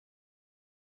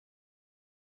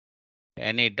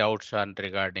Any doubts on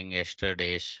regarding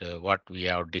yesterday's what we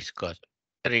have discussed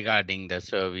regarding the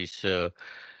service,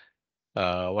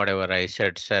 whatever I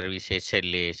said, service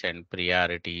SLAs and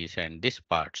priorities and this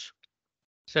parts.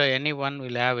 So anyone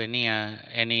will have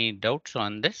any doubts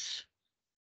on this?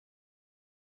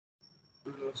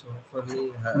 No, so for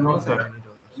me, I No, don't have sir. any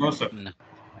doubts. No, sir. No.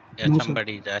 Yeah, No, sir.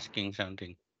 somebody is asking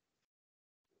something.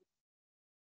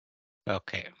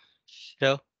 Okay.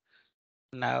 So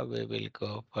now we will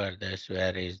go for this.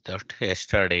 Where is that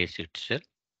yesterday's itself?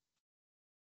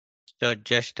 So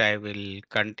just I will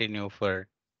continue for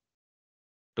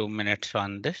 2 minutes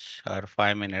on this or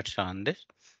 5 minutes on this.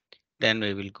 Then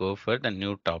we will go for the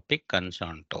new topic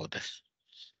concerned to this.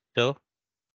 So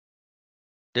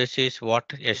this is what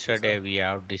Okay, sir. yesterday we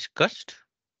have discussed.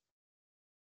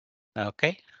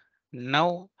 Okay.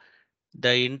 Now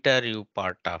the interview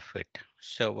part of it.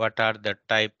 So what are the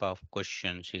type of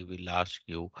questions he will ask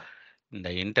you in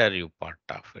the interview part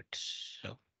of it?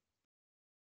 So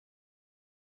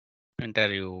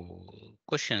interview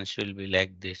questions will be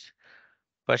like this.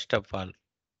 First of all,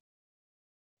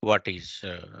 what is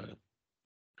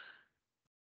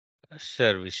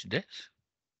service desk?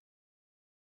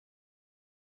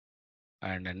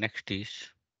 And the next is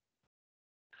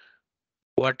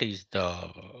what is the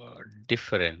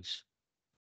difference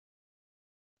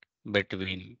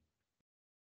between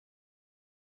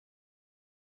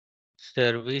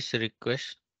service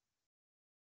request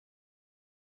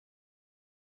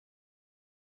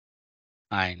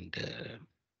and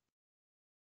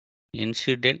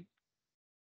incident?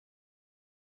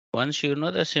 Once you know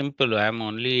the simple, I'm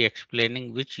only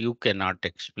explaining which you cannot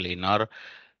explain, or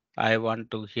I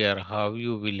want to hear how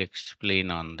you will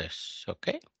explain on this.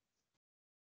 Okay.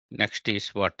 Next is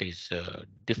what is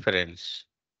difference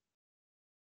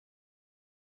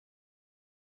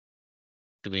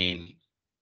between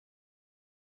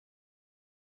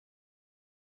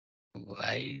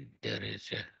why there is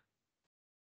a,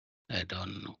 I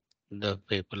don't know. The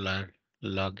people are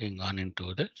logging on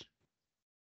into this.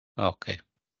 Okay.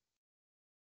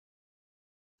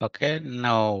 Okay.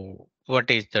 Now, what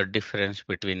is the difference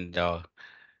between the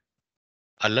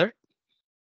alert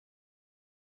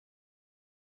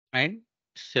and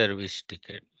service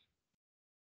ticket?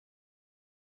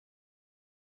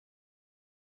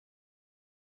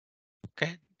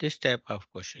 Okay. This type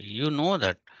of question, you know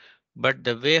that, but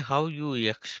the way how you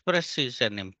express is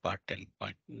an important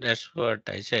point. That's what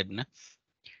I said. Na?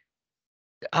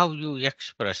 How you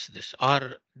express this,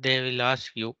 or they will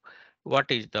ask you,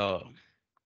 what is the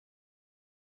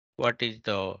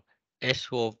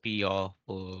SOP of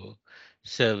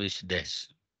service desk?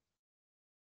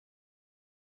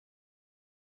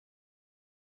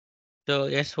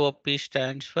 So SOP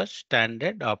stands for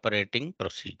standard operating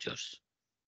procedures.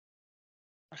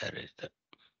 Where is the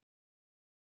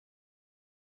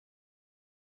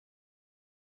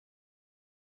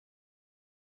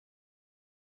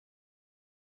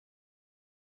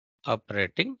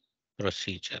operating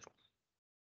procedure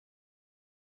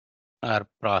or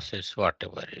process,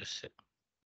 whatever you say?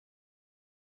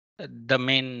 The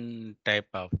main type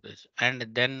of this, and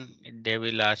then they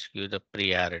will ask you the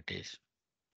priorities.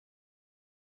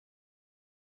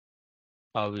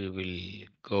 How you will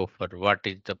go for what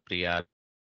is the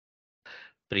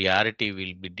priority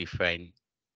will be defined.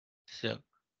 So,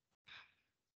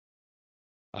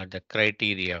 or the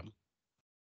criteria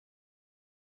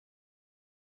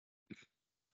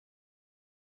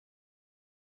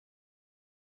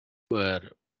for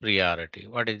priority.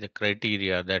 What is the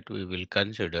criteria that we will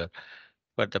consider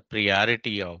for the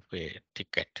priority of a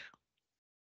ticket?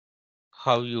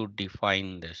 How you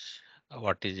define this?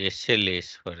 What is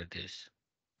SLAs for this?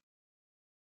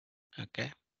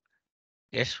 Okay.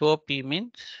 SOP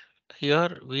means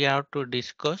here we have to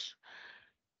discuss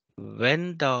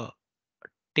when the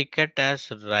ticket has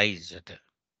raised.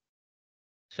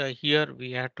 So here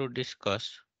we have to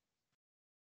discuss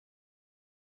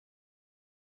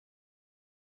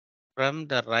from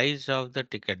the rise of the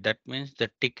ticket. That means the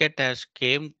ticket has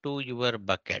came to your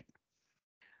bucket.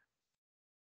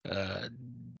 Uh,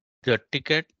 the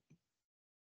ticket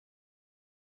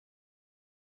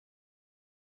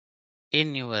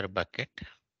in your bucket,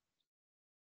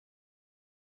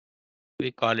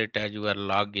 we call it as your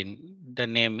login. The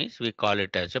name is, we call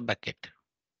it as a bucket.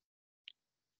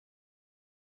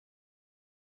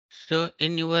 So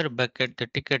in your bucket, the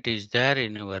ticket is there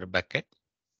in your bucket.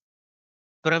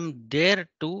 From there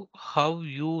to how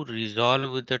you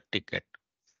resolve the ticket.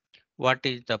 What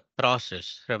is the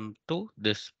process from to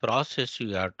this process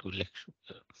you have to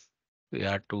we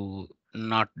have to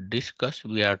not discuss,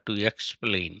 we have to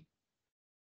explain.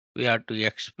 We have to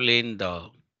explain the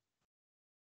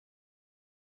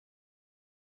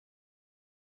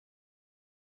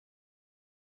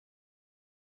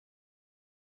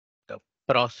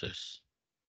process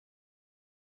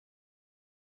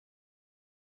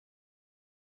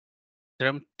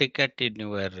from ticket in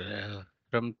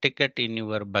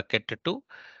your bucket to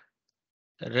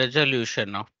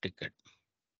resolution of ticket.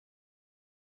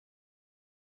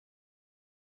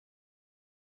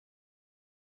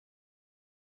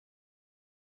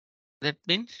 That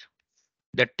means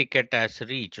the ticket has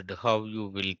reached, how you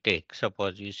will take.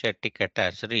 Suppose you say ticket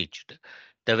has reached.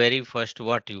 The very first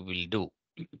what you will do.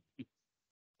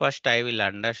 First I will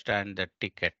understand the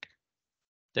ticket.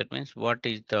 That means what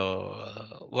is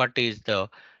the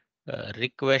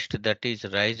request that is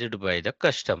raised by the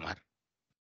customer.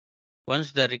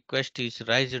 Once the request is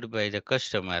raised by the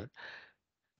customer,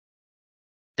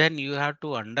 then you have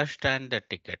to understand the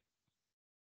ticket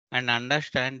and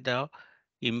understand the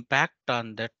impact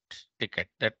on that ticket.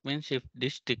 That means if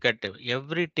this ticket,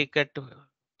 every ticket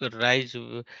will rise,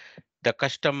 the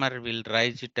customer will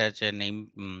raise it as an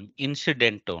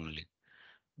incident only.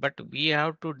 But we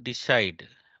have to decide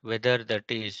whether that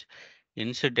is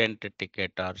incident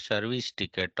ticket or service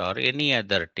ticket or any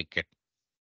other ticket.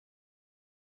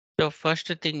 So first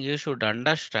thing you should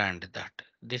understand that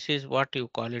this is what you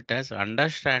call it as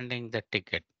understanding the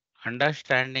ticket,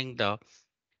 understanding the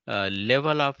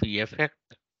level of effect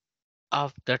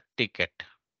of the ticket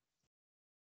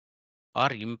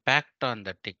or impact on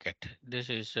the ticket. This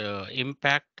is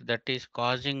impact that is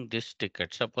causing this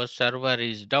ticket. Suppose server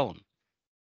is down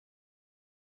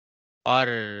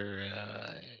or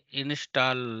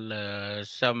install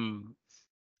some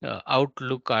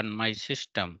outlook on my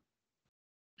system.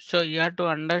 So you have to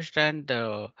understand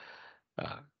the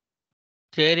uh,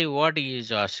 theory what he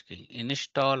is asking.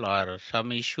 Install or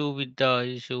some issue with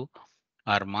the issue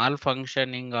or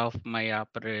malfunctioning of my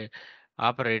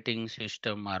operating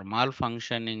system or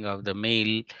malfunctioning of the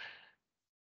mail.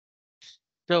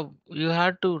 So you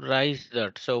have to raise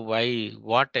that. So why,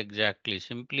 what exactly?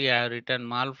 Simply I have written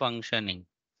malfunctioning.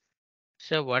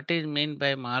 So what is meant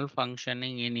by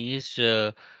malfunctioning in his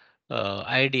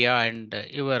idea and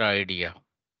your idea?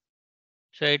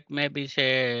 So it may be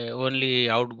say only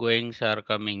outgoings are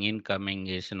coming, incoming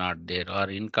is not there, or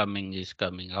incoming is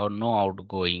coming, or no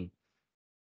outgoing.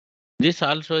 This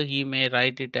also he may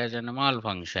write it as a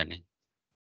malfunctioning.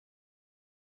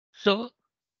 So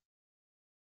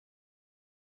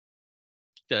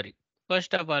sorry.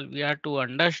 First of all, we have to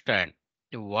understand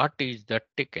what is the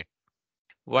ticket,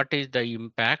 what is the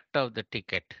impact of the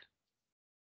ticket.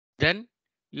 Then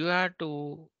you have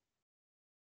to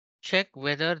check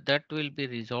whether that will be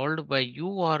resolved by you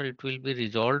or it will be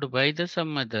resolved by the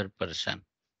some other person.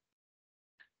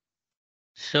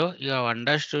 So you have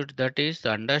understood that is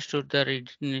understood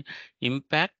the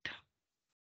impact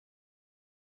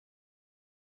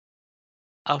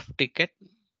of ticket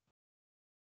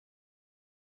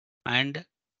and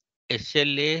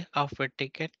SLA of a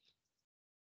ticket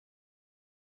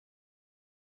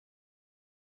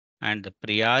and the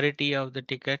priority of the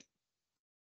ticket.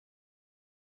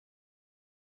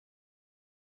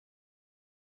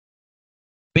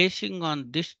 Basing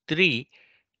on these three,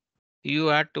 you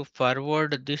have to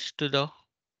forward this to the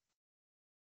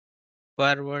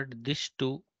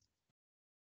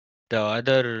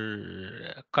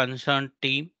other concerned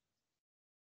team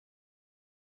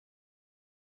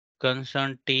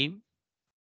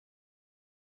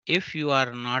if you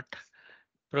are not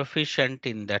proficient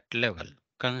in that level.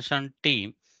 Concerned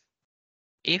team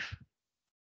if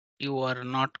you are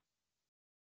not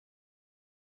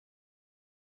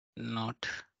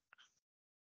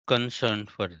concerned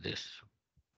for this.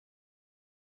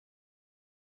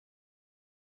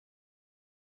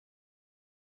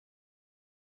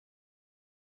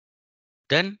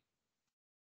 Then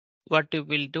what you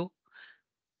will do?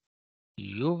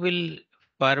 You will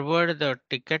forward the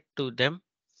ticket to them.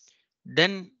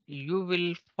 Then you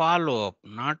will follow up,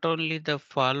 not only the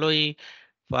forwarding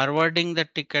the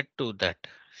ticket to that.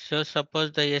 So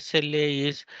suppose the SLA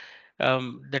is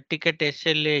the ticket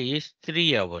SLA is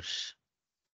 3 hours.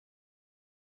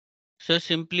 So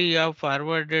simply you have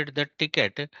forwarded the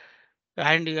ticket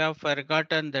and you have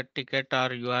forgotten the ticket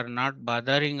or you are not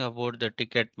bothering about the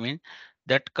ticket means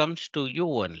that comes to you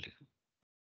only.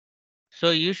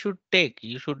 So you should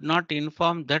not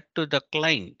inform that to the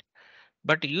client,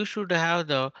 but you should have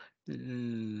the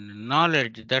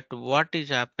knowledge that what is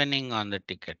happening on the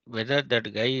ticket, whether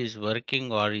that guy is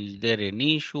working or is there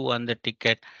any issue on the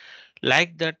ticket.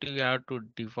 Like that you have to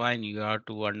define, you have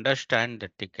to understand the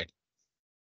ticket.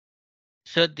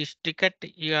 So this ticket,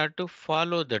 you have to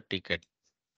follow the ticket,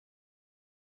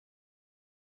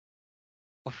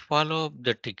 follow up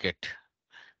the ticket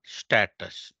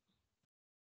status.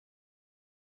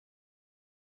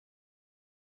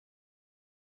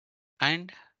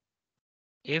 and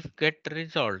if get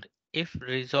resolved, if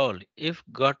resolved, if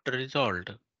got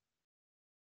resolved,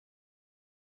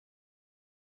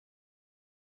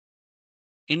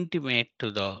 intimate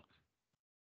to the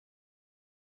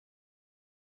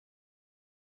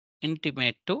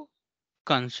intimate to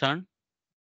concerned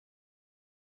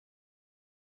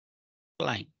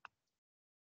client.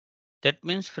 That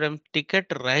means from ticket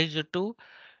rise to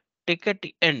ticket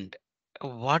end,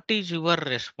 what is your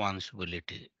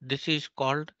responsibility? This is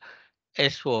called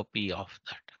SOP of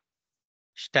that,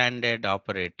 standard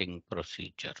operating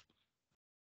procedure.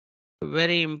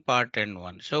 Very important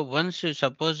one. So once you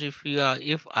suppose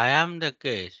if I am the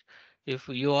case, if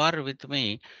you are with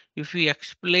me, if you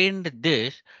explained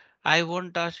this, I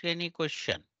won't ask any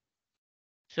question.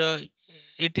 So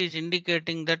it is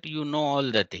indicating that you know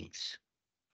all the things.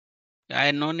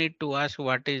 I no need to ask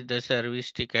what is the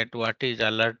service ticket, what is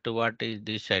alert, what is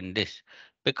this and this.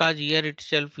 Because here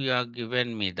itself you have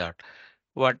given me that.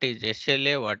 What is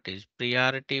SLA, what is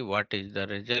priority, what is the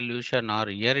resolution, or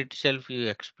here itself you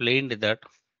explained that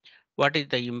what is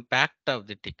the impact of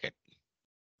the ticket.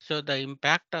 So the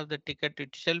impact of the ticket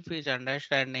itself is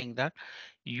understanding that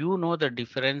you know the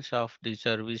difference of the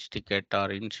service ticket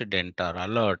or incident or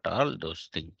alert, all those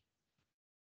things.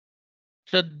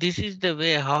 So this is the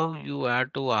way how you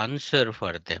have to answer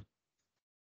for them.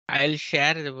 I'll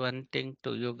share the one thing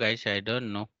to you guys. I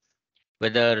don't know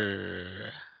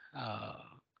whether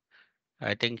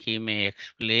I think he may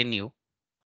explain you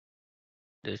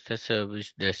this the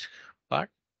service desk part.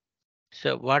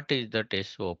 So what is that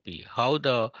SOP? How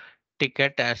the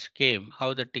ticket has came,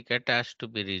 how the ticket has to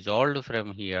be resolved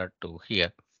from here to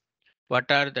here. What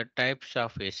are the types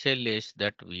of SLAs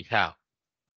that we have?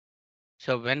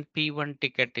 So when P1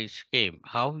 ticket is came,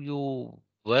 how you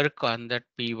work on that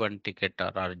P1 ticket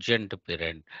or urgent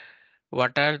period?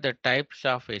 What are the types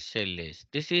of SLAs?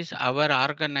 This is our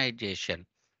organization,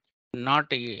 not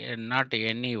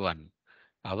anyone.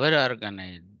 Our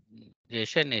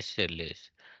organization SLAs.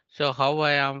 So how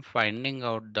I am finding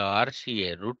out the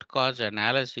RCA, root cause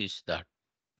analysis that.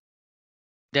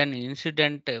 Then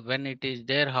incident, when it is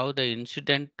there, how the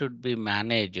incident should be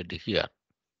managed here.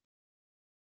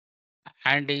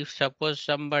 And if suppose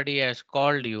somebody has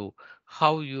called you,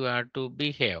 how you have to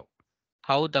behave,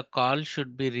 how the call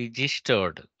should be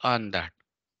registered on that.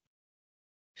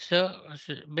 So,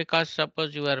 because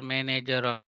suppose your manager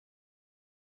or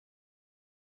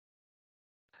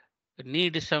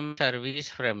need some service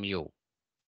from you,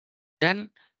 then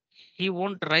he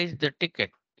won't raise the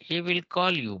ticket. He will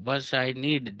call you, but I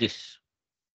need this.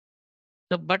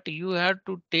 So, but you have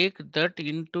to take that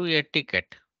into a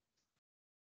ticket.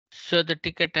 So the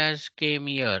ticket has came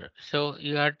here. So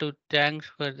you have to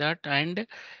thanks for that, and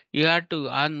you have to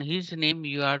on his name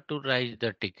you have to raise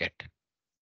the ticket.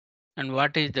 And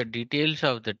what is the details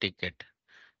of the ticket?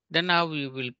 Then how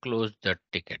you will close that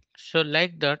ticket. So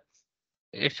like that,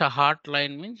 it's a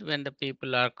hotline means when the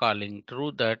people are calling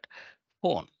through that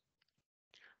phone.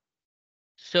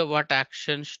 So what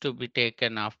actions to be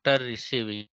taken after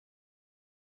receiving?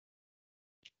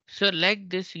 So like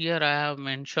this here I have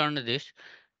mentioned this.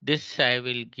 This I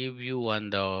will give you on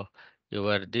the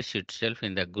your this itself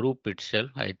in the group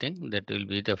itself. I think that will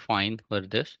be the fine for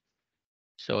this.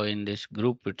 So in this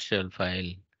group itself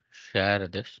I'll share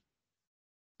this.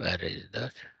 Where is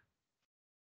that?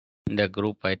 In the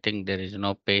group I think there is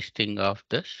no pasting of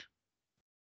this.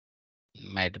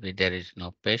 Might be there is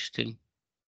no pasting.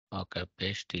 Okay,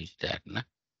 paste is there. Na?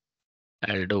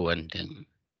 I'll do one thing.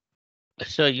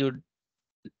 So you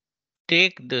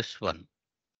take this one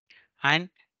and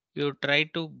you try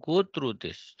to go through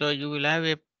this. So you will have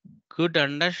a good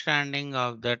understanding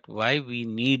of that why we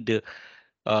need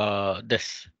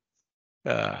this.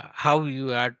 How you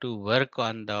have to work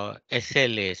on the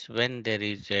SLAs when there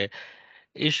is a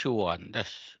issue on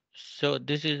this. So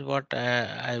this is what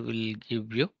I will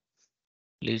give you.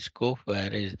 Please go.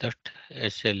 Where is that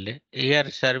SLA? Here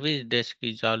service desk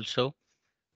is also.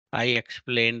 I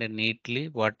explained neatly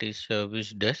what is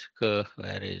service desk. Where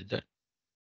is that?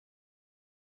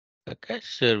 Okay,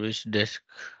 service desk.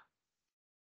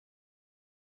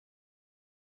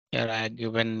 Here I have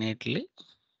given neatly.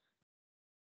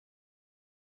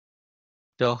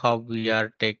 So how we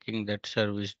are taking that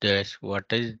service desk? What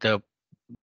is the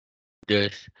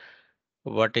this?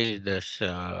 What is this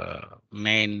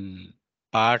main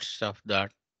parts of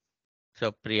that?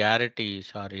 So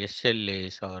priorities or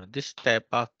SLAs or this type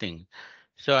of thing.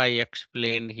 So I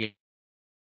explained here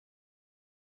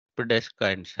desk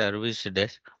and service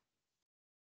desk.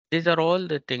 These are all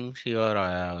the things here I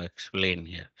have explained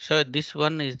here. So this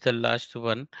one is the last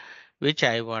one. which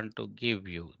I want to give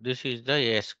you. This is the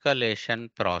escalation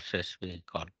process we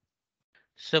call.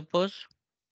 Suppose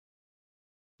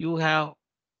you have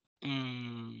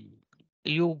mm,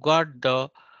 you got the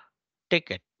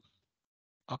ticket.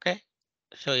 Okay.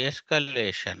 So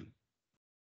escalation.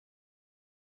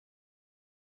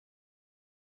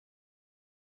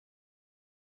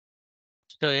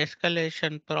 So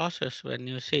escalation process, when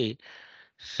you see,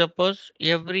 suppose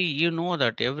you know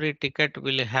that every ticket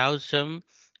will have some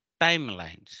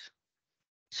timelines.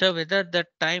 So whether the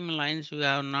timelines we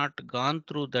have not gone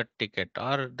through that ticket,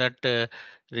 or that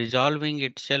resolving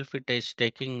itself, it is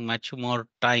taking much more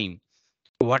time,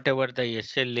 whatever the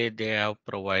SLA they have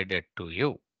provided to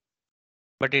you.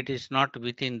 But it is not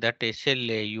within that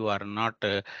SLA, you are not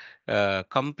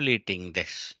completing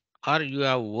this, or you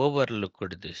have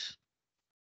overlooked this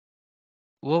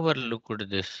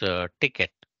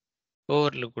ticket,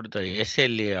 overlooked the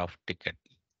SLA of ticket.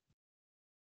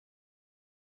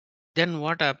 Then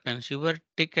what happens? Your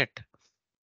ticket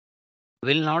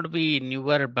will not be in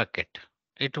your bucket.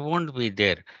 It won't be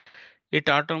there. It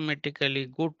automatically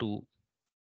go to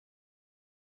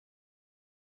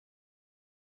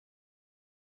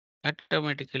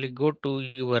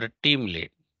your team lead.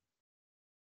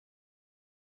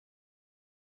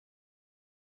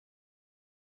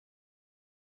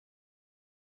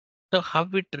 So how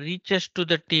it reaches to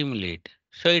the team lead?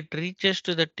 So it reaches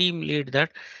to the team lead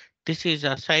that this is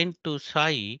assigned to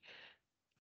Sai,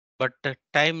 but the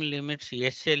time limits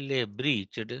SLA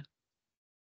breached.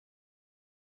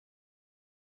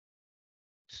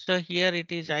 So here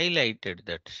it is highlighted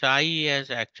that Sai has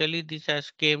actually this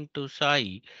has came to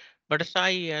Sai, but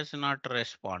Sai has not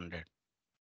responded.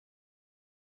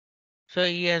 So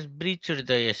he has breached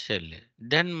the SLA.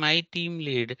 Then my team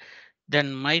lead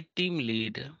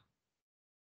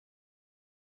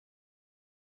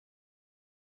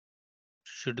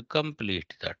should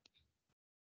complete that.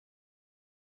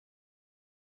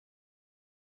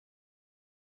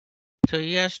 So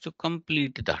he has to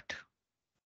complete that.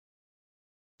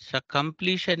 So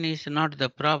completion is not the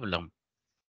problem.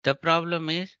 The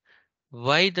problem is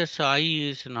why the Sai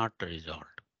is not resolved.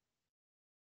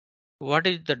 What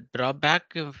is the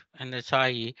drawback of an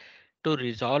SI to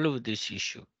resolve this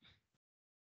issue?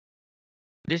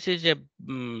 This is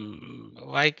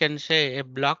I can say a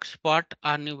block spot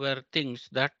on your things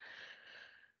that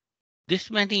this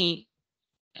many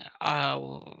uh,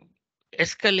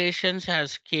 escalations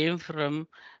has came from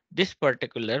this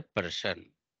particular person.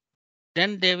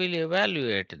 Then they will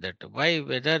evaluate that why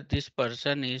whether this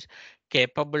person is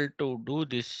capable to do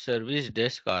this service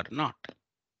desk or not.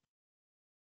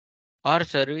 Or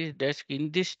service desk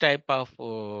in this type of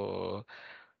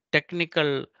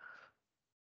technical,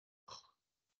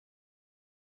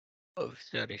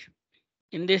 sorry,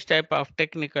 in this type of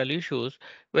technical issues,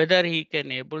 whether he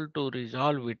can able to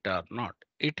resolve it or not.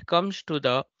 It comes to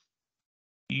the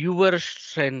your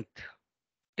strength.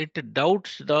 It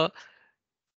doubts the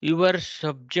your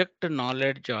subject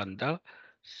knowledge on the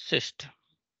system.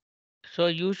 So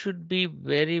you should be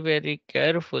very, very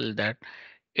careful that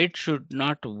it should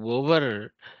not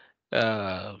over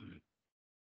uh,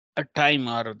 a time,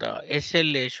 or the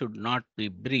SLA should not be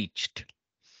breached.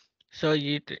 So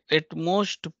at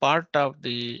most part of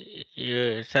the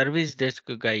service desk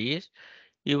guy is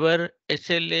your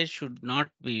SLA should not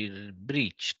be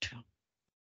breached.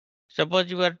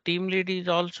 Suppose your team lead is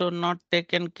also not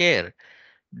taken care,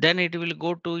 then it will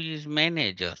go to his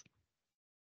manager.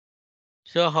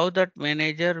 So how that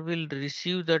manager will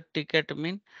receive the ticket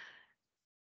mean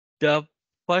the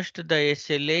first the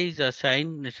SLA is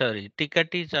assigned, sorry,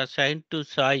 ticket is assigned to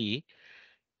Sai,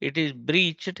 it is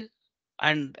breached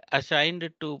and assigned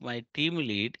to my team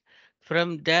lead.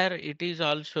 From there, it is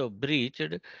also breached.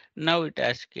 Now it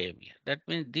has came here. That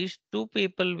means these two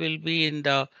people will be in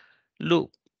the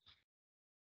loop.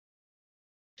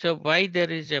 So why there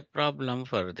is a problem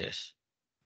for this?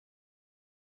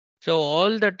 So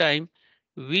all the time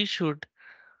we should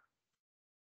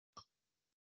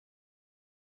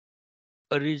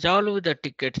resolve the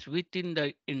tickets within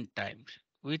the in times.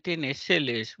 Within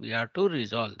SLAs, we have to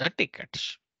resolve the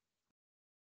tickets.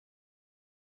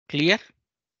 Clear?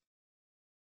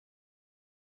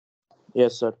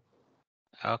 Yes, sir.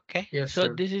 Okay. Yes, So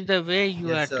sir. this is the way you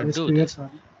Yes, have to sir. Yes, do clear, this. sir.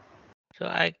 So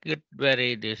I get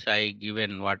very this, I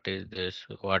given what is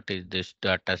this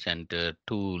data center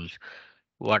tools,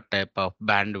 what type of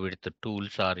bandwidth the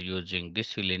tools are using.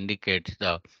 This will indicate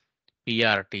the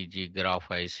PRTG graph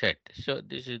I set. So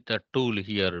this is the tool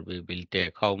here we will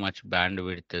take how much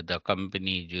bandwidth the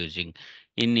company is using.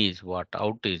 In is what,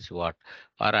 out is what.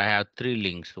 Or I have three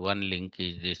links. One link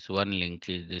is this, one link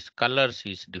is this. Colors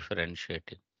is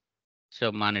differentiating.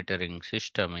 So monitoring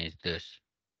system is this.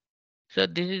 So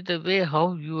this is the way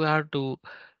how you have to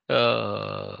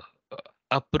uh,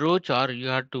 approach or you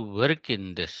have to work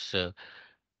in this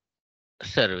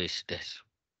service desk.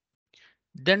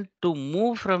 Then to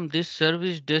move from this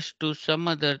service desk to some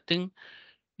other thing,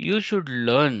 you should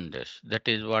learn this. That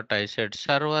is what I said.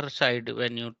 Server side,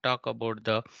 when you talk about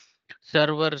the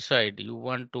server side, you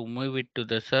want to move it to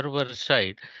the server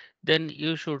side, then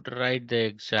you should write the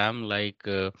exam like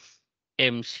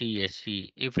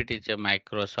MCSE. If it is a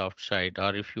Microsoft side,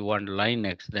 or if you want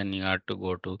Linux, then you have to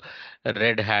go to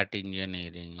Red Hat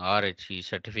Engineering or HE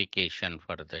certification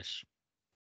for this.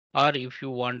 Or if you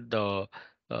want the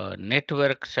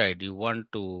network side, you want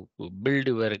to build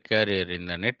your career in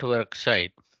the network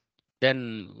side,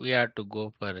 then we have to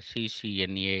go for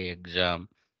CCNA exam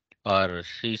or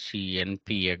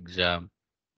CCNP exam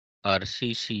or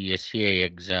CCSA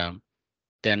exam,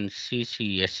 then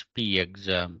CCSP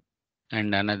exam,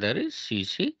 and another is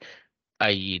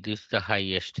CCIE. This is the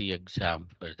highest exam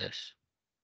for this.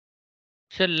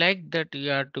 So like that, you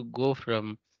have to go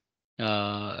from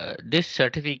this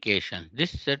certification.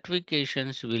 These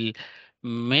certifications will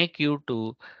make you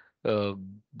to uh,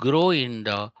 grow in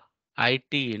the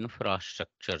IT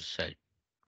infrastructure side.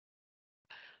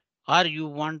 Or you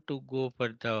want to go for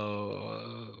the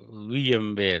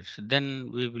VMwares,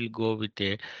 then we will go with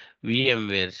a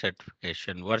VMware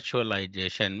certification.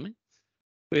 Virtualization,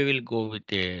 we will go with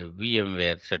a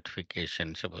VMware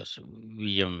certification, suppose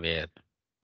VMware.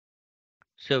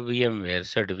 So VMware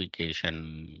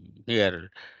certification here,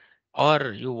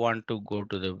 or you want to go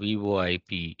to the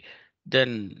VoIP,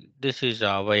 then this is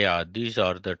Avaya. These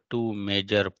are the two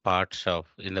major parts of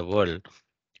in the world.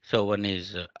 So one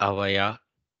is Avaya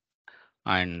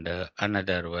and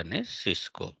another one is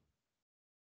Cisco.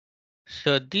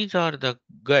 So these are the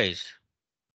guys,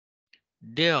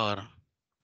 they are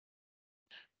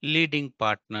leading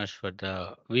partners for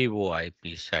the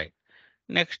VoIP side.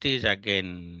 Next is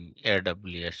again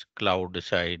AWS cloud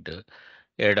side,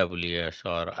 AWS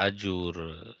or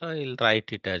Azure. I'll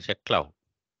write it as a cloud.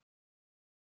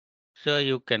 So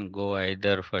you can go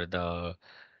either for the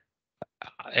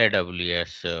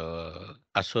AWS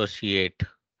associate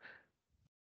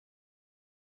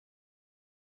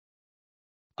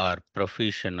or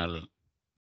professional,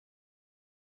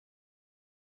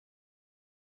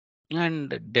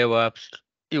 and DevOps.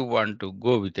 You want to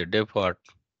go with the DevOps,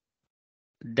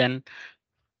 then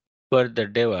for the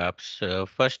DevOps,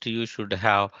 first you should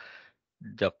have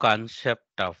the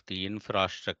concept of the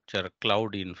infrastructure,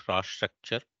 cloud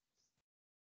infrastructure.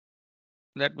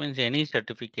 That means any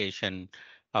certification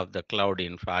of the cloud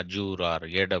infra, Azure or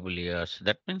AWS,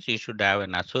 that means you should have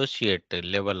an associate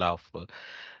level of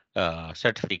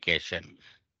certification.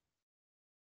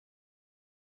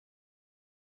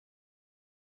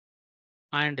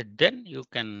 And then you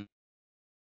can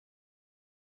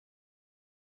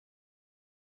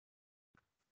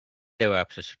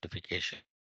DevOps certification.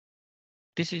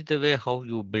 This is the way how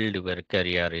you build your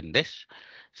career in this.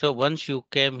 So once you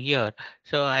came here,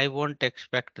 so I won't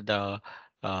expect the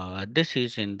this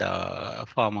is in the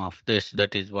form of this,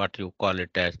 that is what you call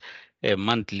it as a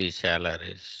monthly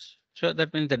salaries. So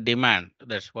that means the demand,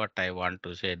 that's what I want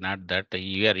to say, not that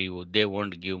here you they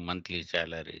won't give monthly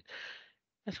salary.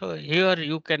 So here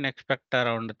you can expect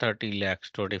around 30 lakhs,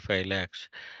 25 lakhs.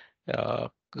 Uh,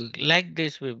 like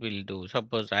this we will do.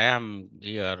 Suppose I am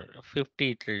here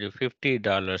 50 to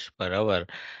 $50 per hour.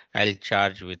 I'll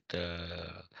charge with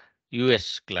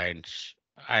US clients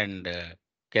and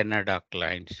Canada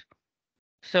clients.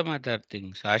 Some other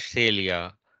things,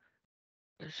 Australia.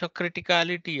 So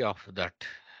criticality of that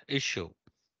issue.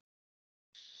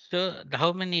 So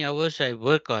how many hours I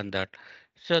work on that?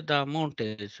 So the amount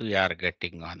is we are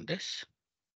getting on this.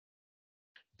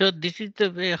 So this is the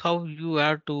way how you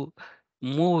have to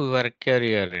move your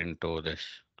career into this.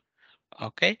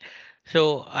 Okay.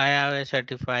 So I have a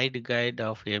certified guide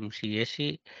of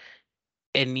MCSE,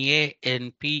 NA,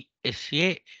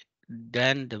 NPSA,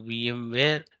 then the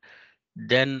VMware.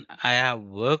 Then I have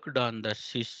worked on the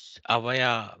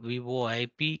Avaya Vivo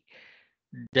IP.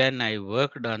 Then I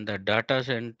worked on the data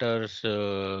center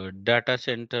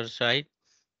side,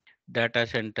 data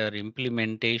center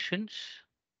implementations.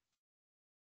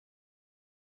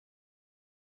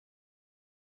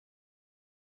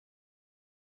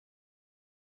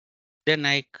 Then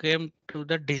I came to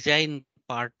the design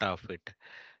part of it.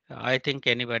 I think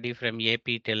anybody from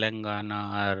AP,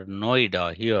 Telangana or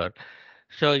Noida here.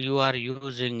 So you are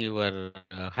using your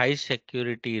high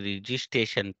security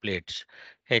registration plates,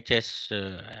 HS,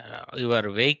 your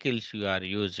vehicles you are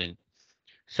using.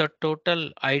 So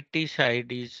total IT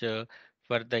side is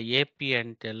for the AP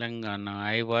and Telangana,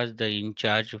 I was the in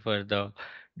charge for the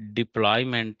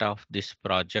deployment of this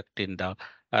project in the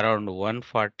around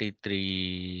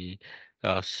 143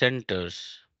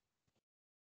 centers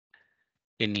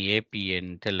in AP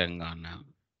and Telangana.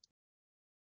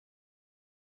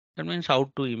 That means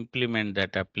how to implement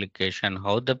that application,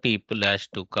 how the people has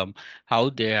to come, how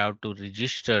they have to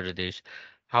register this,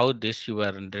 how this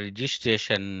your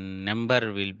registration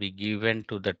number will be given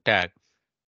to the tag.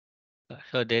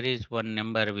 So there is one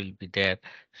number will be there.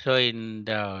 So in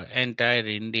the entire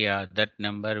India, that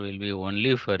number will be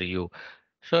only for you.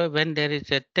 So when there is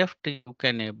a theft, you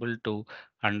can able to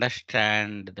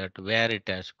understand that where it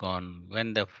has gone.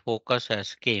 When the focus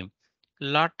has came,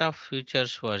 lot of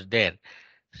features was there.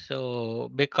 So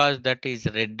because that is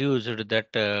reduced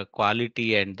that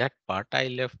quality and that part, I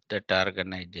left that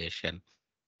organization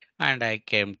and I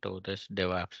came to this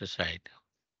DevOps side,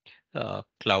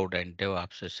 cloud and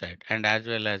DevOps side, and as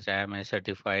well as I am a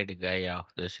certified guy of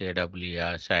this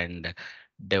AWS and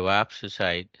DevOps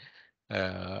side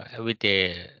with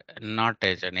a not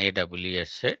as an AWS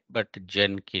set, but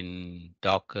Jenkins,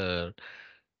 Docker,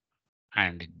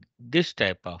 and this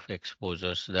type of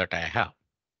exposures that I have.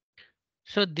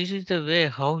 So this is the way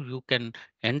how you can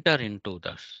enter into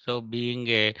this. So being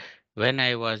a when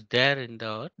I was there in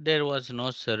the there was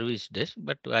no service desk,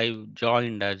 but I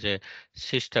joined as a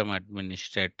system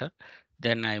administrator.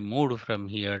 Then I moved from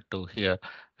here to here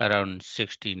around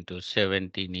 16 to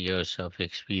 17 years of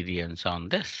experience on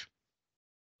this.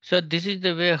 So this is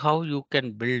the way how you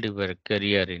can build your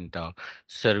career in the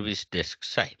service desk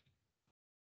side.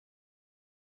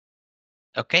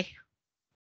 Okay.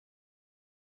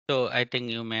 So I think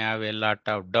you may have a lot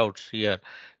of doubts here.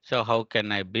 So how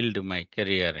can I build my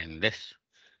career in this?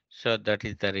 So that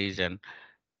is the reason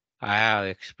I have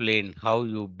explained how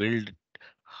you build,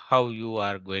 how you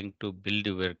are going to build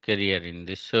your career in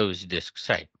the service desk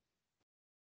side.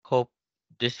 Hope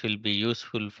this will be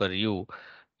useful for you.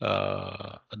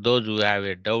 Those who have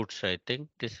a doubts, I think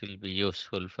this will be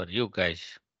useful for you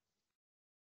guys.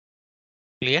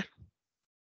 Clear?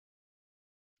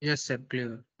 Yes, sir.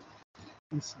 Clear.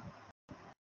 Yes, sir.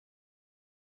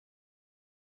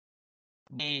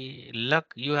 The luck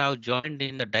you have joined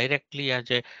in the directly as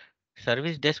a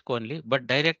service desk only, but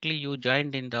directly you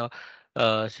joined in the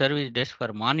service desk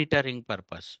for monitoring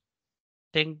purpose.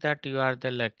 Think that you are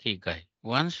the lucky guy.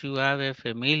 Once you have a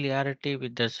familiarity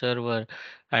with the server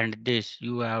and this,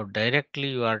 you have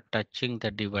directly you are touching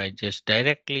the devices,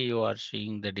 directly you are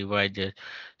seeing the devices,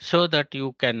 so that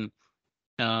you can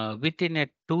within a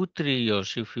 2 3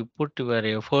 years, if you put your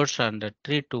efforts on the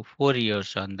 3 to 4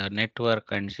 years on the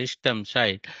network and system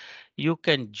side, you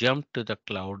can jump to the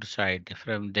cloud side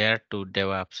from there to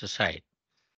DevOps side.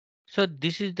 So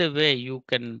this is the way you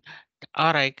can,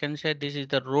 or I can say this is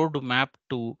the roadmap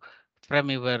to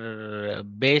from your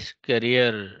base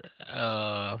career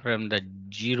from the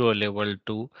zero level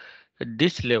to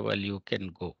this level you can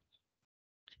go.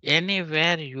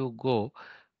 Anywhere you go,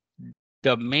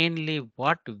 the mainly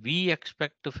what we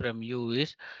expect from you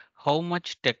is how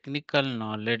much technical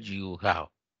knowledge you have,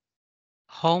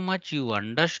 how much you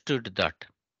understood that.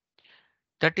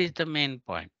 That is the main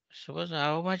point. Suppose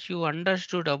how much you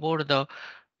understood about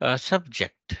the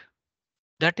subject.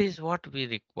 That is what we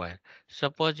require.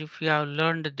 Suppose if you have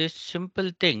learned this simple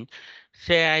thing,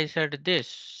 say I said this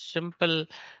simple,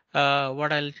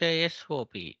 what I'll say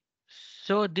SOP.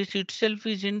 So this itself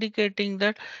is indicating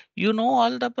that you know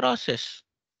all the process.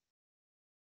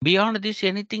 Beyond this,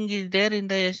 anything is there in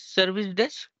the service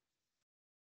desk?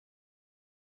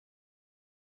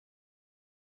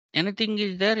 Anything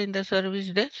is there in the service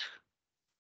desk?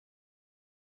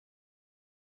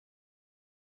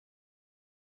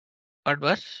 What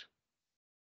was?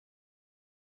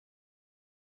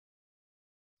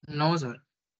 No, sir.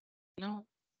 No.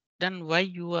 Then why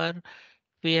you are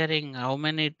fearing how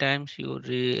many times you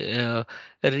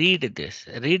read this?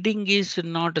 Reading is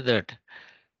not that.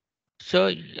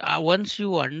 So once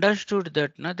you understood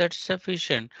that, no, that's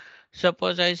sufficient.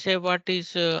 Suppose I say what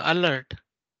is alert.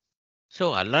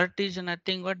 So alert is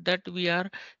nothing but that we are,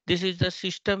 this is the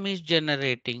system is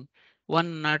generating.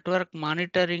 One network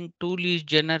monitoring tool is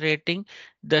generating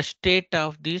the state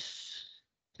of this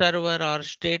server or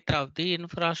state of the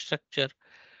infrastructure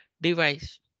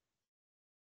device.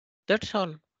 That's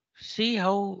all. See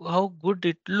how good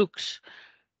it looks.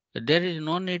 There is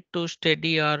no need to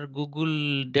study or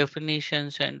Google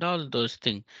definitions and all those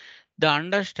things. The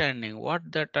understanding,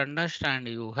 what that understand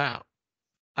you have.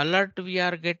 Alert we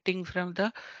are getting from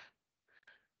the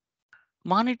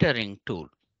monitoring tool.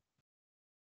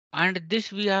 And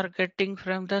this we are getting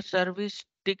from the service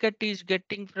ticket is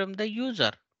getting from the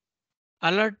user.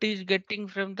 Alert is getting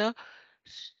from the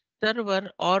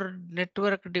server or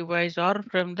network device or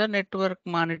from the network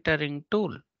monitoring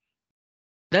tool.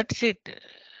 That's it.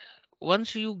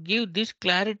 Once you give this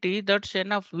clarity, that's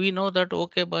enough. We know that,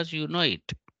 okay, boss, you know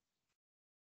it.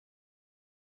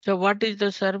 So what is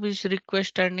the service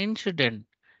request and incident?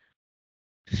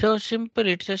 So simple,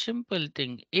 it's a simple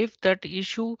thing. If that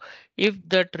issue, if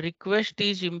that request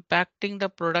is impacting the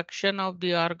production of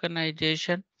the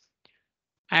organization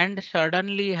and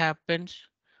suddenly happens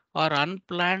or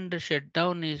unplanned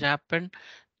shutdown is happened,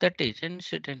 that is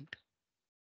incident.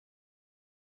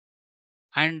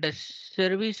 And the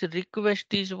service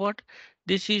request is what?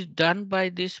 This is done by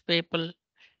these people.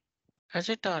 As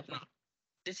it or not?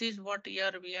 This is what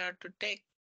year we are to take.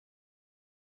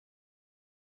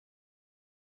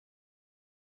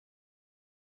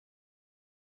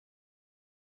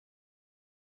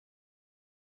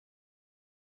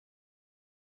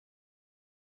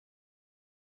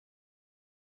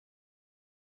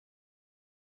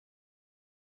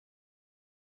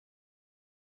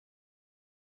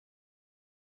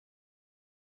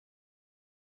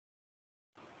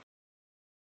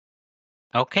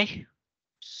 Okay.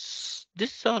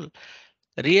 This all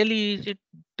really is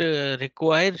it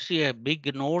requires a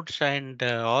big notes and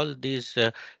all this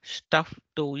stuff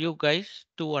to you guys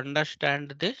to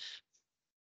understand this?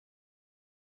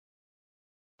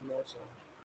 No, sir.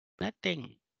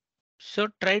 Nothing. So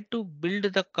try to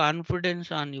build the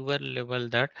confidence on your level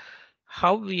that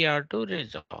how we are to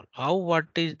resolve, how what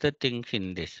is the things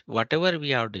in this, whatever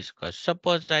we have discussed.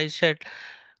 Suppose I said,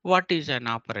 what is an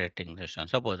operating system?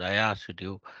 Suppose I asked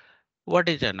you, what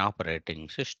is an operating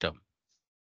system?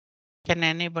 Can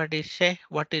anybody say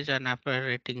what is an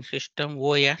operating system?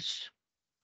 Oh yes.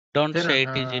 Don't Sir, say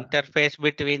it is interface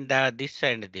between the this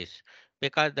and this,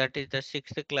 because that is the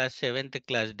sixth class, seventh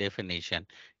class definition.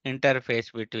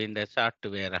 Interface between the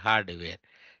software, hardware,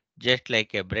 just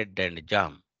like a bread and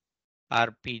jam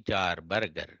or pizza or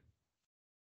burger.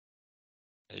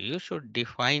 You should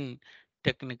define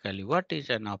technically what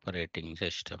is an operating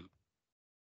system,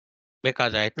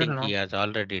 because I sir, think he no. has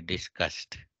already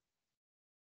discussed.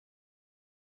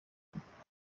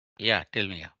 Yeah, tell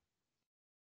me. So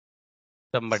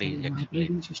Somebody is an explain.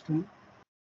 operating system,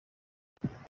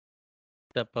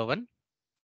 The Pavan,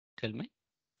 tell me.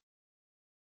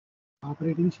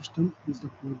 operating system is the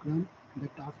program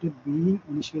that after being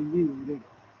initially loaded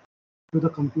to the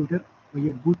computer by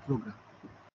a boot program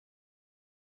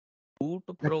Boot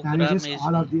that program manages is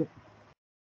all of the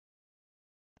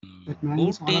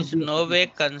boot is no way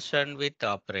applications. concerned with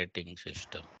operating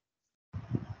system.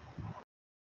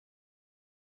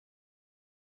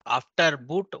 After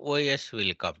boot, OS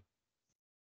will come.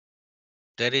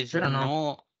 There is Sir, no.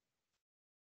 no.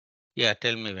 Yeah,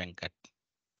 tell me, Venkat.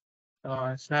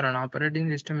 Sir, an operating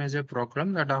system is a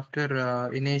program that after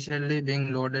initially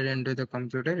being loaded into the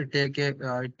computer, it take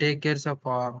care of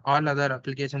all other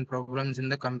application programs in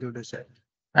the computer set,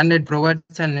 and it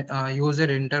provides an user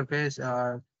interface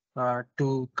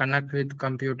to connect with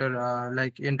computer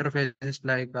like interfaces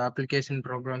like application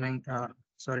programming.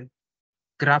 Sorry,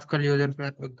 graphical user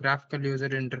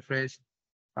interface,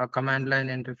 command line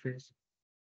interface.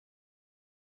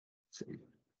 So,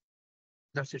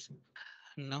 that's it, sir.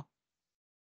 No.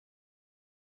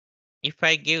 If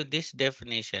I give this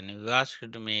definition, you asked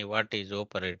me what is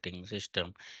operating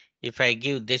system. If I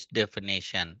give this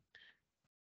definition,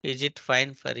 is it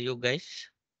fine for you guys?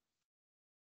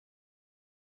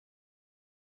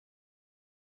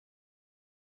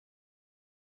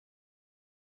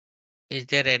 Is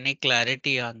there any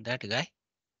clarity on that, guy?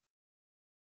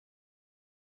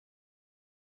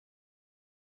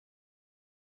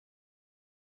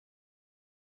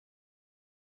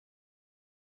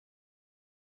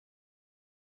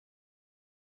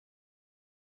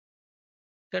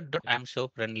 Sir, I'm so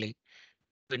friendly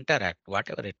to interact,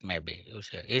 whatever it may be. You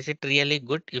say, is it really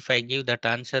good if I give that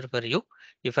answer for you?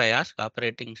 If I ask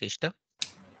operating system?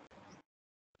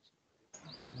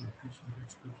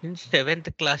 In seventh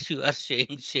class, you are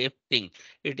saying same thing.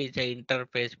 It is an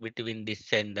interface between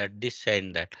this and that, this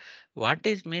and that. What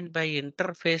is meant by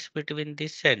interface between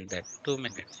this and that? 2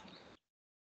 minutes.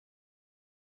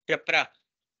 Chapra,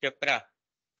 Chapra,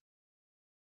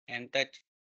 and touch.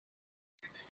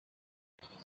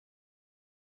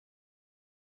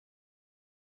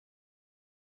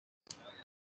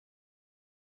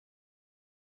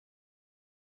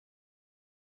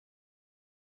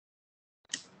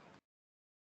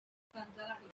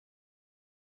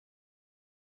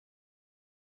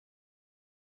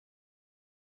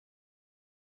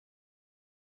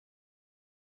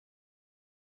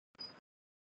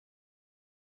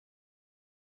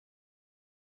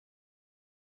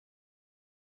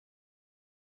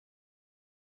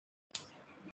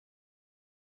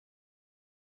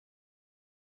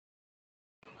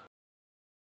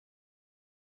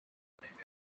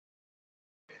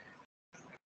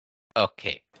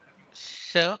 Okay.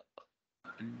 So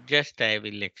just I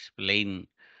will explain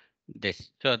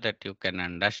this so that you can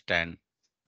understand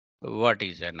what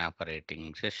is an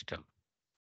operating system.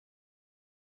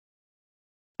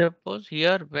 Suppose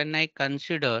here when I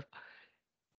consider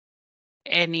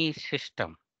any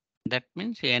system, that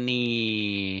means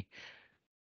any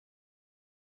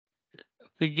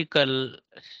physical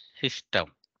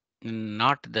system,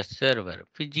 not the server,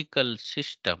 physical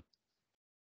system,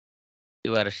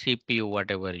 your CPU,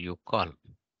 whatever you call.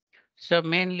 So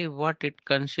mainly what it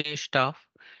consists of?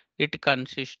 It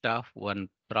consists of one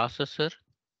processor,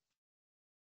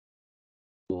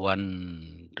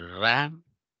 one RAM,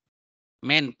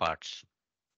 main parts,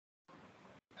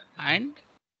 and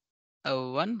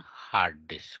one hard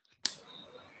disk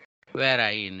where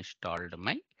I installed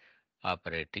my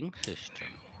operating system.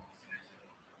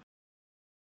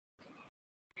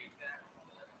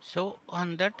 So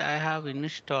on that I have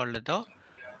installed the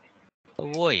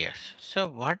OS. So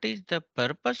what is the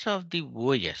purpose of the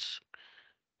OS?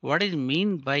 What is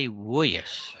mean by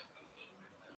OS?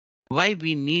 Why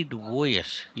we need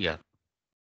OS here?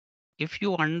 If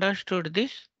you understood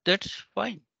this, that's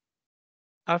fine.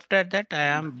 After that, I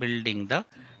am building the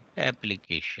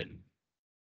application.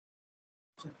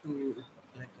 So to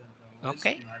like the OS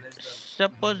Okay. manage the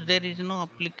Suppose there is no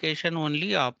application,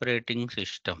 only operating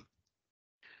system.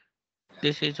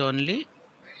 This is only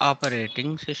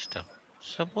operating system.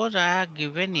 Suppose I have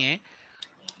given a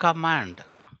command.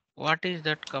 What is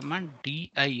that command?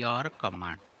 dir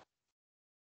command.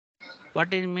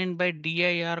 What is mean by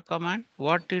dir command?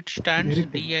 What it stands?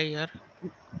 Directory. dir?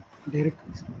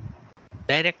 Directories.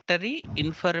 Directory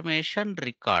information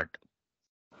record.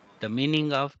 The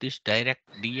meaning of this direct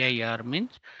dir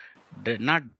means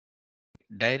not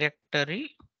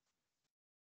directory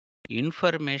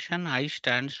information. I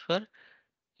stands for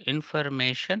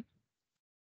information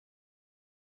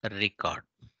record.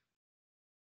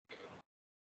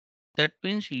 That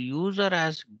means user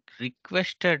has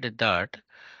requested that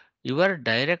your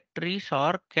directories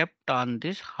are kept on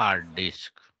this hard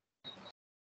disk.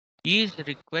 He is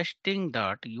requesting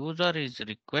that, user is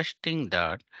requesting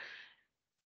that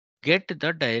get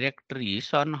the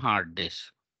directories on hard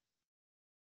disk.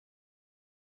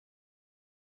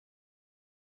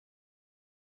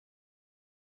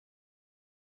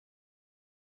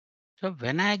 So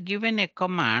when I given a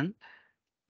command,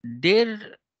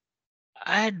 there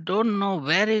I don't know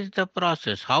where is the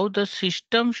process, how the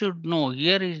system should know.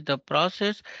 Here is the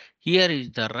process, here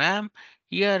is the RAM,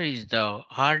 here is the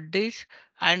hard disk,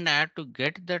 and I have to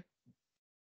get the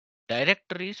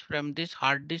directories from this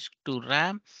hard disk to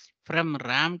RAM, from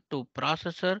RAM to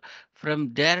processor,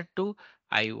 from there to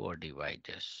IO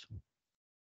devices.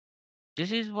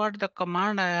 This is what the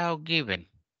command I have given.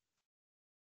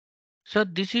 So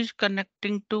this is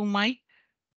connecting to my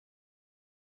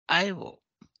IO.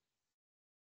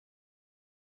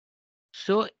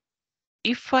 So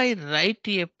if I write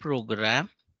a program,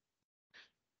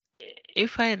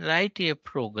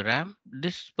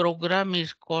 this program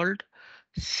is called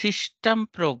system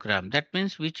program. That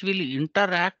means which will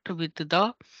interact with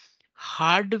the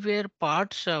hardware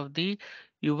parts of the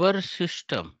your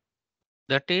system.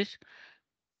 That is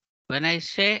when I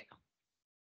say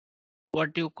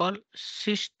what you call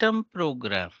system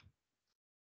program,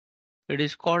 it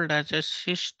is called as a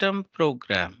system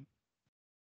program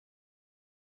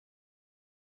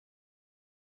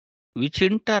which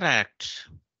interacts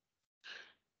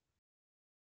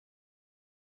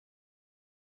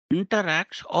or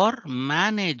interact or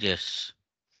manages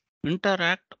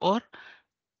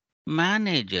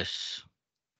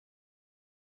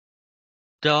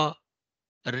the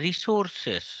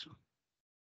resources.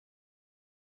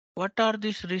 What are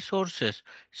these resources?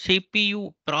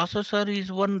 CPU, processor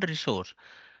is one resource.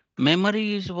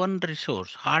 Memory is one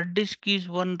resource. Hard disk is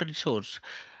one resource.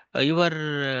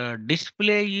 Your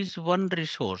display is one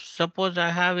resource. Suppose I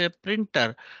have a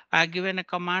printer. I given a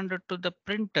command to the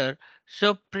printer.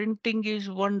 So printing is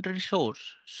one resource.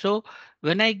 So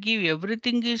when I give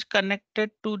everything is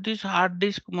connected to this hard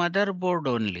disk motherboard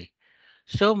only.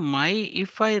 So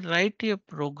if I write a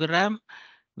program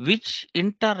which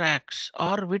interacts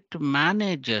or which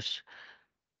manages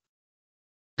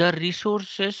the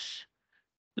resources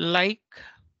like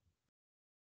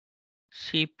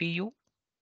CPU,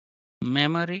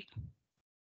 memory,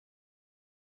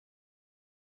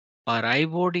 or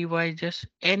IO devices,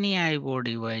 any IO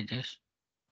devices,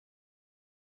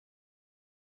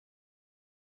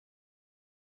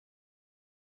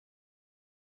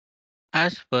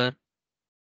 as per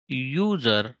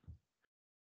user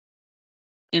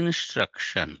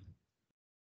instruction.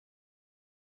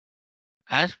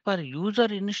 as per user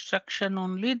instruction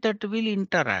only that will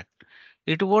interact.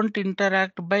 It won't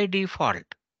interact by default.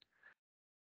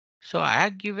 So I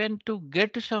have given to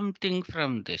get something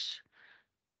from this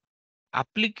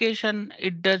application.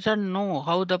 It doesn't know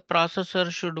how the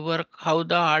processor should work, how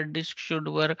the hard disk should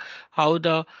work, how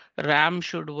the RAM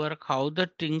should work, how the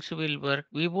things will work.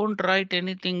 We won't write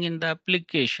anything in the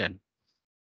application.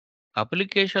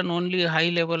 Application only high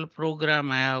level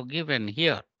program I have given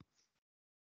here.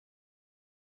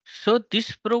 So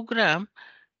this program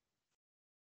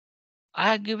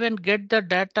I have given get the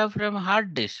data from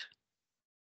hard disk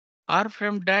or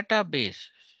from database.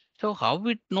 So how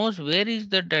it knows where is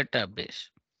the database?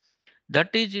 That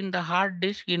is in the hard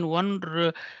disk in one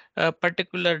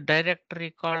particular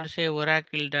directory called say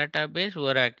Oracle database,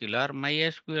 Oracle, or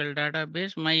MySQL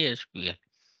database, MySQL.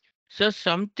 So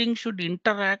something should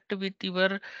interact with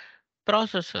your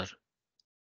processor,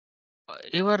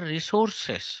 your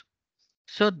resources.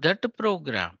 So that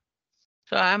program.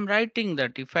 So I am writing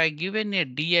that if I given a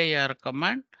dir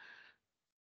command,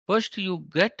 first you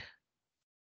get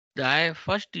the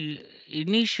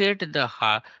initiate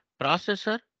the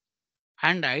processor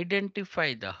and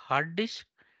identify the hard disk,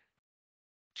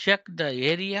 check the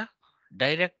area,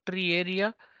 directory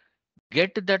area,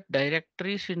 get that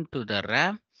directories into the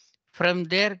RAM. From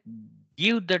there,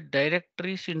 give the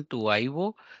directories into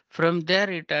IO. From there,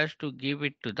 it has to give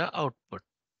it to the output.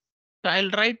 So I'll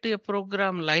write a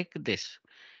program like this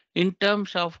in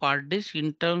terms of hard disk,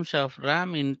 in terms of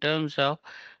RAM, in terms of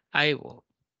IO.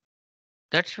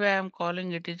 That's why I'm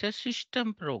calling it is a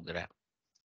system program.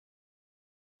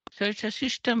 So it's a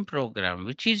system program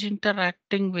which is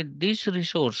interacting with these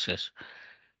resources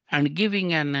and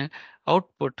giving an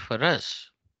output for us.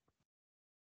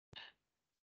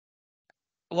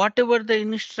 Whatever the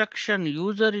instruction,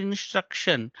 user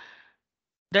instruction,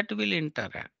 that will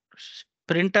interact.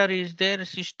 Printer is there,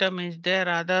 system is there,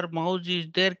 other mouse is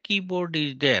there, keyboard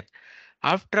is there.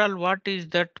 After all, what is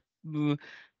that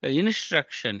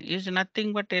instruction? Is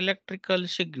nothing but electrical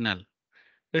signal.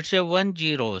 It's a 1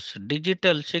 zeros,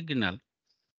 digital signal.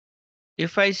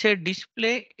 If I say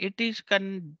display, it is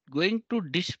going to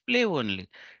display only.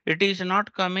 It is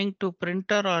not coming to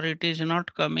printer or it is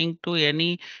not coming to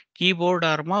any keyboard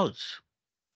or mouse.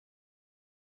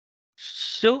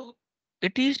 So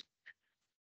it is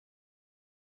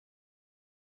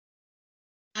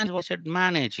as I said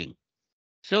managing.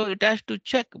 So it has to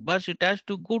check, but it has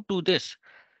to go to this.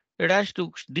 It has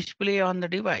to display on the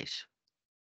device.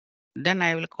 Then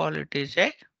I will call it as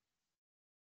a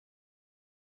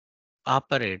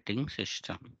operating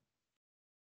system.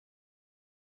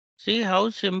 See how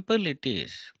simple it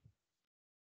is.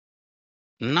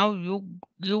 Now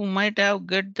you might have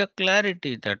get the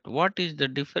clarity that what is the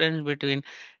difference between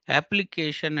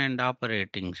application and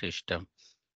operating system.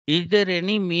 Is there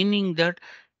any meaning that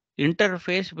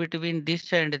interface between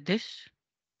this and this?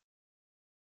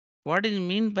 What is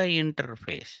mean by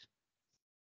interface?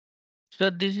 So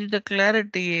this is the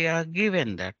clarity I have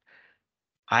given that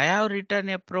I have written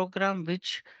a program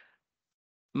which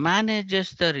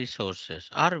manages the resources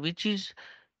or which is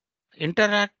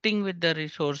interacting with the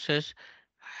resources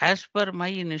as per my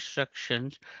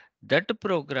instructions. That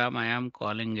program I am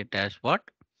calling it as what?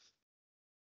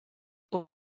 Oh,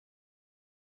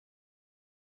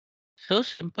 so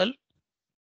simple.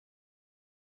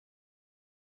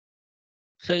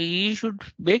 So you should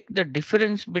make the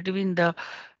difference between the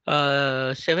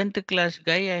seventh class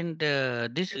guy and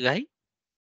this guy,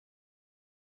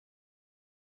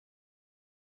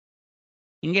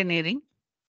 engineering,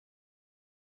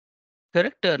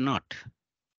 correct or not?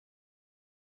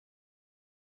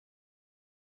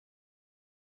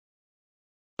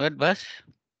 What bus?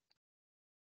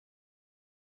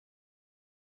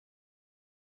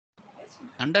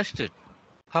 Understood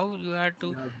how you have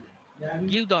to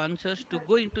give the answers to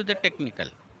go into the technical.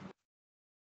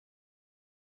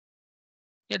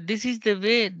 Yeah, this is the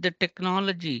way the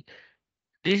technology,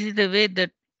 this is the way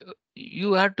that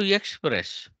you have to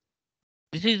express.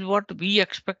 This is what we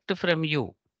expect from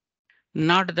you,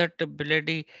 not that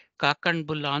bloody cock and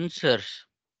bull answers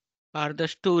or the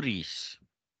stories.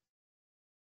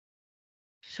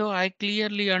 So I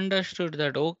clearly understood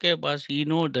that, okay, boss, you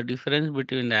know the difference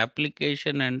between the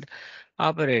application and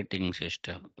operating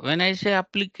system. When I say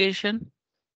application,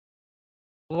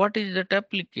 what is that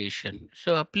application?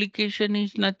 So application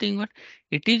is nothing but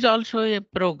it is also a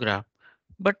program,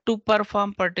 but to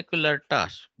perform particular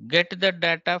task, get the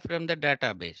data from the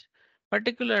database,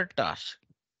 particular task.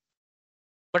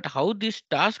 But how this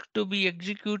task to be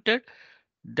executed,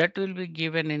 that will be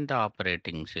given in the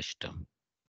operating system.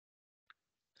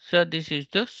 So this is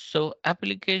the, so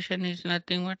application is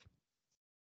nothing but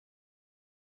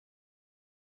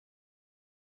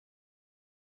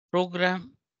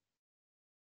program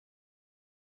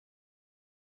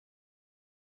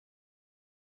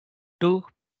to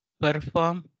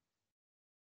perform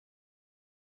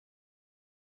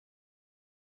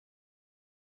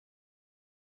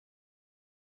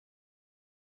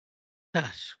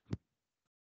task.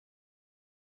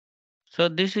 So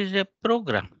this is a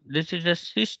program. This is a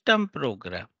system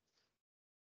program.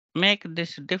 Make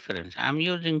this difference. I'm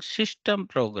using system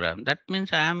program. That means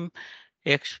I'm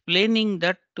explaining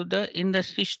that to the in the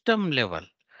system level.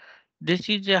 This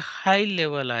is a high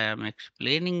level. I am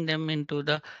explaining them into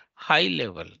the high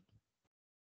level.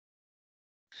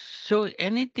 So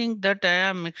anything that I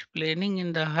am explaining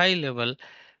in the high level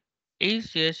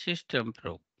is a system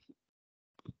program.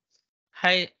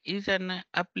 High is an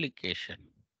application.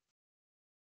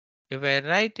 If I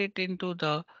write it into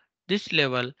the this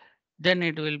level, then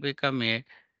it will become a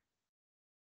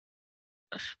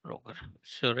program.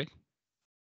 Sorry.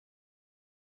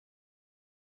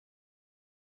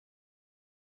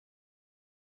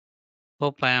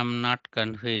 Hope I am not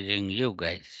confusing you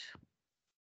guys.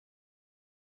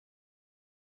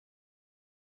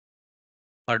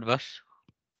 What was?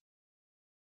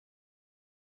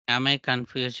 Am I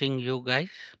confusing you guys?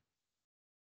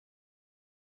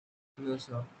 Yes,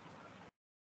 sir.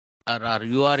 Or are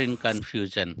you are in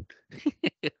confusion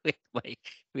with my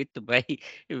with my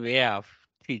way of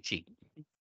teaching?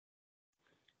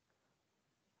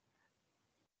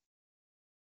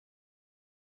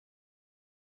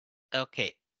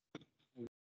 Okay,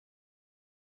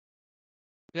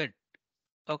 good.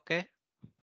 Okay,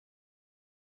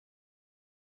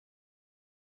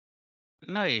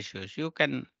 no issues. You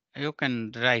can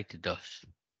write those.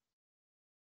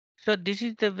 So this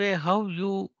is the way how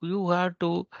you have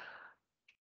to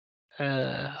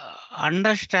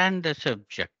understand the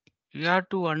subject. You have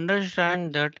to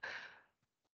understand that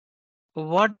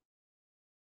what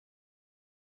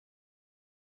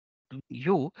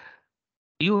you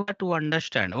you have to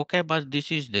understand. Okay, but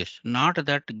this is this. Not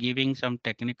that giving some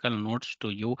technical notes to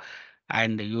you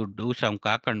and you do some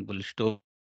cock and bull stories.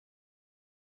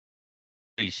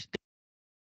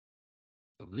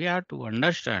 We have to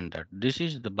understand that this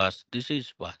is the bus. This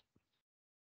is what.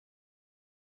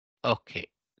 Okay.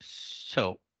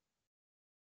 So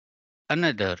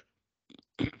another.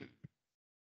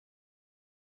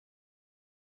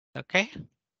 Okay.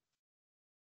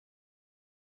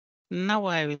 Now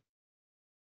I will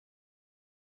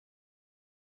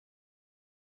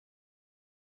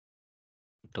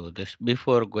do this.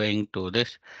 Before going to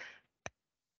this,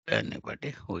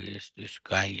 anybody who is this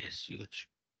guy is huge.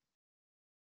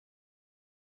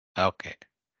 Okay.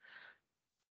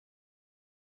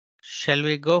 Shall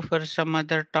we go for some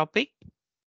other topic?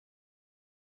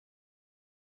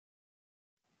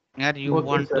 Or you Okay,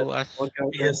 want sir. to ask? Okay,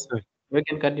 okay. Yes, sir. We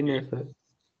can continue, sir.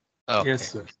 Yes, Okay,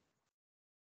 sir.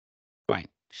 fine.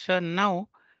 So now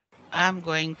I'm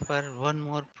going for one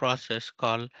more process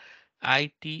called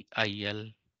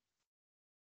ITIL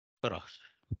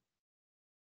process.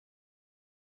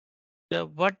 So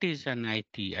what is an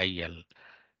ITIL?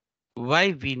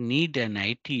 Why we need an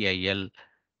ITIL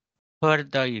for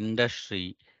the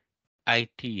industry,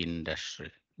 IT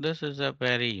industry? This is a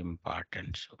very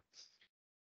important.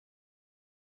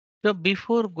 So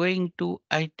before going to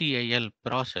ITIL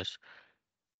process,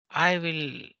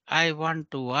 I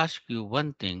want to ask you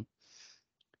one thing.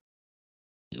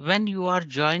 When you are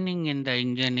joining in the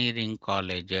engineering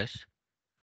colleges,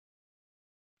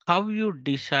 how you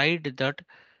decide that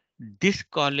this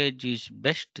college is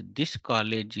best, this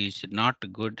college is not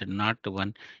good, not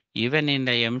one. Even in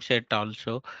the MSET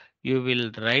also, you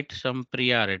will write some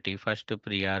priority. First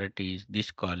priority is this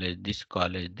college, this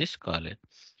college, this college.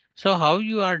 So how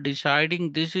you are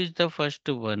deciding this is the first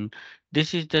one,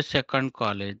 this is the second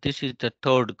college, this is the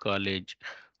third college,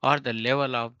 or the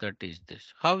level of that is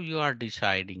this? How you are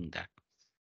deciding that?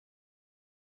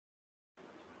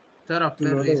 Sir, To after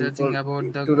know the researching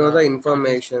about the college,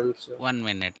 information, sir. 1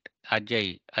 minute.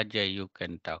 Ajay, you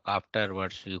can talk.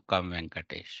 Afterwards, you come,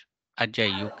 Venkatesh. Ajay,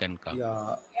 you can come.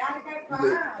 Yeah,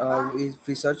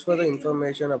 we search for the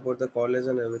information about the college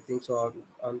and everything. So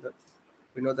on the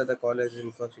we know that the college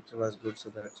infrastructure was good, so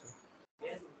that's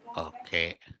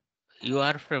Okay. You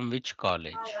are from which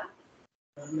college?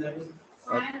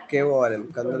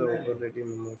 KORM, Kannada Operative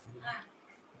Memory.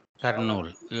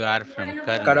 Karnool. You are from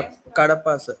Karnool.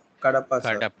 Kadapa, sir. Kadapa,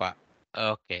 sir. Kadapa.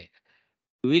 Okay.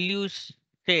 Will you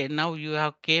say now you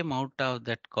have came out of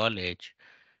that college?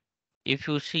 If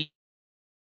you see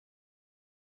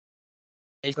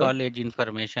Sir. college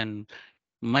information,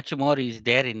 much more is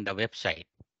there in the website.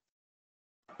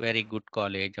 Very good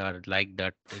college or like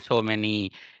that. So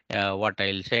many what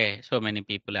I'll say, so many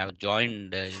people have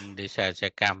joined in this as a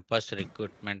campus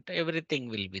recruitment. Everything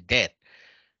will be there.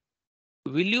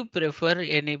 Will you prefer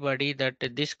anybody that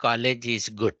this college is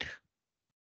good?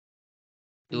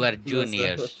 Your No,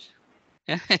 sir. juniors.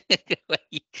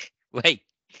 Why? Why?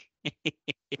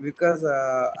 Because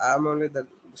I'm only the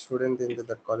student in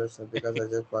that college, sir. Because I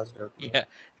just passed out. Yeah,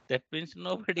 that means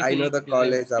nobody I know will the prefer.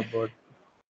 college about.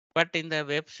 But in the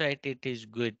website, it is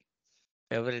good.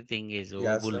 Everything is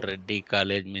Yes, Obul sir. Reddy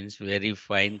College means very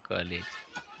fine college.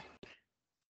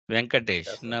 Venkatesh,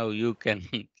 Yes, sir. now you can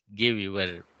give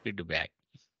your feedback.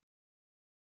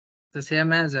 The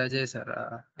same as Ajay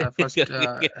sir. First,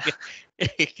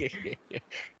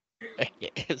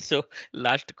 Okay, so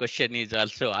last question is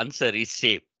also answer is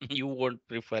same. You won't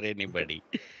prefer anybody.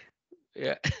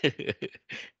 Yeah.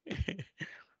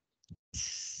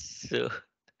 So,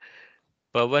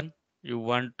 Pawan, you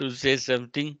want to say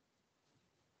something?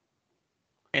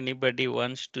 Anybody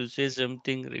wants to say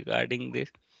something regarding this?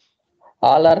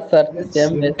 All are sir Yes,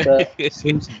 same way, sir.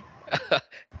 same sir.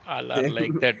 All are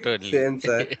like Same, that only. same,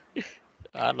 sir.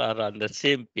 All are on the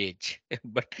same page.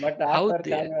 But But how after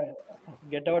they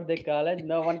get out the college,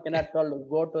 no one cannot tell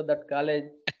go to that college.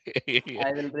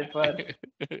 I will refer.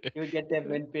 You get a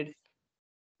benefits.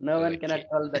 No one Okay. cannot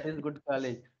tell that is good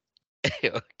college.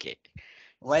 Okay.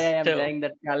 Why I am So saying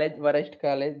that college, worst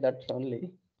college, that's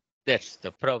only. that's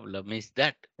the problem is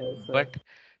that. Yes, sir. But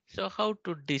so how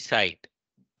to decide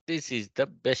this is the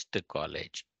best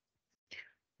college?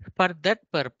 For that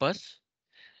purpose,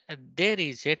 there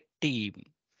is a team.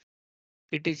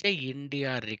 It is a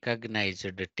India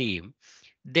recognized team.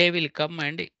 They will come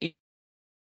and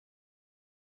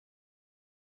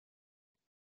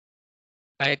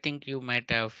I think you might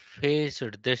have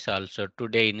faced this also.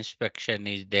 Today inspection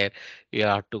is there. You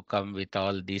have to come with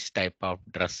all these type of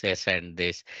dresses and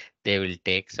this. They will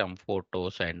take some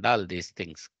photos and all these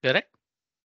things. Correct?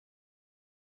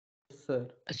 Yes, sir.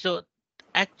 So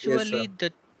Yes, sir. actually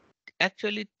the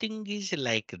actually thing is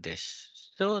like this.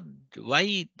 So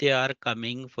why they are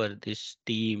coming for this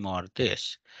team or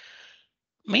this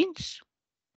means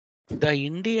the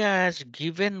India has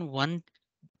given one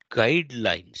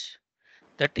guidelines.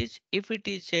 That is, if it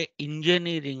is a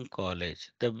engineering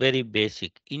college, the very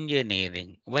basic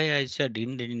engineering. Why I said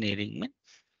engineering?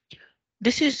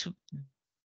 This is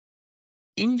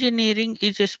engineering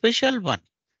is a special one,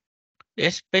 a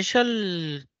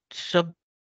special sub.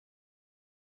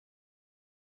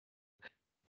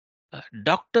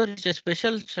 Doctor is a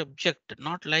special subject,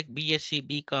 not like BSc,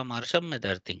 BCom or some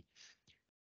other thing.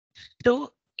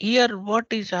 So here, what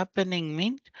is happening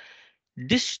means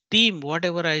this team,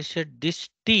 whatever I said, this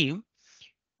team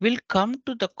will come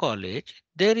to the college.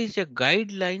 There is a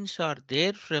guidelines are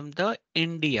there from the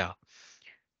India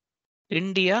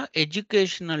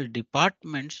educational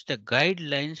departments, the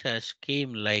guidelines has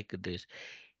came like this.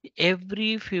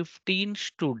 Every 15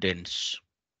 students,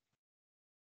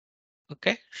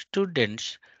 okay,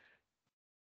 students,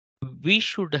 we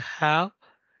should have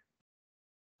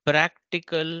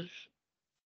practical,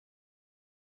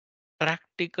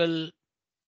 practical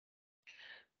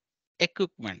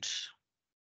equipments.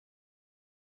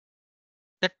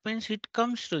 That means it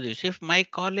comes to this. If my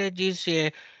college is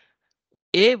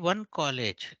A1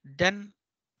 college, then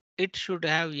it should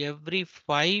have every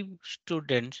 5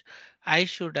 students. I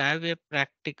should have a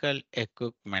practical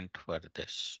equipment for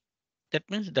this. That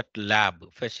means that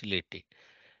lab facility.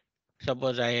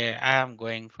 Suppose I am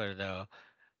going for the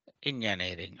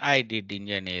engineering. I did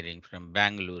engineering from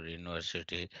Bangalore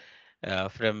University,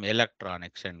 from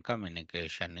electronics and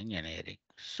communication engineering.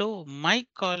 So my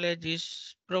college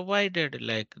is provided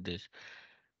like this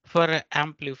for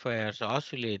amplifiers,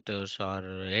 oscillators,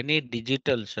 or any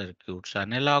digital circuits,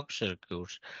 analog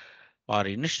circuits, or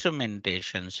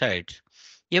instrumentation sites.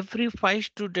 Every 5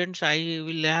 students, I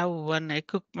will have one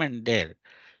equipment there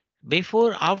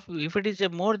before if it is a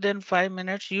more than 5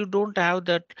 minutes you don't have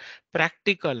that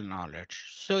practical knowledge,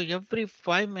 so every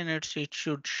 5 minutes it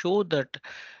should show that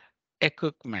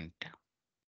equipment,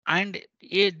 and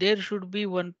there should be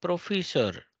one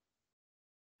professor,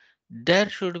 there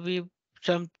should be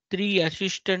some 3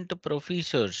 assistant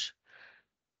professors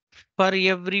for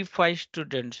every 5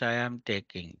 students I am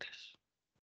taking this.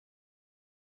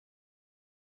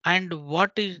 And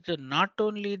what is the not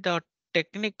only the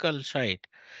technical side,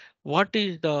 what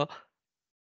is the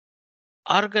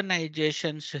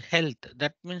organization's health?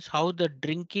 That means how the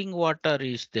drinking water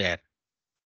is there,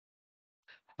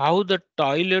 how the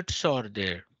toilets are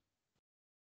there,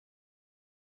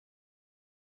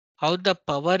 how the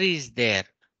power is there,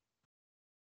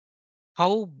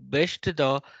 how best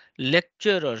the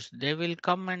Lecturers, they will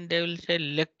come and they will say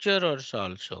lecturers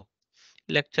also.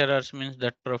 Lecturers means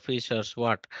that professors,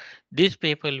 what? These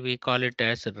people we call it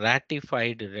as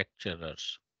ratified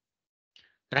lecturers.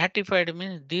 Ratified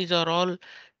means these are all,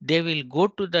 they will go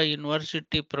to the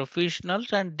university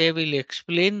professionals and they will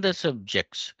explain the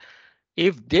subjects.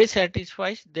 If they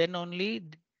satisfies, then only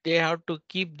they have to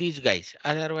keep these guys.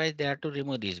 Otherwise, they have to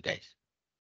remove these guys.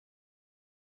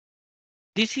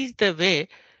 This is the way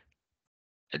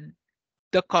uh,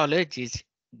 the college is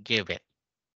given.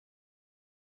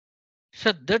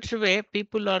 So that's why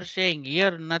people are saying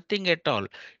here nothing at all.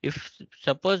 If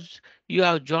suppose you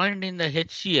have joined in the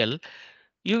HCL,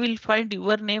 you will find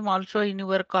your name also in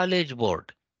your college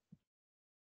board.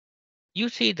 You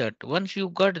see that once you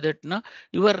got that, no,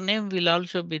 your name will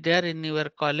also be there in your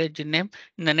college name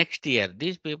in the next year.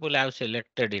 These people have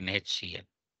selected in HCL.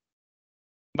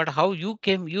 But how you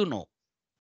came, you know.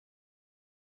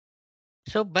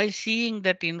 So by seeing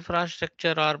that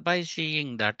infrastructure or by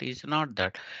seeing that is not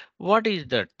that. What is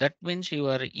that? That means you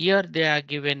are here they are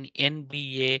given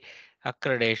NBA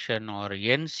accreditation or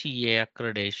NCA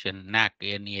accreditation, NAC,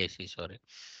 NAC, sorry.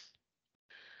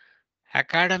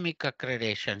 Academic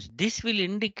accreditations. This will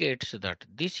indicates that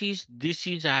this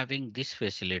is having these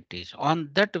facilities. On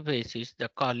that basis, the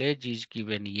college is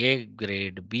given A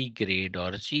grade, B grade,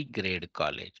 or C grade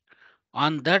college.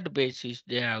 On that basis,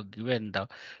 they have given the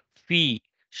fee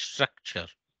structure.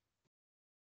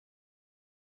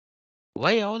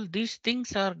 Why all these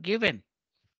things are given?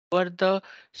 For the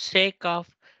sake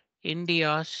of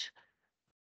India's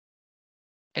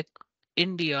ec-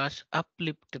 India's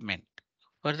upliftment,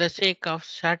 for the sake of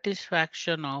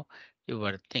satisfaction of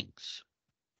your things.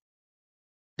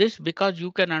 This because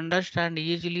you can understand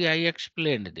easily, I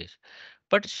explained this.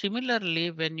 But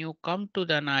similarly, when you come to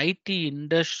the IT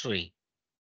industry,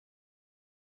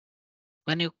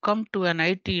 when you come to an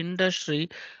IT industry,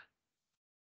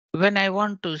 when I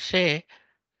want to say,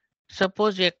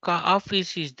 suppose a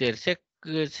office is there, say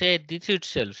this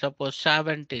itself, suppose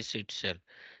 70s itself.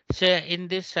 Say in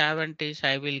this 70s,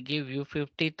 I will give you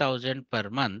 50,000 per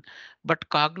month, but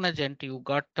Cognizant, you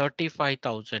got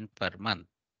 35,000 per month.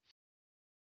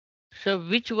 So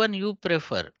which one you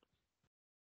prefer?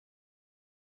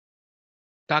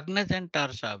 Cognizant or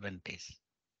 70s?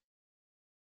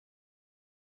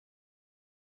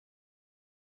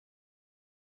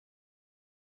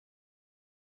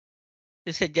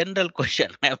 It's a general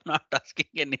question. I am not asking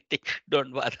anything.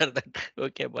 Don't bother that.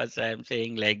 Okay, boss, I am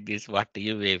saying like this, what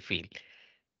you may feel.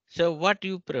 So what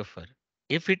you prefer?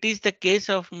 If it is the case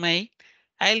of my,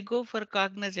 I'll go for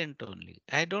Cognizant only.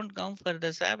 I don't come for the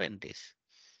 70s.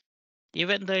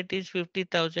 Even though it is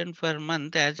 50,000 per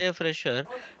month as a fresher,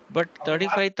 but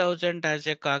 35,000 as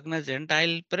a Cognizant,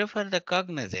 I'll prefer the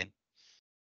Cognizant.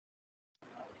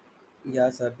 Yeah,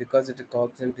 sir, because it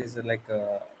Cognizant is like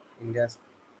India's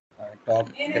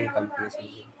top 10 companies.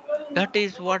 Maybe. That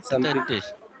is what Some that people,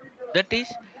 is. That is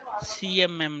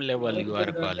CMM level you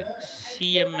are calling.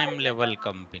 CMM level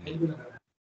company.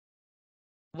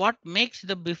 What makes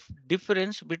the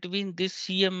difference between this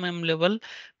CMM level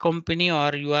company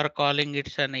or you are calling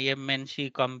it's an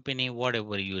MNC company,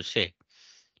 whatever you say,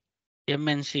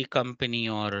 MNC company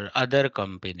or other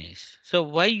companies. So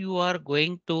why you are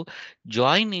going to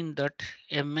join in that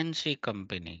MNC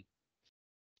company?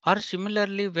 Or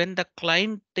similarly, when the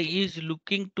client is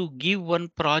looking to give one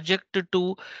project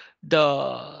to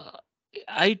the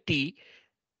IT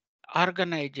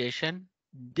organization,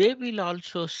 they will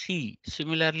also see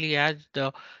similarly as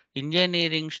the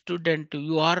engineering student,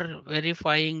 you are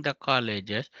verifying the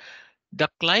colleges, the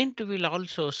client will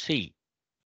also see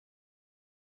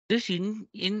this in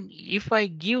if I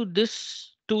give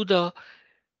this to the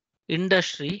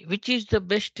industry, which is the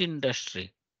best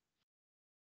industry,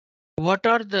 what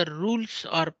are the rules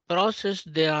or process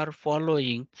they are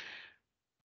following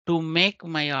to make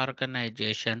my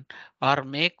organization or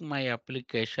make my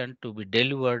application to be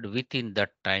delivered within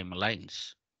that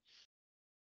timelines.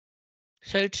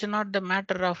 So it's not the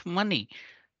matter of money.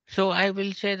 So I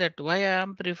will say that why I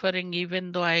am preferring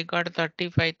even though I got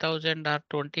 35,000 or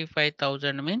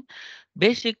 25,000 mean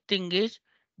basic thing is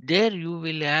there you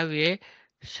will have a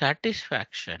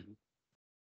satisfaction.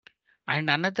 And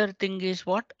another thing is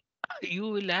what? You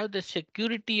will have the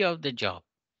security of the job.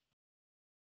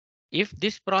 If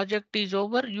this project is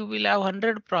over, you will have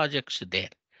 100 projects there.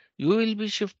 You will be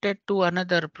shifted to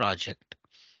another project.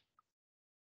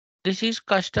 This is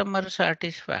customer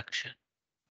satisfaction.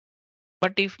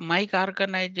 But if my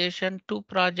organization, two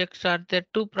projects are there,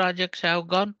 two projects have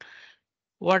gone,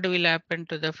 what will happen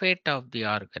to the fate of the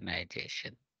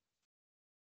organization?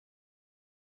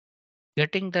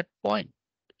 Getting that point.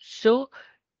 So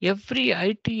Every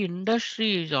IT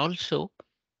industry is also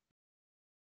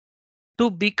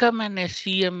to become an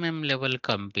SCMM level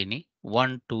company,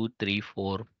 1, 2, 3,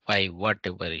 4, 5,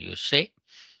 whatever you say.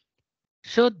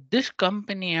 So this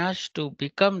company has to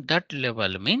become that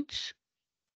level means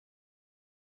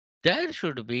there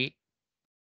should be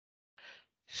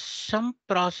some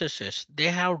processes. They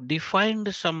have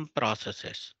defined some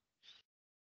processes.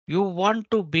 You want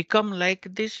to become like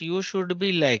this, you should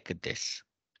be like this.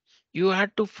 You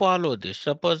had to follow this.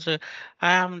 Suppose I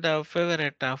am the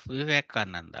favorite of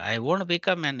Vivekananda. I won't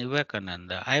become an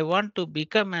Vivekananda. I want to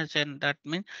become as an that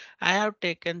means I have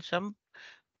taken some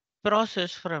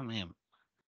process from him,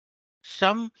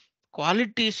 some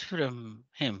qualities from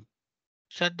him.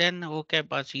 So then, okay,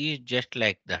 boss, he is just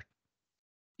like that.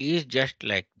 He is just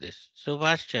like this.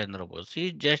 Subhash Chandra Bose, he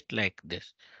is just like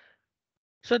this.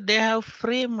 So they have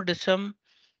framed some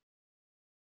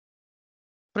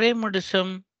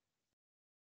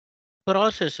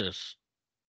processes.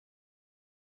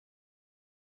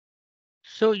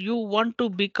 So you want to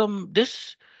become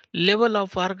this level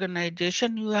of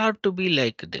organization, you have to be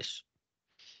like this.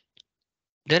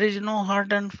 There is no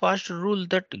hard and fast rule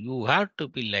that you have to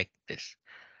be like this.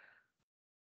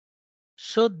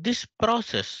 So this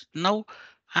process, now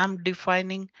I'm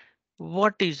defining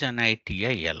what is an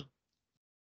ITIL.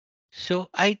 So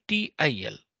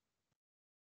ITIL,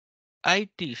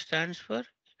 IT stands for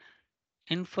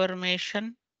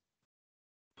information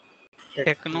Techno,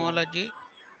 technology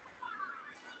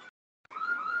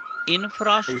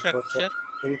info, infrastructure.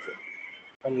 info,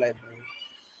 and library.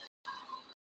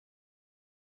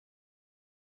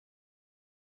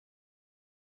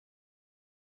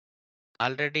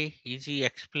 Already Easy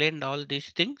explained all these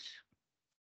things.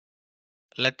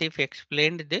 Latif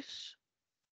explained this.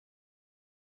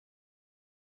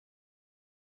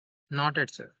 Not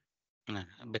yet, sir.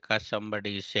 Because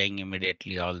somebody is saying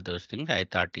immediately all those things, I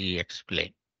thought he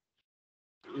explained.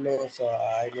 No, so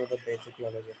I know the basic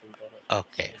knowledge of internet.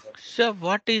 Okay. So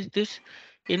what is this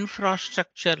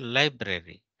infrastructure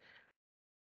library?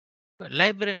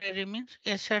 Library means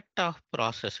a set of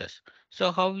processes.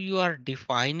 So how you are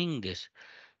defining this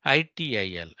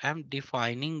ITIL? I'm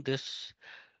defining this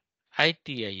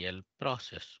ITIL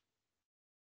process.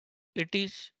 It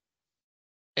is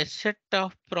a set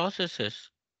of processes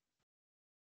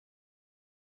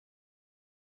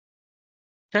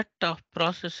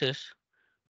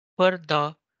for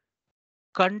the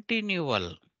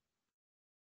continual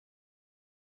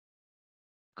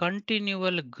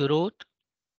growth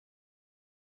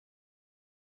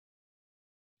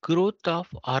of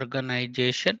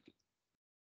organization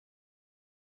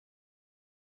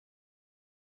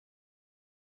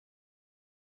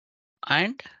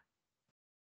and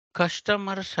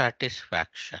customer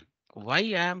satisfaction. Why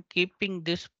I am keeping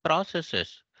these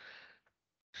processes?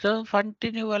 So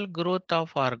continual growth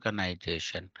of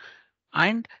organization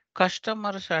and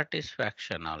customer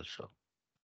satisfaction also.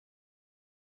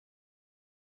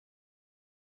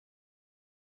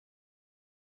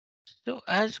 So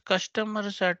as customer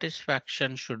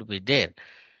satisfaction should be there,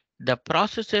 the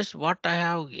processes what I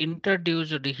have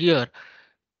introduced here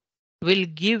will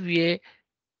give a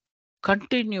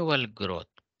continual growth.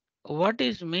 What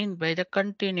is mean by the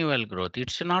continual growth?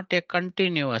 It's not a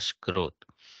continuous growth.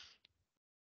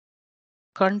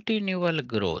 Continual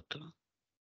growth.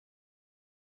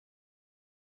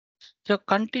 So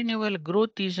continual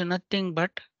growth is nothing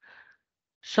but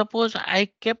suppose I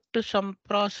kept some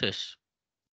process.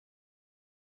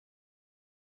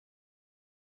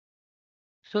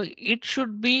 So it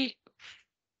should be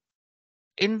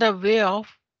in the way of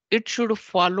it should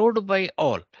followed by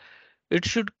all. It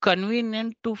should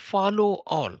convenient to follow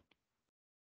all.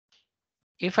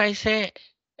 If I say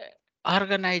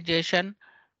organization,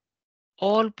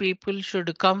 all people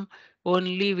should come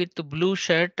only with blue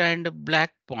shirt and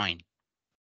black point.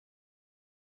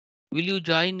 Will you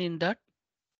join in that?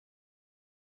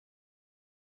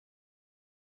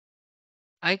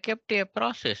 I kept a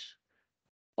process.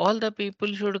 All the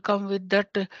people should come with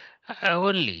that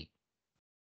only.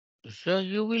 So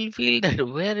you will feel that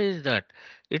where is that?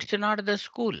 It's not the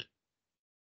school.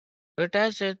 It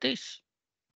has this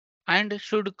and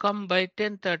should come by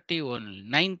 10:30 only,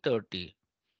 9:30.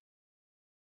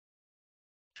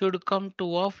 Should come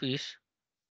to office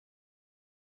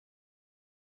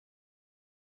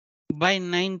by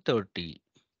 9:30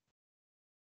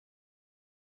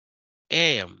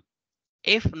 a.m.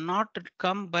 If not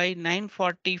come by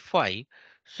 9:45,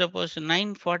 suppose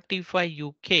 9:45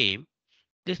 you came,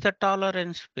 this is the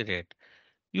tolerance period.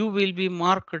 You will be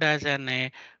marked as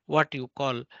an what you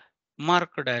call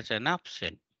marked as an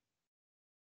absent.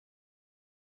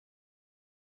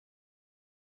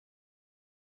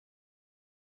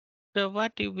 So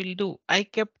what you will do? I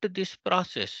kept this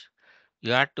process.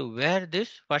 You have to wear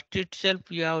this. First itself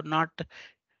you are not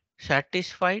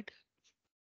satisfied.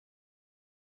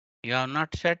 You are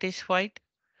not satisfied.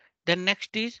 Then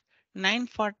next is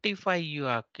 9:45 you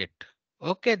are kept.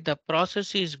 Okay, the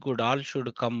process is good. All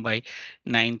should come by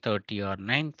 9:30 or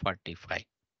 9:45.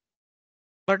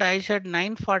 But I said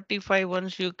 9:45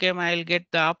 once you came, I'll get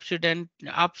the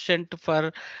absent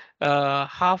for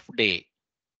half day.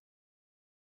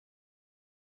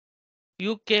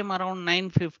 You came around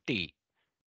 9:50.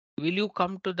 Will you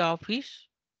come to the office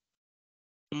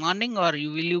morning or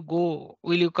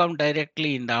will you come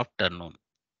directly in the afternoon?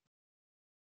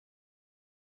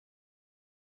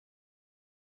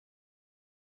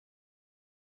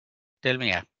 Tell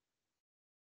me,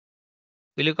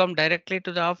 will you come directly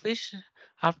to the office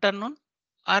afternoon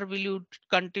or will you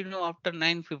continue after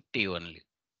 9:50 only?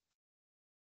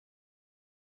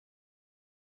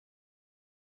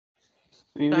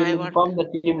 We So will I want inform the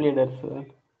team leaders.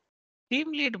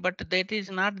 team lead, but that is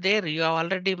not there. You have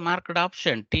already marked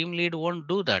option. Team lead won't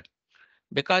do that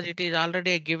because it is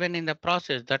already given in the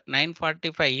process that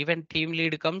 9:45 even team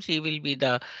lead comes, he will be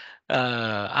the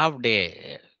half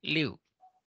day leave.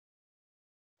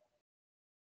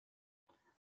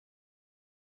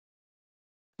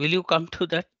 Will you come to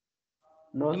that?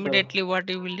 No, sir. Immediately what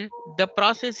you will do? The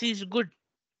process is good.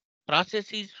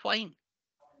 Process is fine.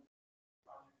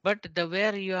 But the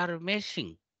where you are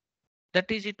missing,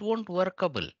 that is it won't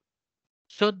workable.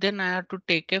 So then I have to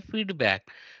take a feedback.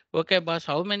 Okay, boss,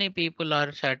 how many people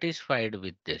are satisfied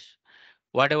with this?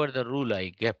 Whatever the rule I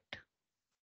kept.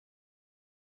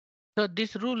 So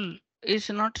this rule is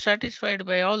not satisfied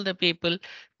by all the people,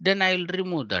 then I will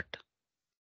remove that.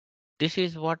 This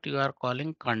is what you are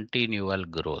calling continual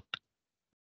growth.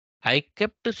 I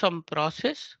kept some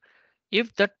process.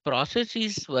 If that process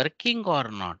is working or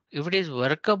not, if it is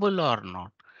workable or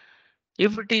not,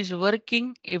 if it is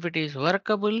working, if it is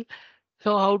workable,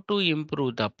 so how to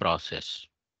improve the process?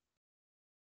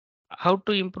 How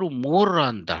to improve more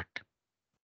on that?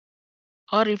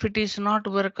 Or if it is not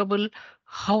workable,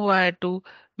 how I have to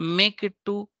make it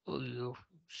to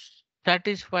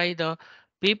satisfy the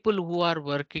people who are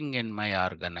working in my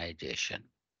organization.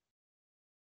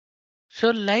 So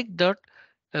like that,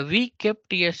 we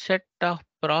kept a set of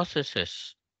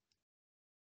processes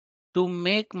to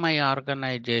make my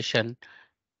organization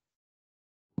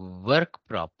work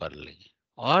properly,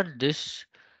 or this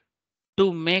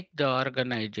to make the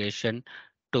organization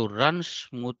to run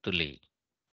smoothly.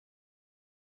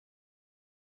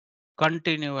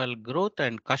 Continual growth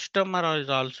and customer is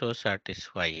also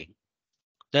satisfying.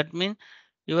 That means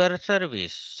your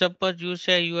service. Suppose you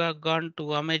say you have gone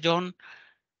to Amazon.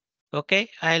 Okay,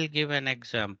 I'll give an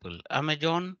example.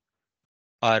 Amazon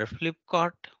or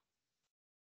Flipkart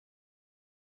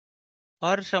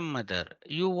or some other.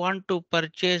 You want to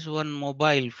purchase one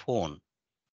mobile phone.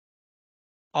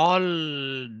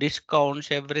 All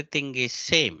discounts, everything is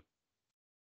same.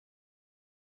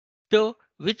 So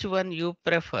which one you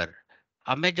prefer?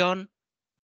 Amazon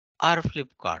or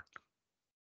Flipkart?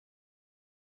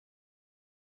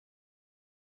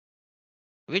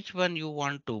 Which one you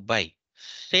want to buy?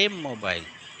 Same mobile.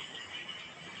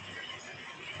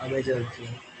 Amazon.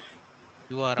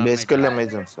 You are Basically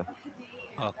Amazon. Amazon, sir.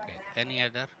 Okay. Any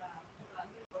other?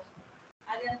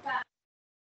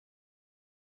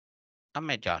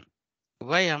 Amazon.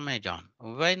 Why Amazon?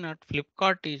 Why not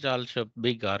Flipkart is also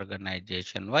big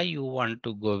organization. Why you want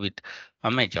to go with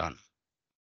Amazon?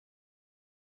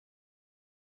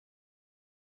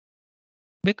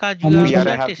 Because you have PR Amazon,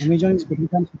 have satisfied. Amazon is better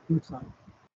than Flipkart, sir.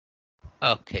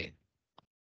 Okay.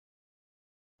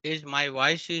 Is my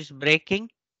voice is breaking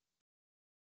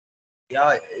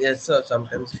Yeah, yes, sir.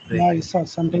 Sometimes it's Yeah, breaking. yes, sir.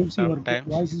 Sometimes your sometimes?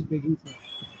 voice is breaking, sir.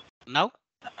 Now?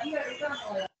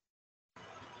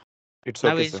 it's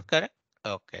Now okay, is sir. correct?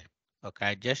 Okay. Okay.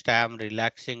 I am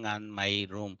relaxing on my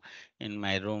room in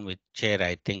my room with chair.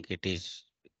 I think it is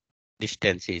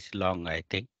distance is long, I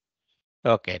think.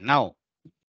 Okay. Now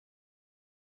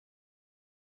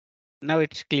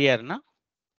it's clear now?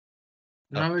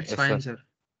 Now Okay. it's Yes, sir. fine, sir.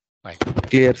 Fine.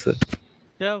 Clear, sir.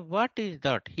 So what is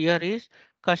that? Here is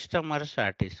customer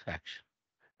satisfaction.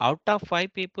 Out of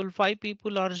five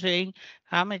people are saying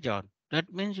Amazon.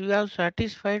 That means you are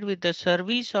satisfied with the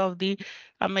service of the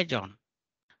Amazon.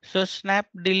 So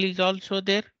Snapdeal is also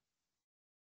there.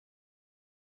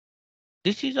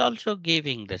 This is also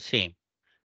giving the same.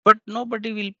 But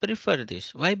nobody will prefer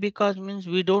this. Why? Because means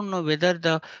we don't know whether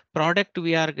the product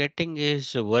we are getting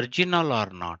is original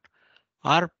or not,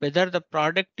 or whether the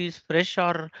product is fresh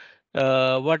or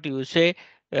what you say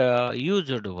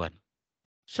used one.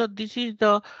 So this is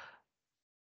the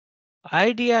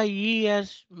idea he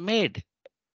has made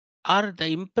or the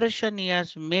impression he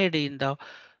has made in the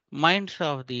minds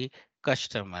of the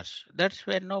customers. That's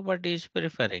where nobody is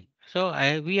preferring. So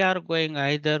we are going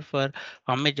either for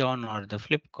Amazon or the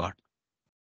Flipkart.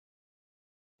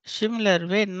 Similar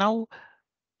way now,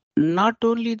 not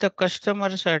only the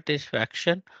customer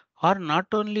satisfaction or not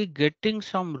only getting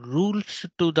some rules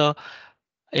to the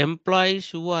employees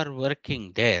who are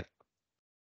working there.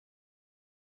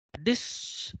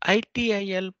 This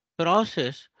ITIL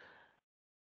process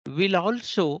will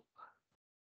also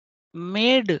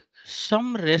made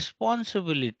some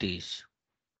responsibilities.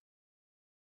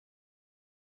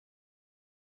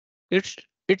 It's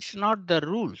it's not the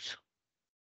rules,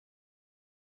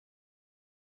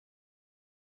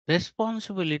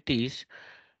 responsibilities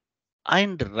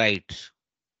and rights,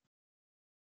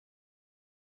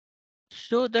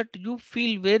 so that you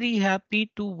feel very happy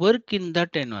to work in that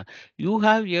environment. You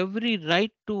have every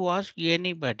right to ask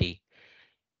anybody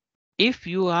if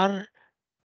you are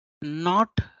not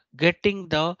getting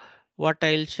the, what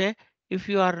I'll say, if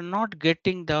you are not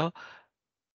getting the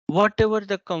whatever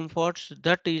the comforts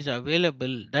that is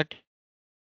available that you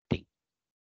are not getting.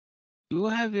 You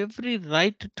have every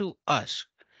right to ask.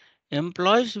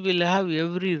 Employees will have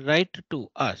every right to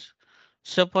ask.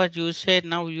 Suppose you say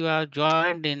now you are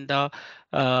joined in the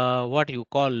what you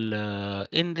call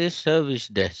in this service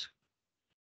desk.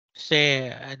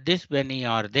 Say this many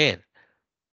are there.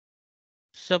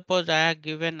 Suppose I have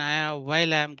given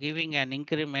while I am giving an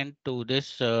increment to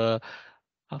this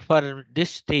for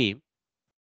this team,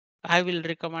 I will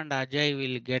recommend Ajay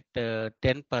will get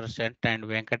 10% and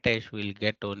Venkatesh will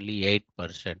get only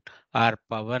 8%, or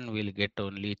Pavan will get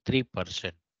only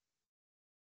 3%.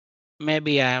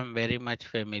 Maybe I am very much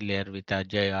familiar with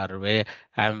Ajay, or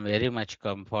I am very much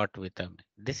comfort with him.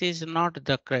 This is not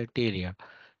the criteria.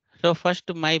 So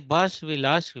first my boss will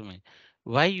ask me,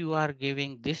 why you are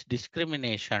giving this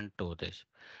discrimination to this?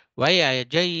 Why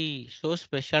Ajay is so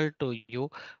special to you?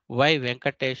 Why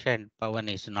Venkatesh and Pavan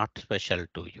is not special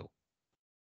to you?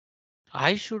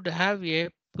 I should have a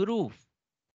proof.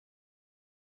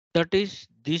 That is,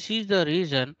 this is the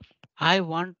reason I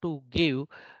want to give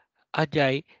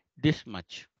Ajay this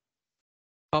much,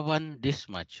 Pavan this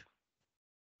much,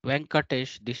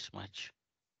 Venkatesh this much.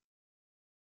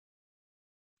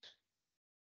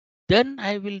 Then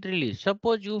I will release.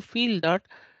 Suppose you feel that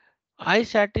I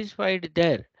satisfied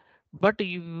there, but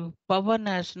you, Pavan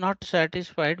has not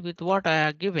satisfied with what I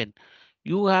have given.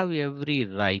 You have every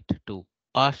right to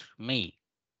ask me.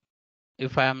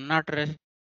 If I am not responding,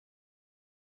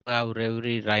 you have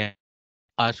every right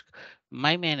to ask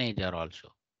my manager also.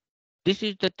 This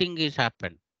is the thing is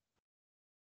happened.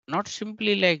 Not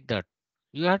simply like that.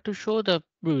 You have to show the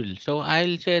bill. So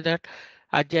I'll say that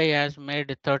Ajay has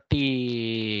made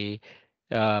 30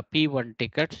 P1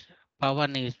 tickets.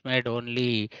 Pavan is made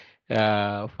only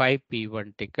 5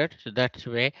 P1 tickets. So that's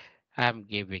why I'm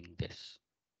giving this.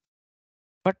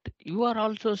 But you are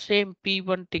also same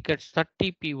P1 tickets,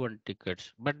 30 P1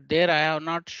 tickets. But there I have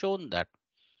not shown that.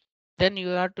 Then you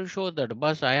have to show that,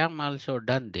 boss, I am also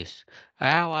done this. I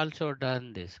have also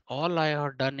done this. All I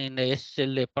have done in the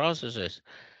SLA processes.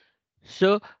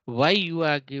 So why you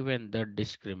are given that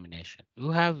discrimination? You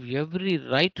have every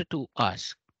right to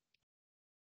ask.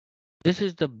 This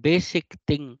is the basic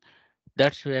thing.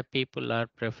 That's where people are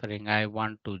preferring. I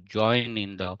want to join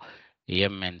in the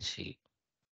MNC.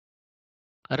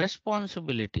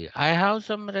 Responsibility. I have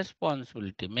some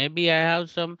responsibility. Maybe I have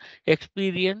some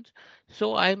experience.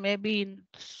 So I may be in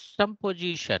some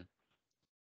position.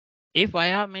 If I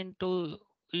am into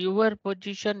your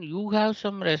position, you have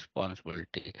some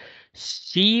responsibility.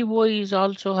 CEO is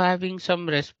also having some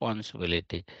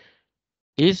responsibility.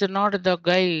 He's not the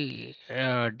guy,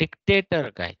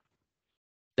 dictator guy.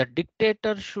 The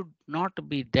dictator should not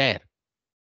be there.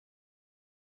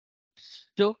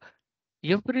 So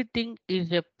everything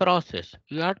is a process.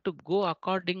 You have to go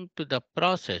according to the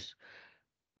process,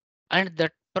 and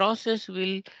that process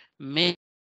will make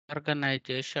your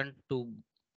organization to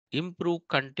improve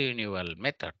continual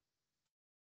method.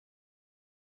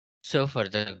 So for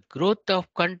the growth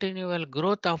of continual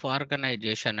growth of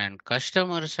organization and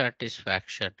customer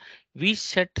satisfaction, we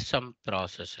set some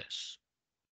processes.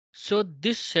 So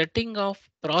this setting of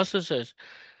processes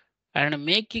and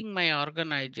making my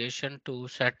organization to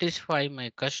satisfy my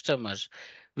customers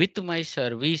with my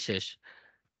services,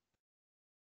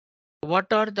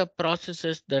 what are the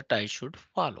processes that I should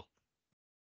follow?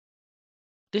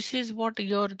 This is what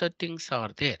your the things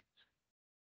are there.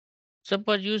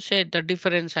 Suppose you say the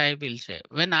difference, I will say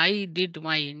when I did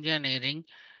my engineering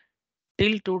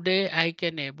till today, I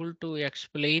can able to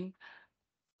explain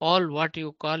all what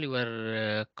you call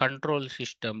your control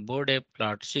system, Bode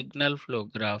plot, signal flow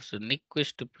graphs,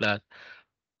 Nyquist plot,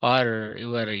 or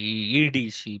your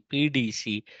EDC,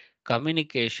 PDC,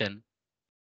 communication.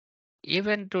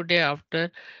 Even today,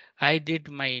 after I did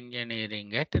my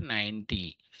engineering at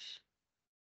 90,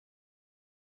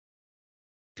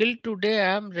 till today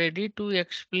I am ready to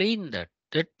explain that.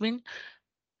 That means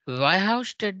I have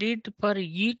studied for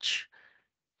each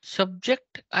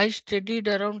subject, I studied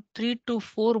around 3 to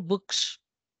 4 books.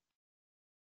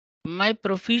 My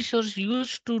professors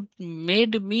used to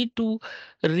made me to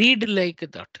read like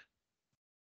that.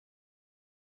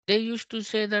 They used to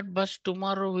say that, but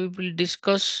tomorrow we will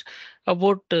discuss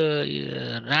about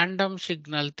random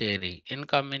signal theory in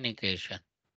communication.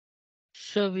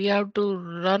 So we have to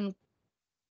run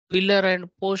pillar and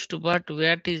post, but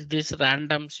what is this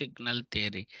random signal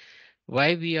theory?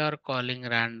 Why we are calling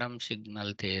random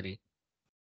signal theory?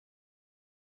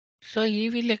 So he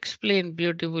will explain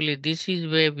beautifully. This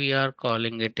is where we are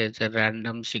calling it as a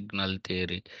random signal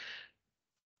theory.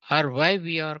 Or why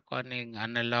we are calling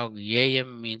analog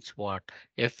AM means what,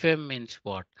 FM means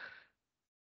what.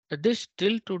 This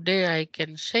till today I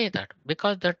can say that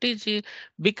because that is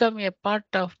become a part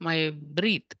of my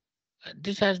breath.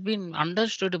 This has been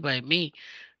understood by me.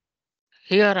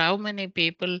 Here, how many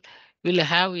people will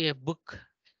have a book?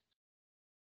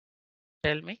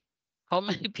 Tell me. How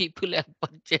many people have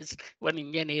purchased one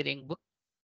engineering book?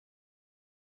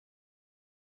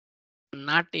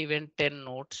 Not even 10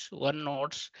 notes, one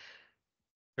notes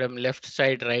from left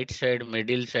side, right side,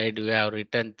 middle side, we have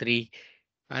written three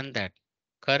and that.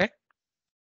 Correct?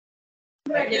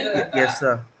 Yes,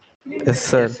 sir. Yes,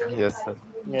 sir. Yes. Yes, sir.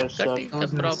 Yes, That sir. is the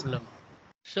Those means, problem.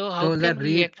 So how those are can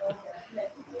we read.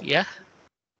 yeah,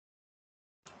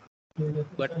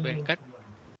 but Venkat,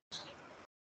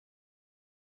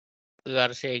 you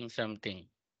are saying something.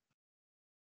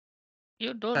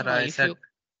 You Sir, don't know if you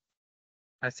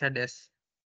I said yes.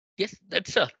 yes,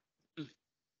 that's all. Mm,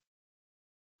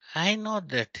 I know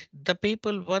that the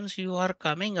people once you are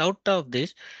coming out of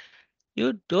this,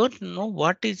 you don't know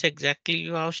what is exactly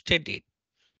you have studied.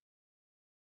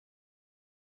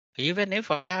 Even if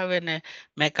I have a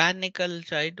mechanical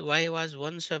side, why was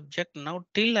one subject now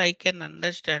till I can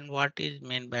understand what is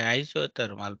meant by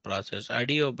isothermal process,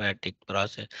 adiabatic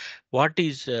process, what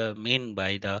is mean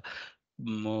by the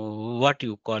what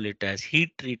you call it as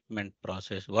heat treatment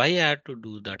process. Why I have to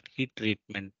do that heat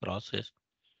treatment process?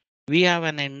 We have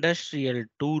an industrial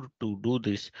tour to do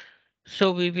this.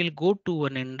 So we will go to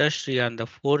an industry on the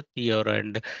fourth year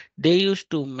and they used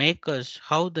to make us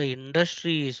how the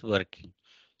industry is working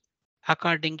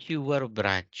according to your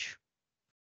branch.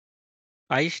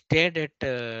 I stayed at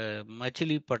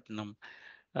Machilipatnam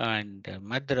and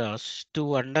Madras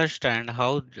to understand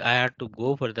how I had to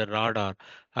go for the radar,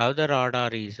 how the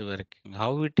radar is working,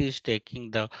 how it is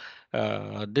taking the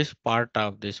this part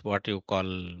of this what you call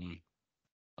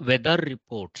weather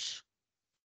reports.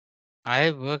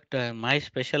 I worked my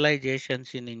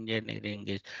specializations in engineering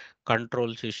is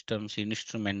control systems,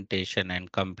 instrumentation,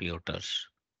 and computers.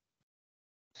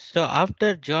 So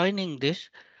after joining this,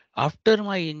 after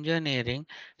my engineering,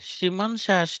 Simmons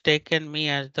has taken me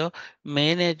as the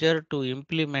manager to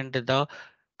implement the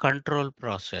control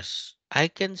process. I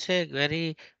can say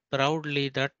very proudly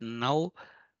that now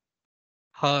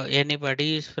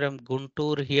anybody is from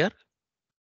Guntur here.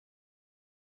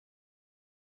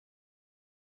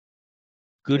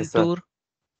 Yes, sir. Guntur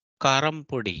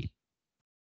Karampudi.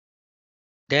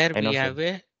 There I we know, sir. have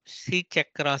a C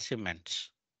Chakra Cements.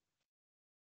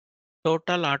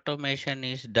 Total automation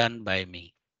is done by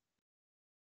me.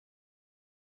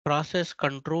 Process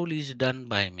control is done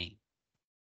by me.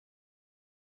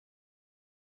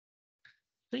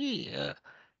 See,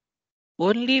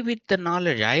 only with the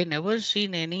knowledge. I never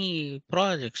seen any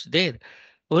projects there.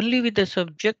 Only with the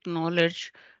subject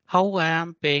knowledge, how I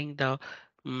am paying the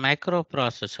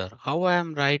microprocessor, how I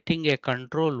am writing a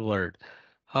control word,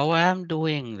 how I am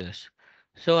doing this.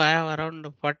 So I have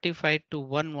around 45 to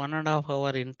 1.5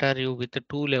 hour interview with the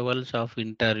 2 levels of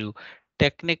interview,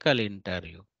 technical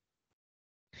interview.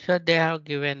 So they have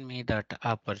given me that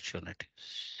opportunity.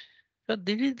 So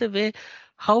this is the way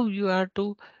how you have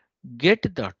to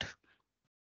get that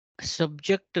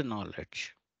subject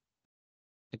knowledge.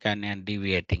 Can I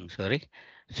deviating, sorry.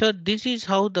 So this is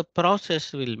how the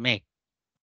process will make.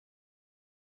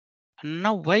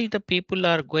 Now why the people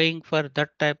are going for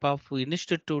that type of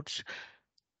institutes,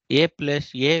 A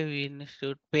plus A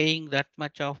institute paying that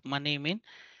much of money mean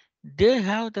they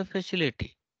have the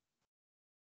facility.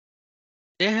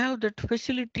 They have that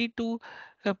facility to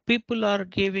people are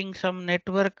giving some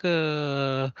network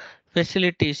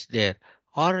facilities there.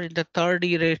 or in the third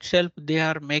year itself, they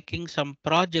are making some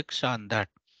projects on that,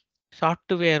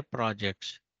 software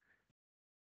projects.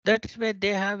 That's why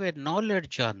they have a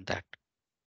knowledge on that.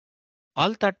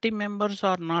 All 30 members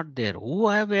are not there. Who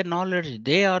have a knowledge,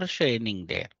 they are shining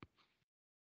there.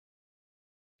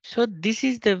 So this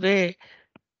is the way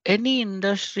any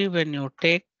industry when you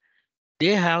take,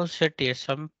 they have set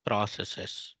some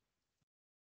processes.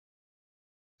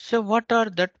 So what are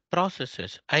that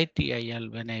processes?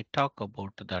 ITIL, when I talk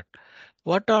about that,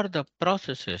 what are the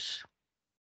processes?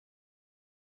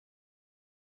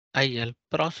 IL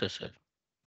processes.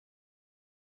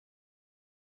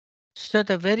 So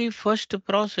the very first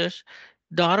process,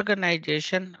 the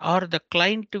organization or the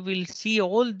client will see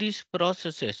all these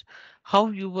processes,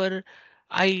 how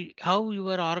how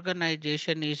your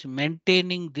organization is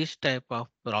maintaining this type of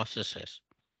processes.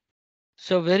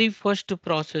 So very first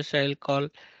process I'll call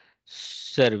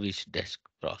service desk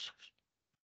process.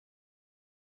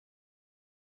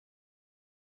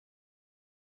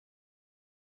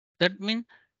 That means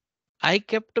I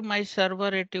kept my server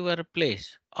at your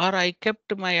place, or I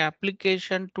kept my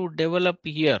application to develop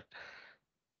here.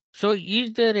 So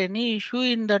is there any issue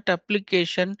in that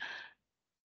application?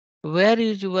 Where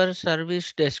is your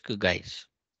service desk, guys?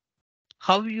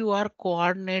 How you are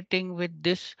coordinating with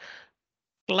this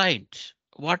clients?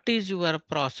 What is your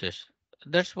process?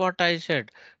 That's what I said.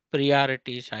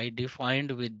 Priorities I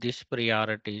defined with these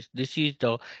priorities. This is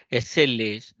the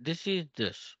SLAs. This is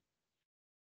this.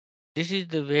 This is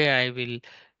the way I will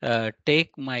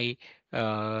take my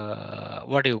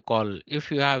what do you call?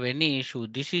 If you have any issue,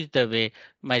 this is the way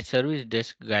my service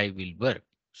desk guy will work.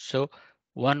 So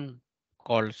one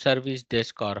called service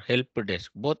desk or help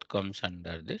desk, both comes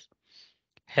under this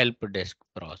help desk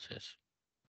process.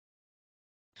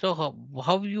 So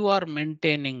how you are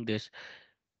maintaining this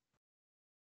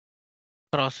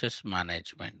process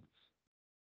management?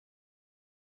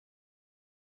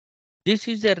 This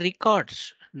is a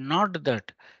records, not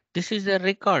that. This is a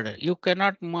record. You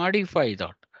cannot modify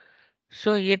that.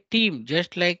 So a team,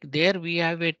 just like there we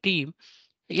have a team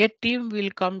will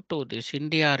come to this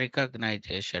India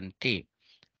recognition team.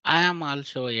 I am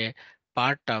also a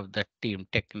part of the team,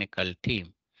 technical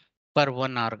team, for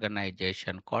one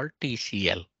organization called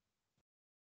TCL.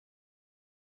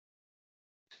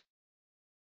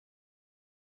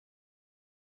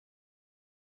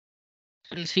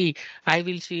 I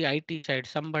will see IT side,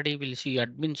 somebody will see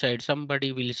admin side,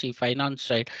 somebody will see finance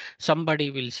side,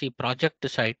 somebody will see project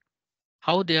side,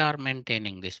 how they are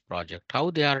maintaining this project,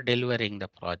 how they are delivering the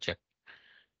project.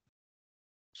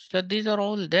 So these are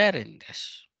all there in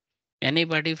this.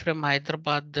 Anybody from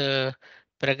Hyderabad,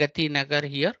 Pragati Nagar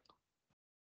here?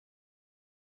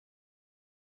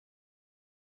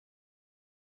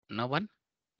 No one?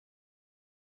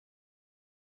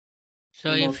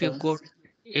 So No, sir.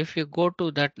 if you go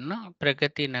to that no,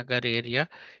 Pragati Nagar area,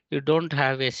 you don't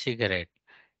have a cigarette.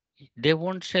 They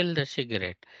won't sell the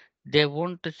cigarette. They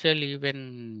won't sell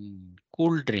even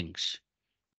cool drinks.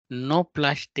 No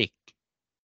plastic.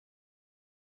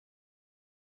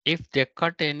 If they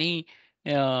cut any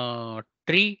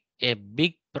tree, a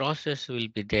big process will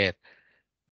be there.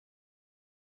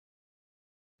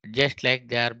 Just like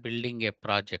they are building a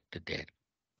project there.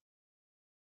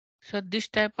 So this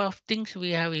type of things we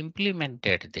have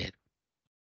implemented there.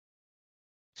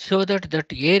 So that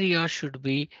that area should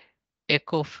be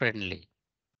eco-friendly.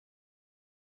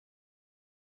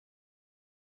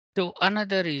 So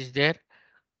another is there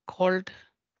called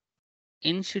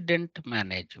incident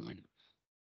management.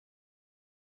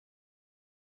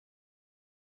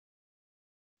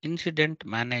 Incident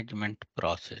management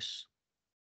process.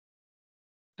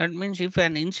 That means if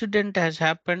an incident has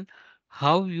happened,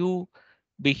 how you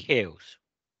behaves.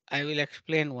 I will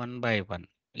explain one by one.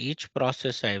 Each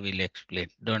process I will explain.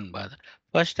 Don't bother.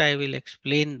 First, I will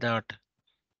explain that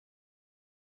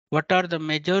what are the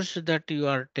measures that you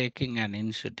are taking an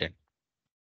incident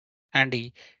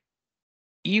and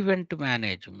event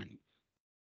management.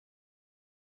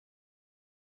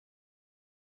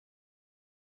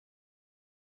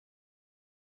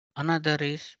 Another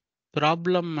is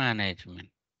problem management.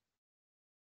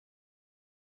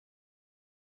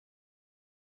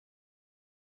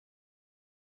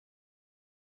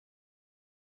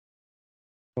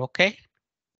 Okay.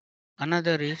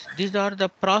 Another is these are the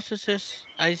processes.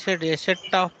 I said a set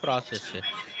of processes.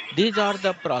 These are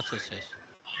the processes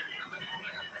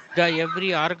that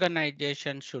every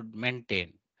organization should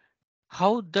maintain.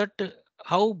 How that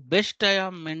how best I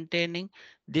am maintaining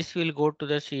this will go to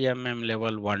the CMM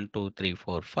level 1, 2, 3,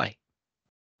 4, 5.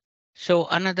 So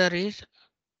another is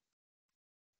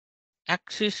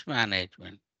access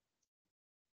management.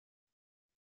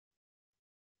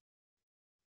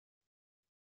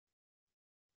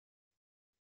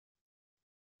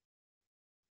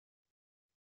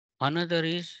 Another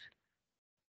is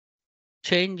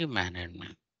change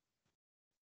management.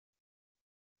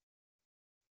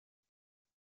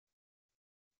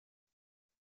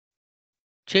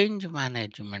 Change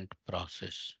management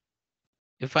process.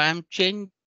 If I am changing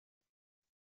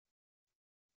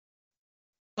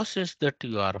process that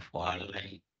you are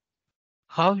following,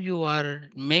 how you are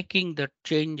making the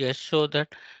changes so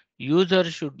that user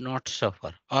should not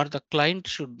suffer or the client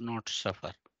should not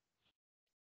suffer.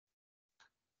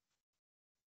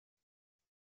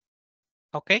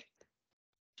 Okay.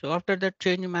 So after the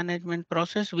change management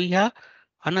process, we have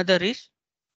another is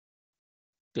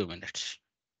 2 minutes.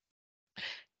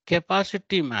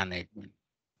 Capacity management.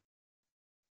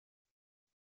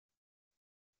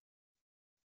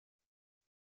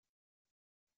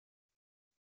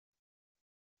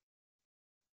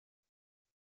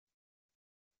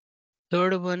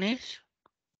 Third one is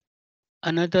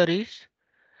another is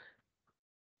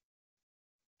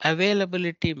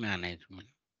availability management.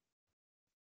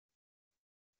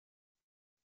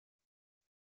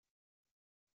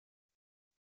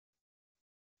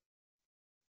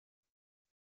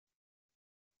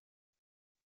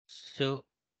 So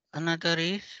another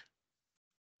is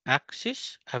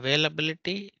access,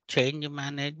 availability, change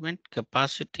management,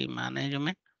 capacity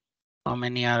management. How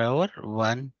many are over?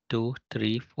 1, 2,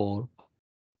 3, 4.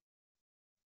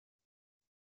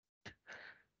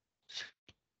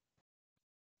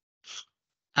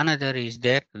 Another is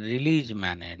their release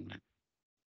management.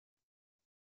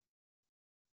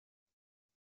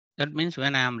 That means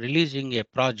when I am releasing a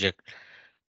project,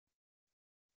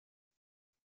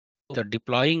 the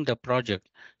deploying the project.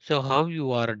 So how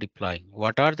you are deploying?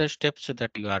 What are the steps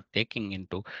that you are taking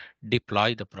into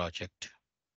deploy the project?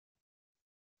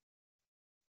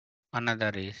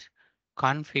 Another is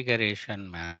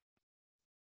configuration man.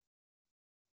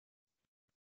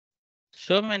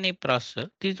 So many process.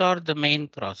 These are the main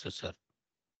processor.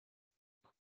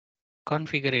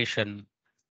 Configuration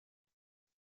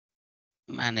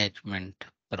management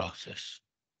process.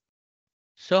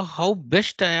 So how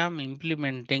best I am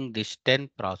implementing these 10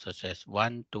 processes?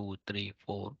 1, 2, 3,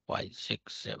 4, 5,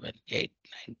 6, 7, 8,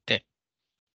 9, 10.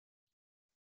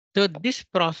 So these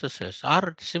processes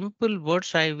are simple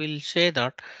words. I will say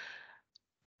that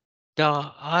the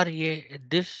RA,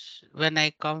 this when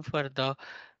I come for the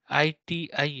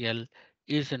ITIL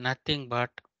is nothing but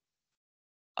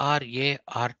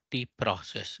RART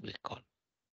process we call.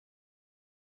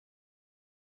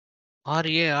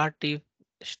 RART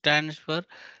stands for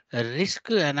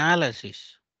risk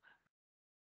analysis.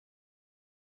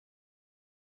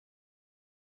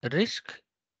 Risk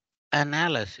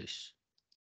analysis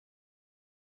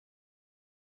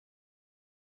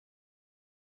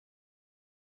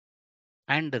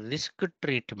and risk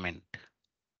treatment.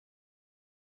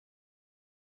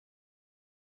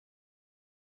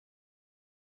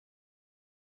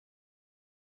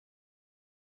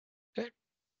 Okay,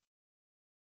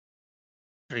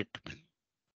 treatment.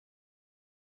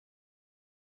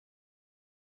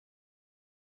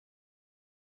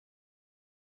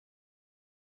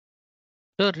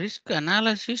 So risk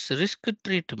analysis, risk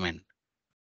treatment.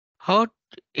 How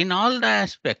in all the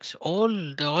aspects,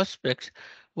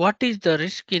 what is the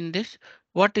risk in this?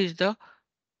 What is the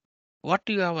what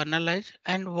you have analyzed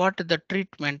and what the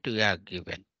treatment you have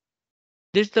given.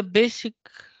 This is the basic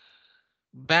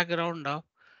background of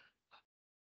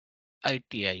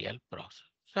ITIL process.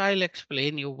 So I'll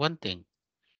explain you one thing.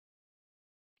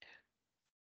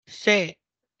 Say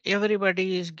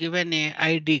everybody is given a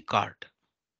ID card.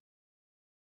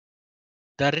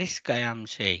 The risk I am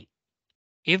saying.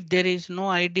 If there is no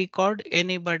ID card,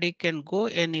 anybody can go,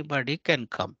 anybody can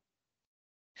come.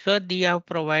 So they have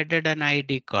provided an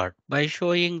ID card. By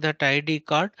showing that ID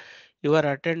card, your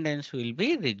attendance will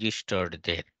be registered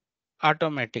there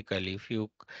automatically. If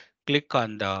you click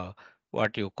on the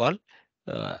what you call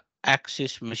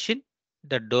access machine,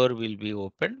 the door will be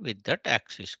opened with that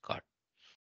access card.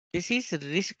 This is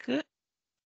risk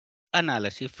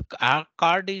analysis. If our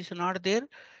card is not there,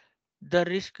 the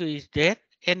risk is there.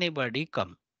 Anybody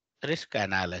come. Risk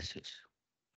analysis.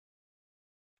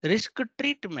 Risk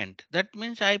treatment. That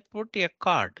means I put a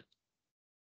card.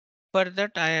 For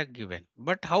that I have given.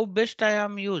 But how best I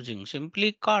am using?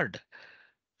 Simply card.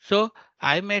 So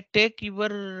I may take your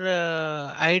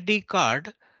ID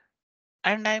card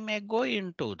and I may go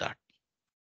into that.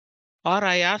 Or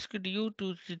I asked you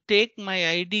to take my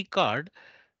ID card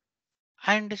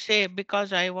and say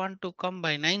because I want to come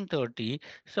by 9:30,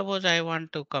 suppose I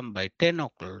want to come by 10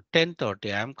 o'clock,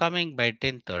 10:30, I am coming by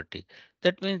 10:30.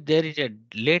 That means there is a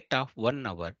late of 1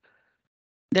 hour.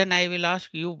 Then I will ask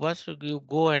you, bus, you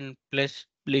go and place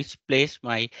please place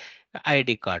my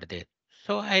ID card there.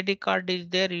 So ID card is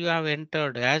there, you have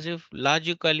entered as if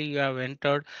logically you have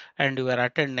entered and your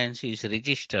attendance is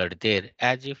registered there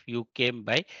as if you came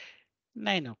by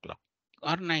 9 o'clock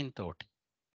or 9:30.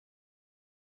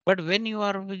 But when you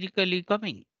are physically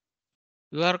coming,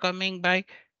 you are coming by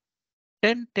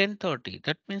 10:30.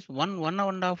 That means one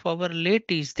and a half hour late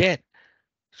is there.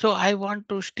 So I want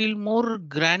to still more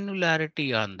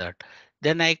granularity on that.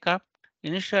 Then I come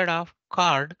instead of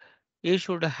card, you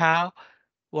should have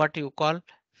what you call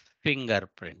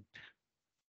fingerprint.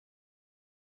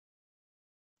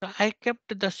 So I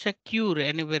kept the secure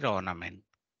environment.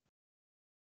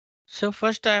 So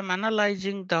first I am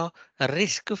analyzing the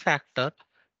risk factor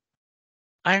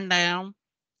and I am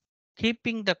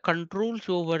keeping the controls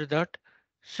over that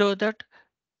so that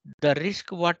the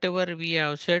risk whatever we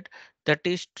have said that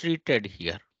is treated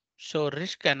here. So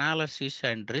risk analysis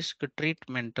and risk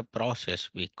treatment process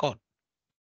we call.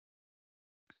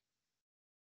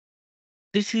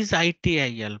 This is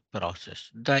ITIL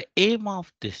process. The aim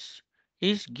of this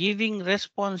is giving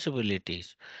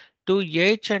responsibilities to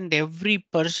each and every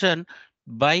person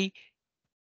by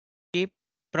keep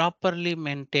properly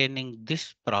maintaining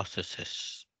these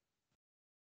processes.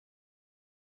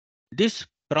 These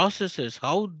processes,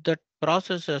 how that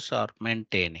processes are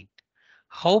maintaining,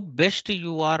 how best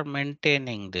you are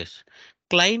maintaining this.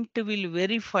 Client will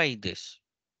verify this.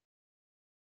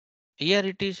 Here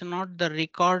it is not the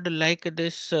record like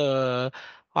this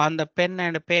on the pen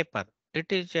and paper.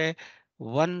 It is a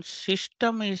one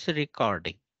system is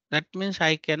recording. That means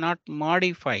I cannot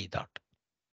modify that.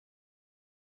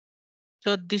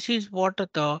 So this is what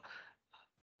the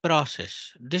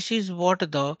process. This is what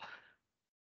the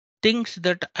things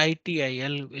that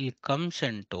ITIL will comes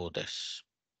into this.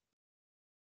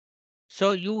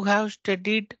 So you have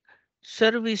studied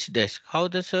service desk, how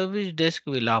the service desk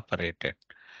will operate it.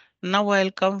 Now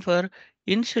I'll come for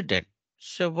incident.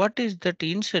 So what is that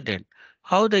incident?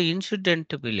 How the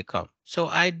incident will come? So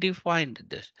I defined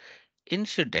this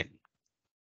incident,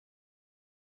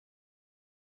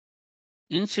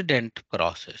 incident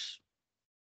process.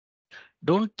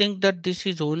 Don't think that this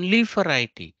is only for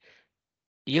IT.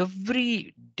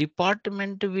 Every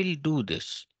department will do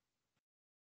this.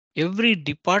 Every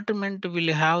department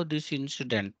will have this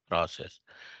incident process.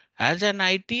 As an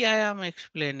IT, I am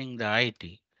explaining the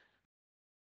IT.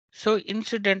 So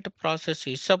incident process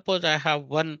is suppose I have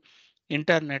one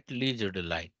internet leased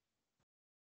line.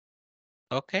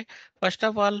 Okay. First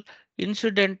of all,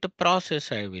 incident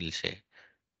process, I will say.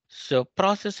 So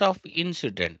process of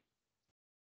incident.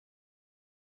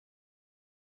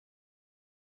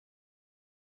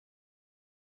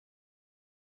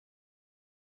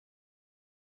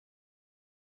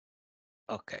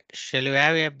 Okay. Shall we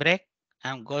have a break?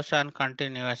 And goes on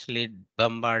continuously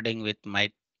bombarding with my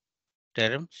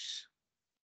terms.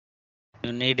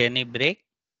 You need any break?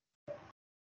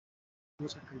 No,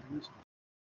 sir, continue, sir.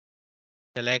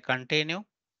 Shall I continue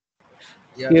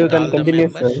Yeah, You with can all the continue,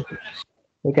 members? sir.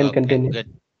 You can Okay, continue.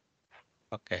 good.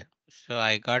 Okay. So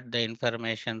I got the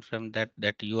information from that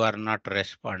you are not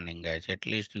responding, guys. At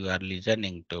least you are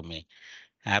listening to me.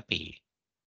 Happy.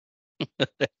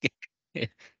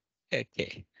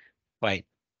 Okay, fine.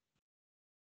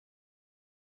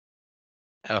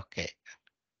 Okay.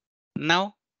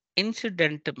 Now,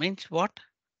 incident means what?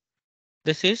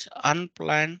 This is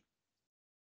unplanned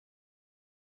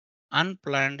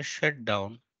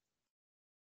shutdown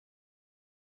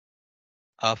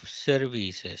of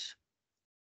services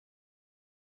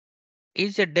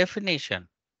is a definition.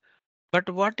 But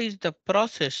what is the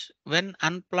process when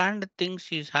unplanned things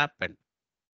is happen?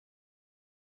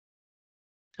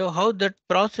 So how that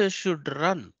process should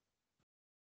run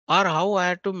or how I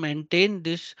have to maintain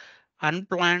this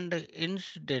unplanned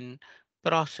incident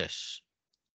process.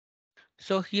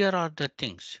 So here are the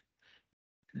things.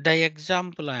 The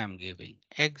example I am giving.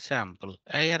 Example.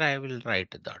 Here I will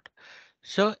write that.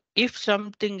 So if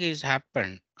something is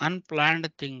happened, unplanned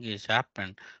thing is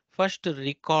happened, first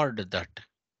record that.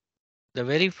 The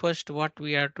very first what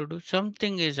we have to do,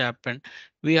 something is happened,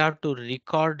 we have to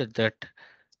record that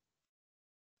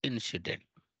incident.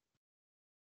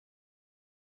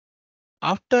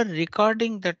 After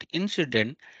recording that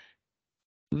incident,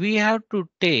 we have to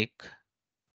take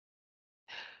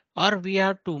or we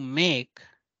have to make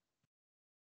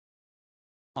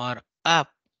or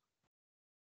up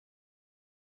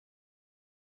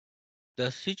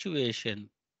the situation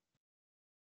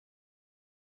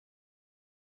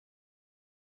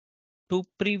to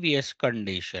previous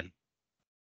condition.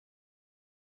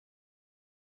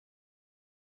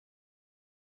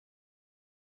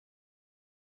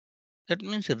 That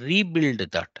means rebuild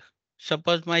that.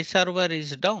 Suppose my server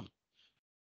is down.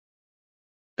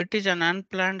 It is an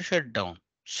unplanned shutdown.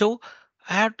 So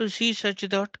I have to see such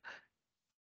that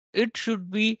it should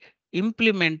be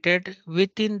implemented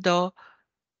within the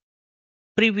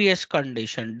previous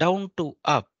condition down to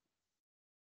up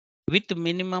with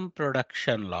minimum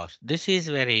production loss. This is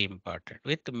very important,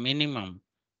 with minimum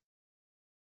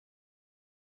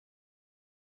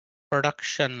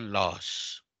production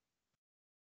loss.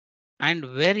 And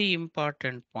very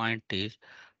important point is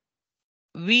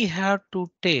we have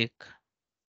to take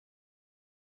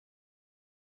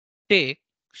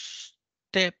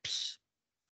steps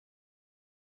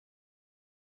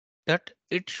that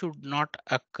it should not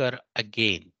occur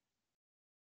again.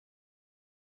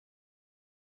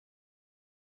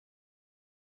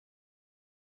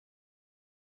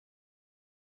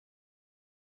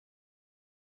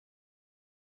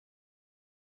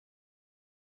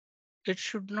 It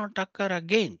should not occur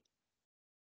again.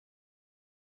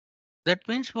 That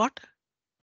means what?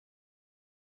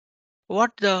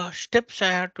 What the steps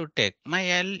I have to take? My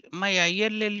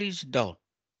ILL is down.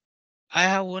 I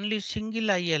have only single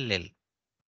ILL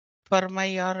for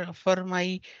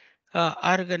my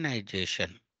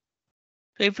organization.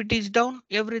 So if it is down,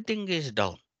 everything is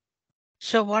down.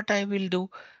 So what I will do,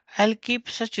 I'll keep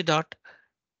such that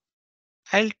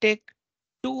I'll take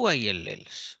two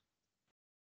ILLs.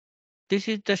 This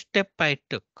is the step I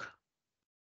took.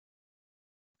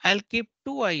 I'll keep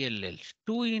two ILLs,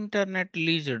 two internet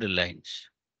leased lines,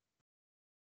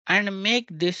 and make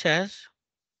this as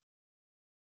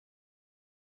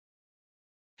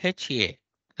HA.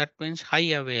 That means high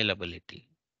availability.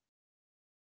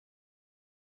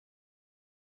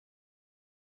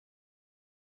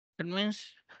 That means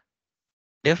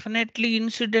definitely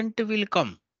incident will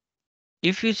come.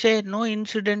 If you say no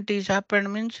incident is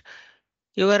happened means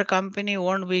your company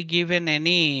won't be given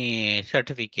any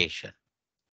certification.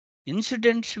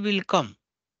 Incidents will come.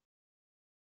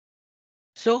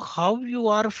 So how you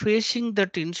are facing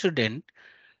that incident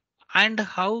and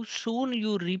how soon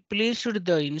you replaced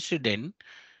the incident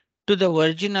to the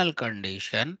original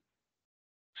condition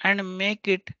and make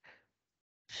it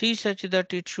see such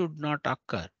that it should not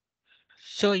occur.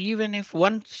 So even if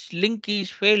one link is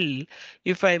failed,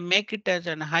 if I make it as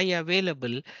an high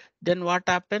available, then what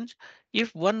happens?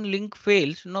 If one link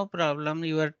fails, no problem,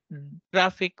 your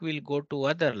traffic will go to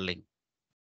other link.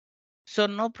 So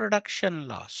no production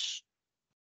loss.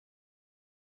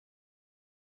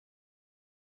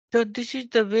 So this is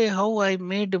the way how I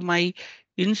made my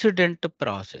incident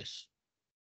process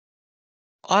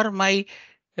or my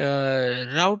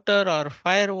router or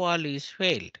firewall is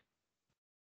failed.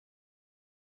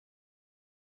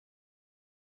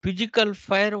 Physical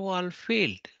firewall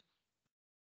failed.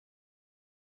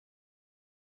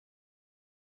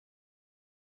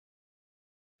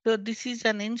 So this is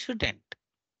an incident.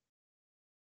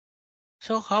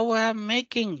 So how I am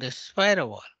making this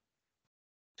firewall?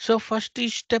 So first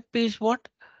step is what?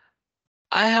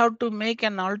 I have to make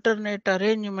an alternate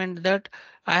arrangement that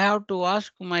I have to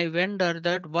ask my vendor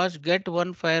that was get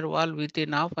one firewall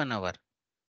within half an hour.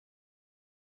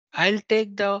 I'll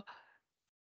take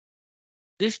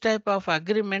this type of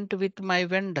agreement with my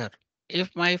vendor.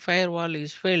 If my firewall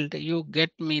is failed, you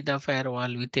get me the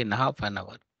firewall within half an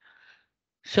hour.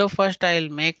 So first I'll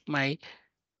make my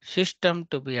system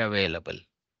to be available.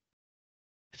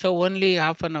 So only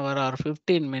half an hour or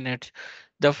 15 minutes,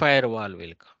 the firewall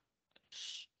will come.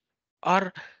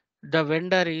 Or the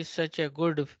vendor is such a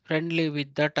good friendly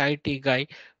with that IT guy,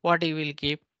 what he will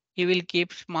keep? He will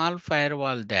keep small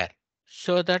firewall there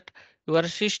so that your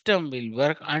system will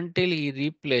work until he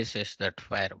replaces that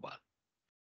firewall.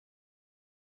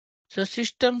 So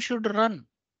system should run.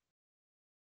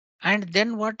 And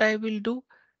then what I will do?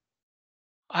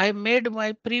 I made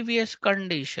my previous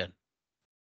condition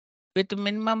with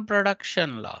minimum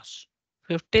production loss.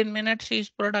 15 minutes is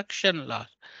production loss.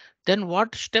 Then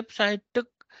what steps I took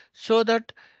so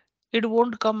that it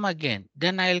won't come again?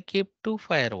 Then I'll keep two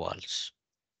firewalls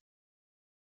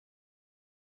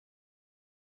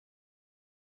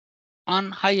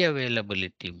on high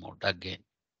availability mode again.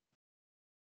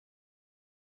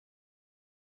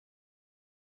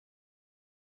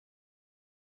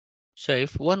 So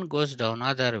if one goes down,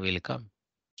 other will come.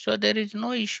 So there is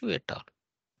no issue at all.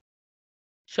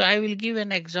 So I will give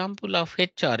an example of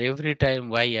HR every time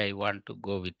why I want to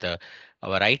go with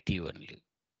our IT only.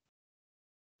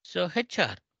 So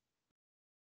HR.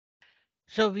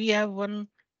 So we have one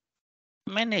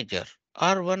manager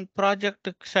or one project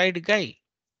side guy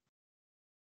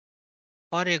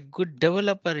or a good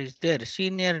developer is there,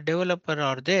 senior developer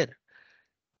are there.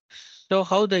 So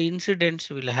how the incidents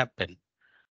will happen?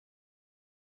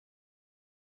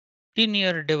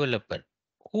 senior developer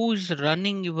who is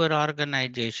running your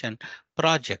organization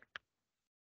project.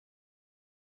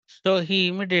 So he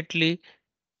immediately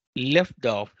left the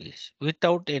office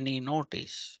without any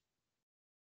notice.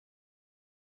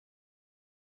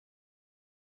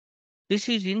 This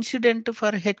is incident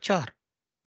for HR.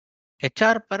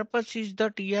 HR purpose is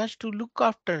that he has to look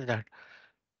after that.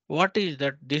 What is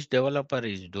that this developer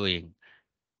is doing?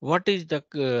 What is the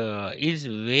his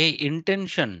way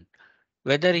intention?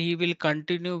 Whether he will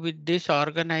continue with this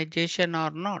organization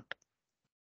or not.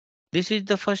 This is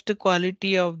the first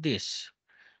quality of this.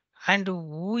 And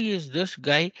who is this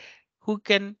guy who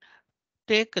can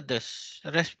take this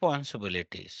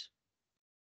responsibilities?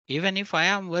 Even if I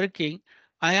am working,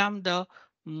 I am the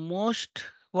most,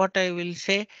 what I will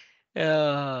say,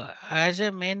 as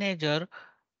a manager,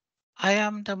 I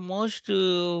am the most,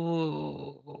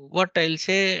 what I'll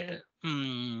say,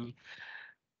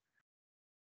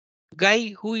 guy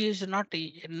who is not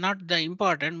the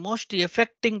important, most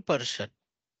affecting person.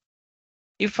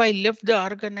 If I left the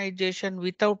organization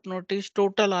without notice,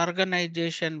 total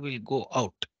organization will go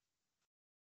out.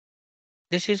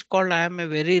 This is called I am a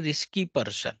very risky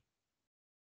person.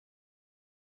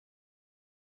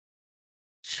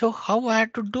 So how I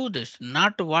have to do this?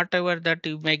 Not whatever that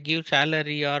you may give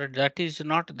salary or that is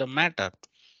not the matter.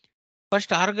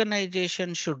 First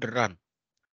organization should run.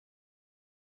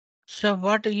 So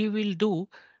what he will do,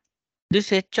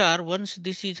 this HR, once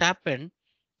this is happened,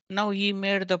 now he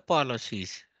made the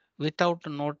policies without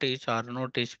notice or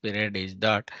notice period is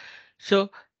that.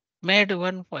 So made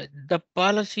the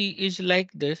policy is like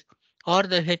this, or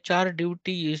the HR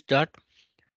duty is that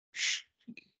sh-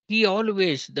 he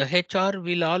always, the HR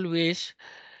will always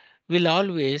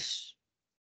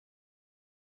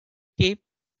keep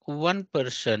one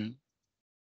person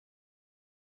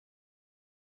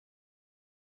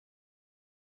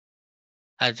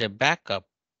as a backup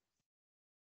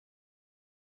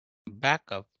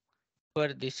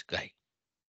for this guy.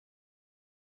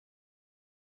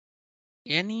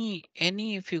 Any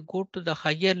if you go to the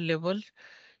higher levels,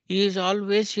 he is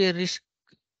always a risk.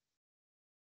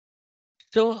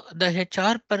 So the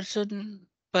HR person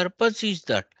purpose is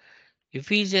that if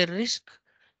he is a risk,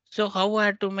 so how I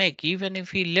have to make, even if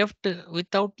he left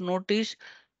without notice,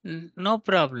 no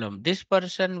problem. This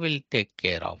person will take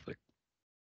care of it.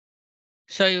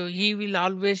 So he will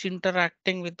always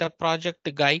interacting with the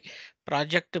project guy,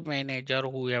 project manager,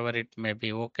 whoever it may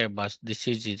be. Okay, boss, this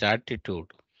is his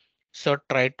attitude. So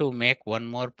try to make one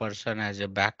more person as a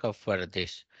backup for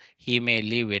this. He may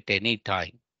leave at any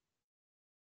time.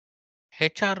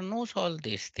 HR knows all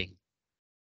these things.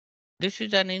 This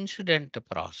is an incident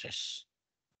process.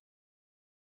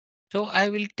 So I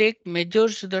will take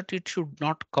measures that it should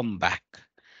not come back.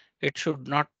 It should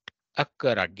not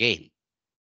occur again.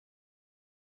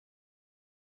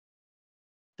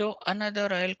 So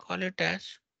another I'll call it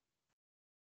as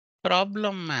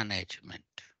problem management.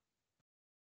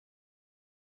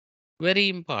 Very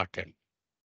important.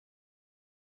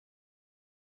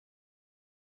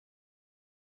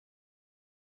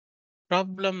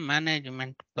 Problem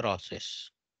management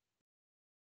process.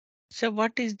 So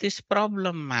what is this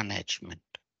problem management?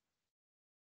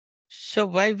 So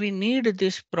why we need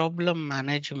this problem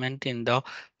management in the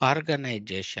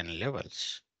organization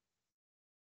levels?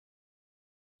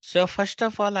 So first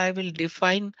of all, I will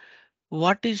define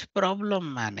what is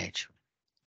problem management.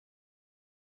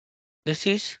 This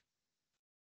is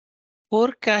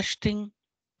forecasting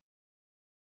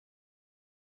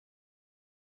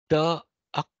the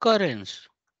occurrence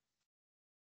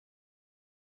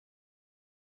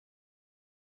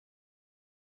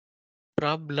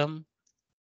problem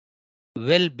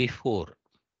well before.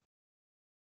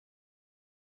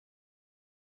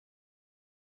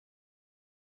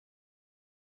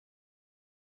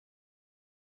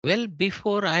 Well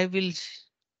before I will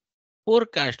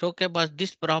forecast, okay, but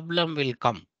this problem will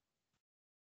come.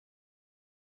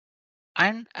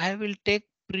 And I will take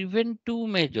preventive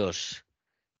measures.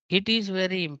 It is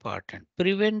very important.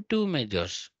 Preventive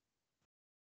measures.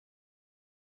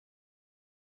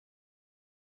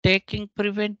 Taking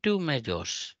preventive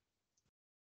measures.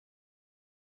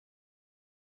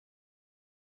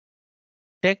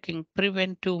 Taking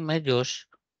preventive measures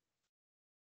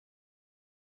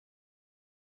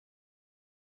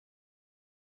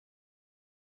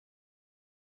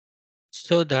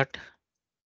so that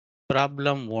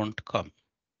problem won't come.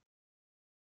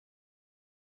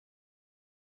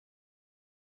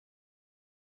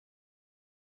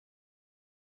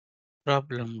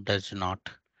 Problem does not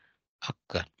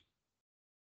occur.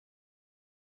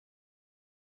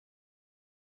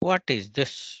 What is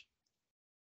this?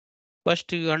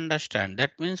 First you understand.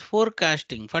 That means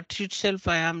forecasting. First itself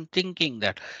I am thinking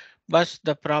that, but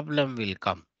the problem will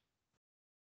come.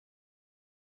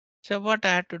 So what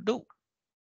I have to do?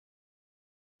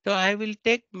 So I will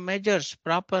take measures,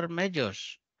 proper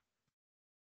measures.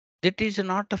 That is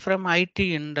not from IT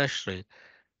industry.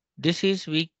 This is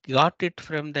we got it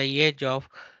from the age of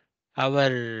our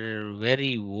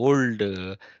very old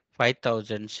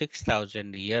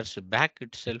 5,000, years back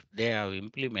itself. They have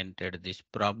implemented this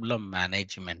problem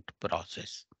management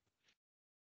process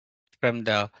from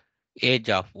the age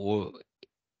of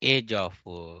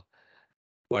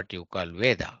what you call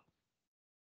Veda.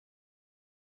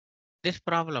 This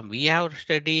problem we are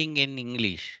studying in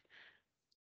English,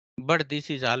 but this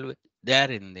is always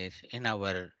there in this in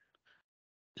our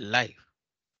life.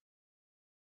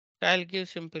 I'll give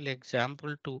simple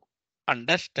example to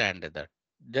understand that.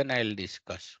 Then I'll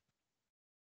discuss.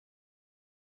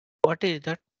 What is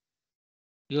that?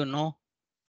 You know,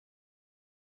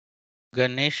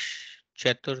 Ganesh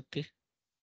Chaturthi.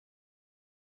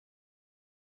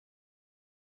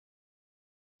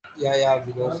 Yeah, yeah,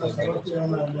 we know, sir.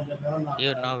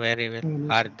 You know very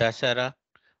well. Or Dasara,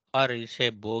 or you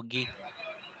say Bogi,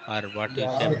 or what you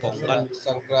Yeah, say Pongal.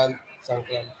 Sankrant.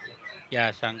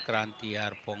 Yeah, Sankranti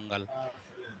or Pongal.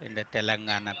 In the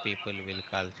Telangana, people will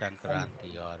call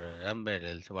Sankranti or somewhere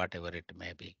else, whatever it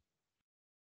may be.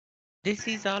 This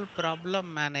is all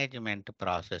problem management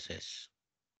processes.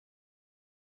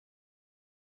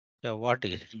 So what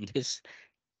is this?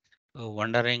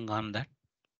 Wondering on that?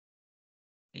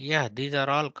 Yeah, these are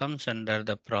all comes under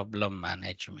the problem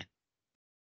management.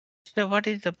 So what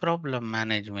is the problem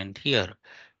management here?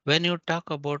 When you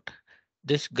talk about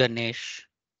this Ganesh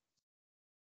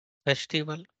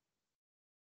festival,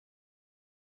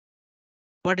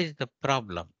 what is the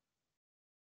problem?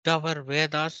 Our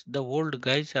Vedas, the old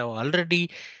guys have already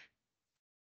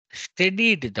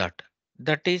studied that.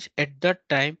 That is at that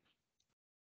time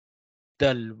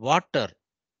the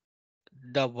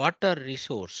the water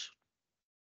resource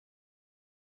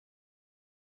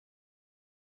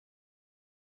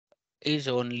is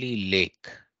only lake.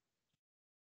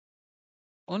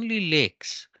 Only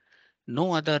lakes.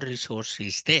 No other resource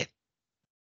is there.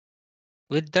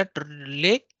 With that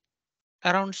lake,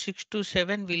 around 6 to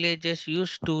 7 villages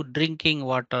used to drinking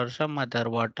water, some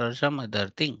other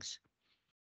things.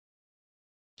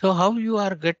 So how you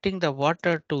are getting the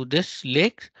water to this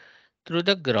lake? Through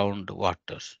the ground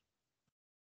water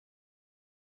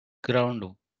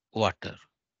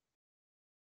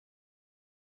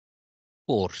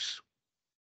pores.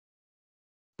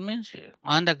 Means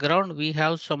on the ground we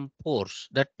have some pores.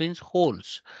 That means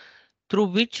holes through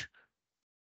which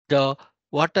the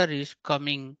water is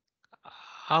coming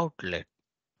outlet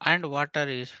and water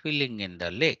is filling in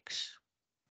the lakes.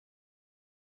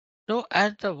 So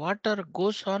as the water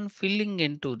goes on filling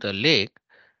into the lake,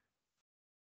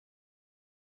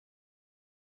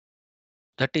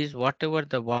 that is whatever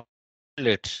the water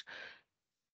outlets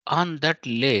on that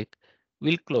lake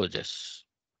will closes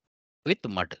with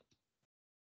mud.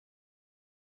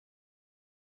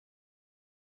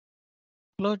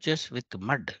 Closes with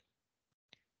mud.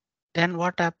 Then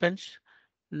what happens?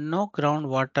 No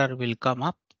groundwater will come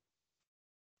up.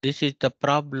 This is the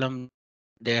problem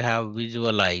they have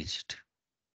visualized.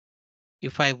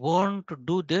 If I want to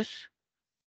do this,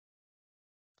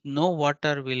 no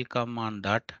water will come on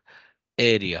that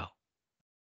area.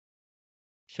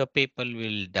 So people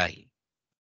will die.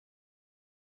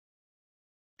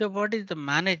 So what is the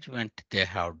management they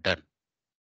have done?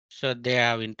 So they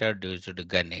have introduced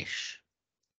Ganesh.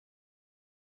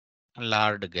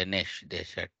 Lord Ganesh, they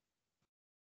said.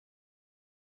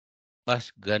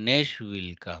 First Ganesh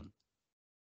will come.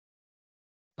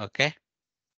 Okay.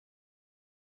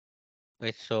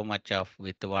 With so much of,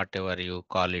 with whatever you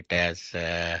call it as,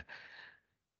 uh,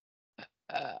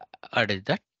 what is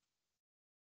that?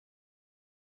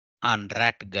 And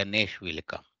rat Ganesh will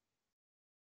come.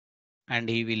 And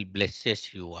he will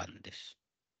blesses you on this.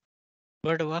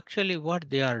 But actually what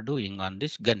they are doing on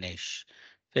this Ganesh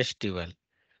festival,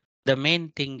 the main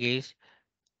thing is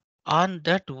on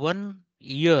that one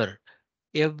year,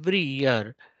 every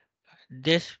year,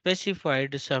 they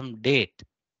specified some date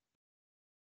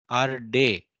or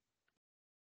day.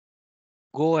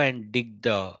 Go and dig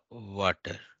the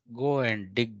water. Go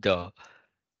and dig the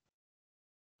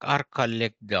or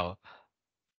collect the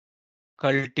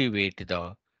cultivate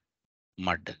the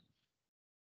mud.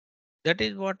 That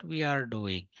is what we are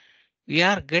doing. We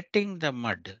are getting the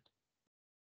mud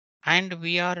and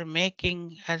we are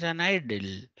making as an idol.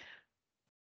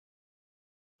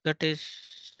 That is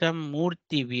some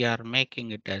murti, we are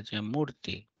making it as a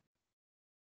murti.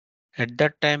 At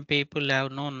that time, people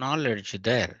have no knowledge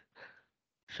there.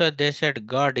 So they said,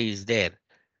 God is there.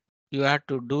 You have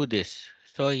to do this.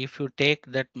 So if you take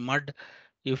that mud,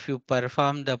 if you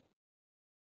perform the,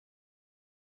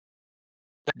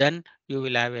 then you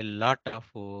will have a lot of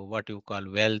what you call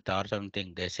wealth or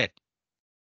something, they said.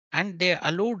 And they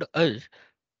allowed us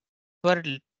for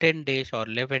 10 days or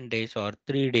 11 days or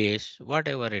 3 days,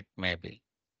 whatever it may be.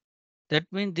 That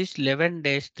means this 11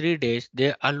 days, 3 days,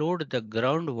 they allowed the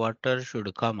groundwater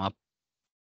should come up.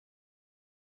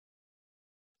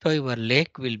 So your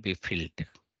lake will be filled.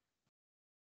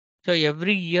 So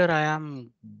every year I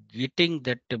am getting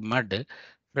that mud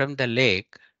from the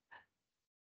lake.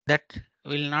 That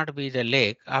will not be the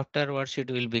lake. Afterwards, it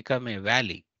will become a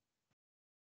valley.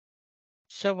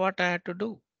 So what I have to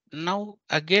do? Now,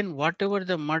 again, whatever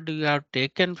the mud you have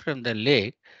taken from the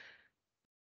lake,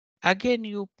 again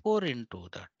you pour into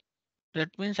that.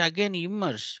 That means again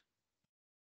immerse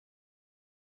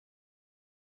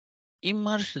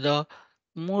the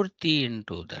murti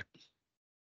into that.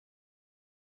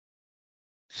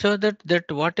 So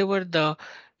that whatever the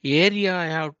area I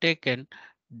have taken,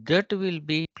 that will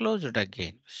be closed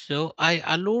again. So I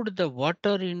allowed the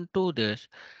water into this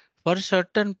for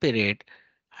certain period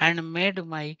and made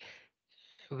my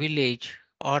village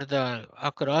or the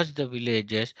across the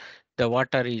villages, the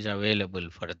water is available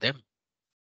for them.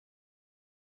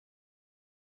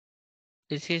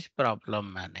 This is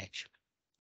problem management.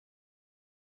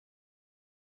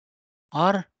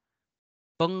 Or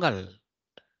Pongal.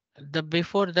 The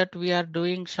before that we are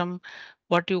doing some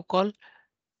what you call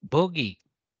bhogi.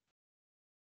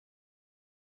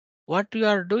 What you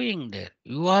are doing there?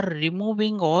 You are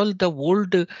removing all the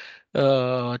old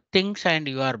things and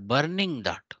you are burning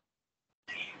that.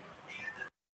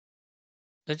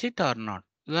 Is it or not?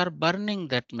 You are burning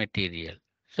that material.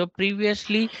 So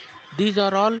previously these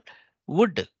are all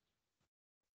wood.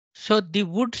 So the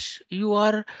woods you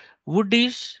are wood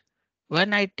is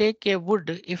when I take a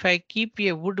wood, if I keep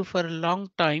a wood for a long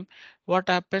time, what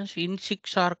happens?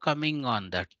 Insects are coming on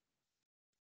that.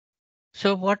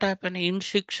 So what happens?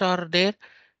 Insects are there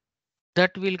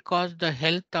that will cause the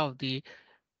health of the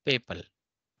people.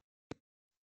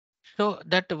 So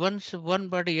that once one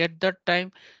body at that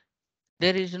time,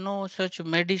 there is no such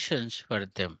medicines for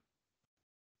them.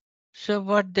 So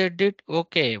what they did,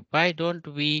 okay, why don't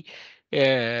we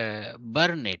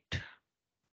burn it?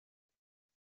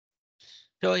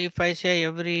 So if I say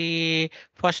every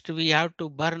first we have to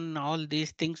burn all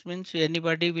these things means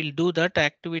anybody will do that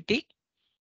activity?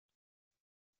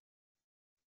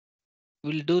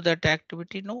 Will do that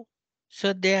activity? No.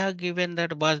 So they are given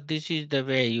that was this is the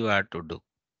way you have to do.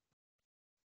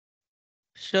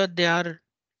 So they are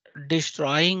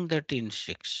destroying that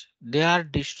insects. They are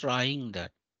destroying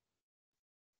that.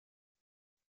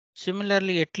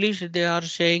 Similarly, at least they are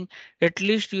saying at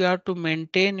least you have to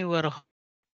maintain your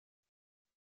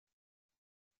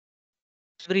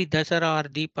every Dasara or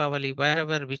Deepavali,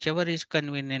 wherever, whichever is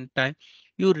convenient time,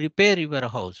 you repair your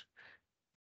house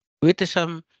with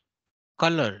some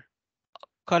color.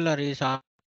 Color is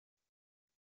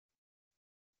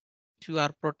you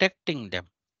are protecting them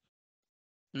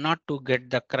not to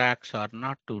get the cracks or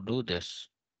not to do this.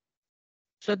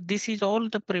 So this is all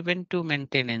the preventive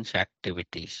maintenance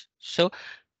activities. So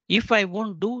if I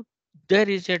won't do, there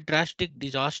is a drastic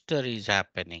disaster is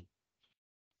happening.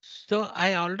 So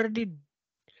I already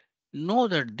know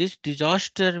that this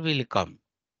disaster will come.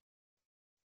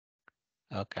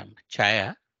 Okay,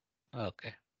 Chaya.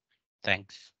 Okay,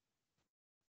 thanks.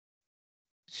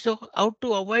 So how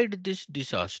to avoid this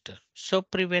disaster? So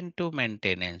preventive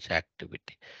maintenance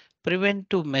activity.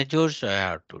 Preventive measures I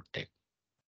have to take.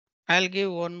 I'll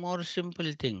give one more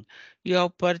simple thing. You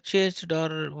have purchased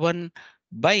or one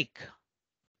bike.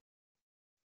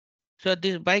 So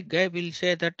this bike guy will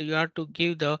say that you have to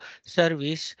give the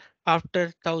service after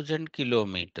 1,000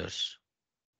 kilometers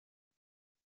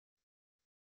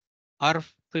or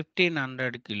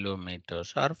 1,500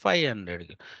 kilometers or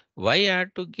 500. Why I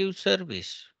have to give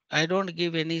service? I don't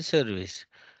give any service.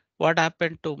 What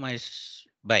happened to my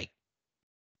bike?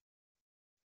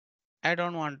 I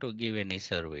don't want to give any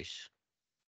service.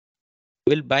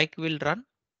 Will bike will run?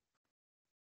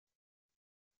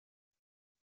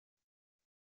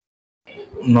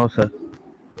 No, sir.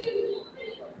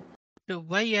 So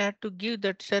why I have to give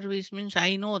that service means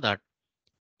I know that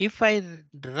if I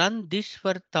run this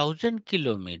for 1,000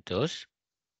 kilometers,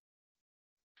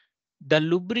 the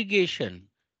lubrication,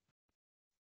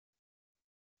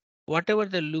 whatever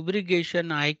the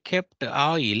lubrication I kept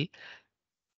oil,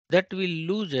 that will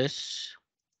loses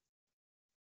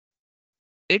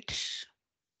its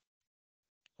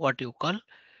what you call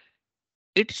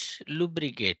its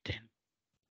lubricating,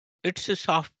 its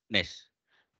softness.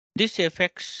 This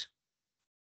affects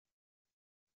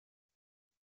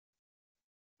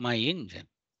my engine.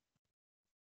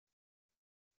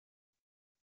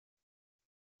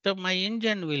 So my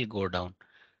engine will go down.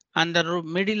 On the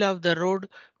middle of the road,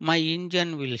 my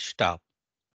engine will stop.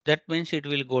 That means it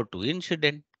will go to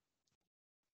incident.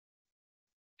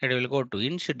 It will go to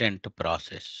incident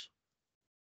process.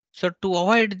 So to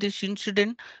avoid this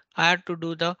incident, I have to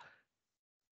do the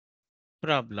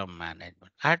problem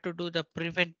management. I have to do the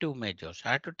preventive measures.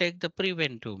 I have to take the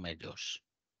preventive measures.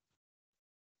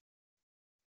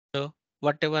 So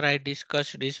whatever I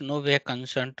discussed is no way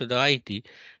concerned to the IT.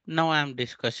 Now I am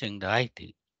discussing the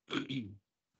IT.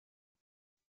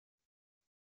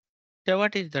 So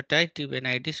what is the IT when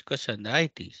I discuss on the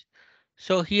ITs?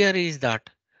 So here is that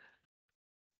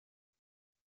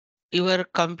your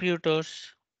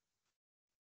computers,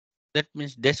 that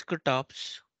means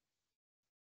desktops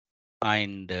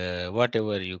and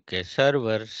whatever you can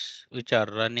servers which are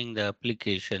running the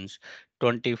applications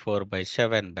 24 by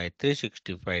 7 by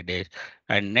 365 days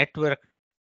and network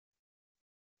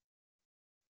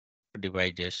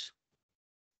devices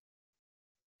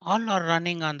all are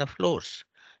running on the floors.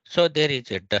 So there is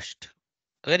a dust.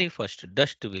 Very first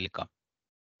dust will come.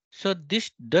 So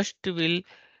this dust will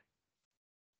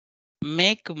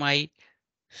make my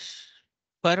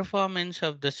performance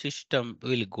of the system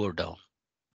will go down.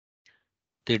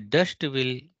 The dust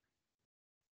will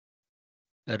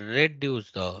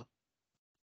reduce the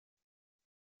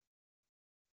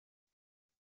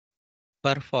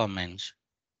performance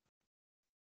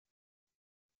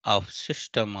of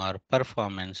system or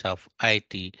performance of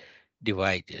IT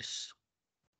devices.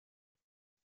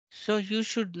 So you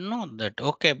should know that,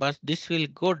 okay, but this will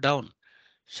go down.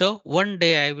 So one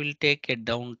day I will take a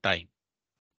downtime.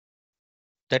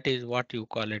 That is what you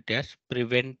call it as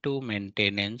preventive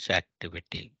maintenance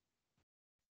activity.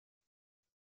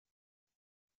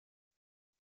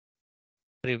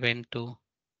 Preventive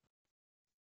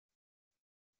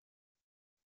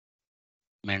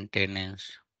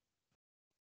maintenance.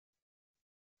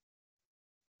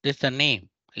 This is the name.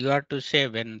 You have to say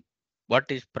when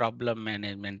what is problem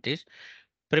management is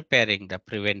preparing the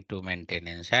preventive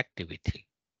maintenance activity.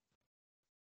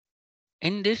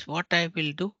 In this, what I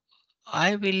will do,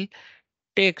 I will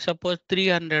take suppose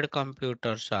 300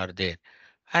 computers are there.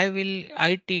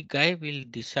 IT guy will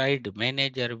decide,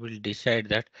 manager will decide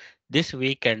that this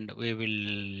weekend we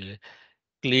will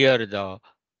clear the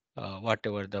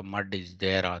whatever the mud is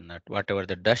there on that, whatever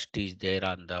the dust is there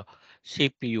on the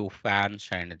CPU fans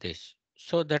and this.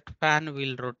 So that fan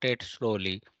will rotate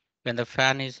slowly. When the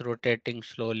fan is rotating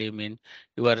slowly, mean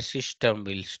your system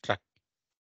will struck.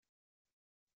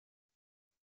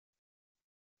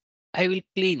 I will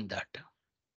clean that.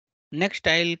 Next,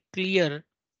 I'll clear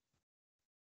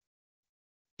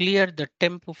the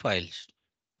temp files.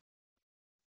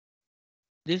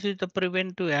 This is the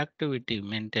preventive activity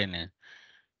maintenance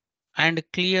and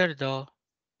clear the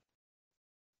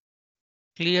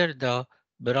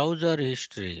browser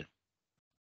history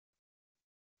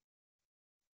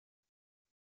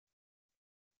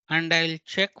and I'll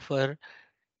check for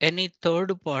any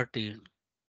third party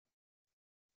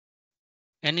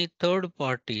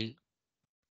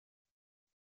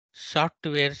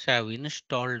softwares have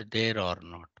installed there or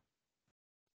not.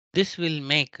 This will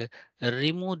make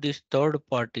remove this third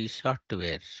party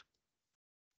softwares.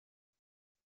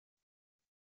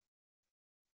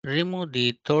 Remove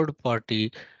the third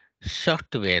party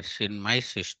softwares in my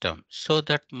system so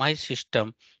that my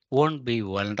system won't be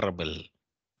vulnerable.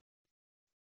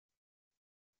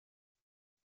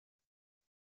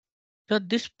 So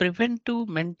this preventive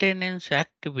maintenance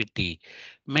activity,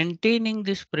 maintaining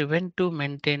this preventive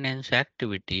maintenance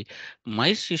activity,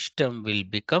 my system will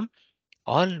become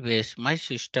always my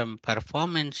system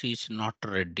performance is not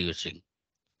reducing.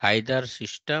 Either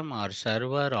system or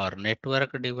server or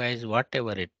network device,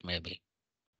 whatever it may be.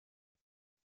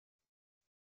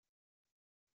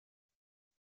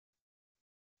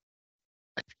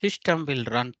 System will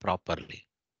run properly.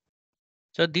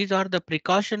 So these are the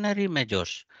precautionary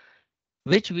measures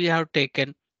which we have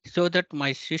taken so that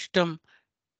my system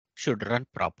should run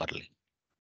properly.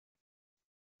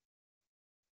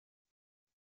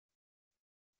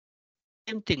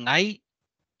 Same thing, I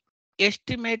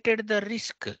estimated the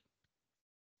risk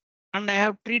and I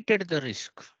have treated the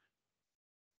risk.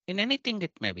 In anything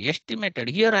it may be estimated.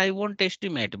 Here I won't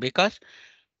estimate because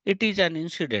it is an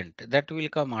incident that will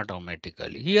come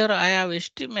automatically. Here I have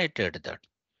estimated that.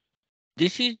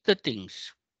 This is the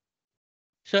things.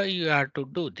 So you have to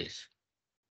do this.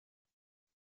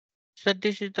 So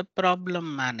this is the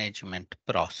problem management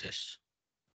process.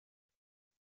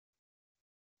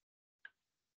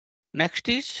 Next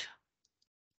is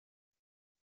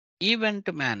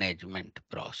event management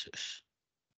process.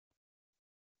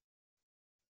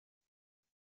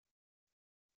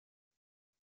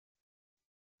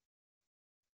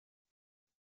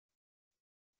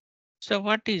 So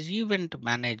what is event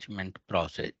management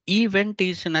process? Event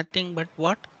is nothing but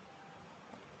what?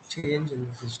 Change in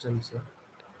the system, sir.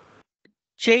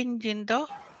 Change in the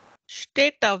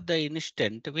state of the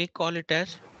instant. We call it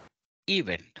as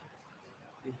event.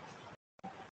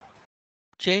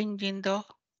 Change in the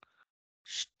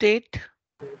state,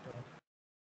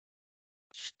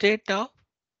 state of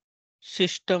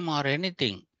system or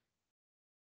anything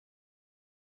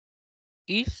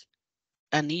is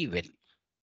an event.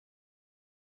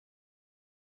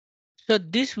 So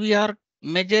this we are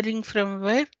measuring from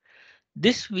where?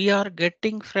 This we are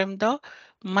getting from the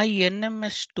my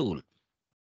NMS tool.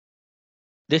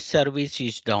 This service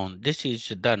is down. This is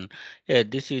done.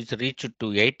 This is reached to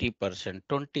 80%,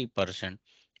 20%.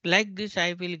 Like this,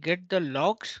 I will get the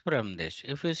logs from this.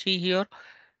 If you see here,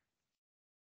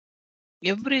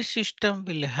 every system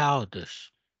will have this.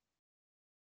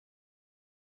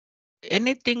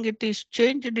 Anything it is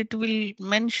changed, it will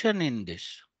mention in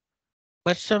this.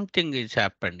 But something is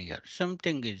happened here.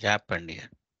 Something is happened here.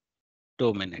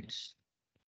 2 minutes.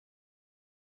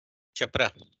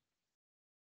 Chapra.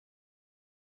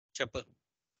 Chapra.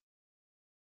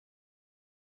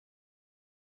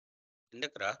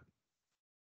 ఎందుకురా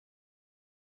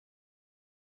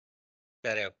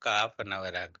సరే ఒక్క half an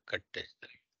hour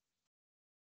కట్టేస్తాను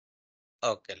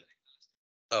ఓకేలే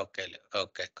ఓకేలే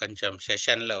okay కొంచెం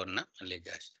సెషన్లో ఉన్నా మళ్ళీ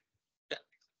చేస్తా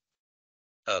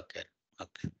ఓకే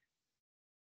ఓకే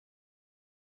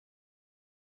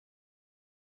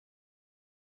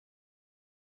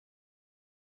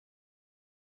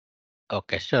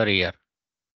ఓకే సారీ యార్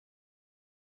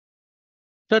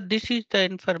so this is the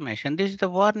information this is the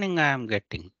warning I am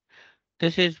getting.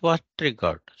 This is what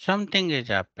triggered. Something is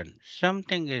happened.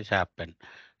 Something is happened.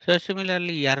 So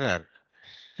similarly, error.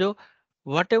 So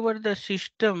whatever the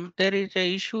system, there is a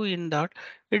issue in that,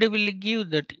 it will give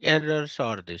that errors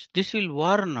or this. This will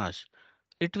warn us.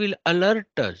 It will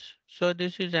alert us. So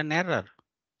this is an error.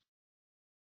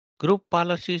 Group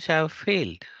policies have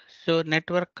failed. So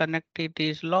network connectivity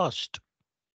is lost.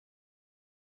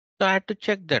 So I had to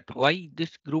check that why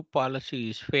this group policy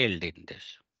is failed in this.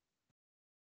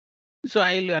 So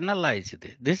I'll analyze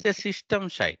this. This is the system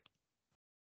side.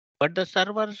 But the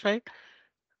server side,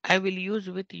 I will use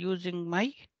with using my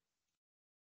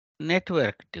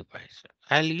network device.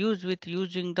 I'll use with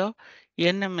using the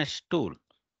NMS tool.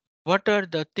 What are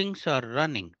the things are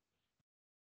running?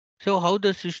 So how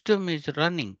the system is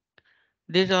running?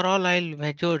 These are all I'll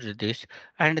measure this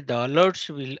and the alerts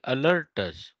will alert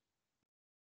us.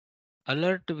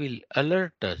 Alert will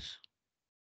alert us.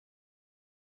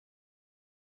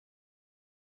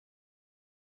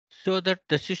 So that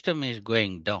the system is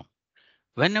going down.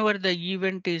 Whenever the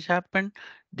event is happened,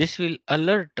 this will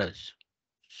alert us.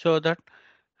 So that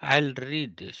I'll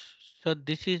read this. So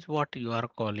this is what you are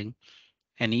calling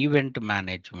an event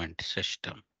management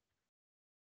system.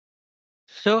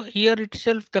 So here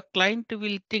itself, the client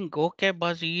will think, okay,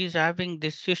 boss, he is having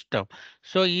this system.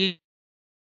 So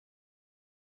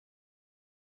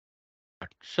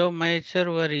so my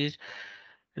server is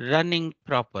running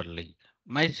properly.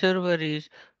 My server is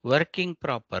working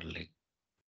properly.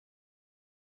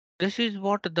 This is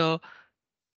what the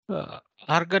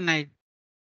organize.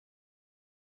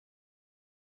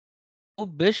 How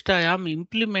best I am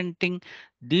implementing.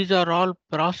 These are all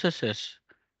processes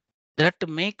that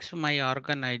makes my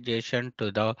organization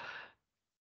to the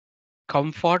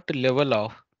comfort level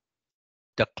of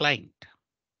the client.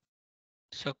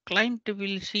 So client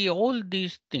will see all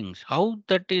these things, how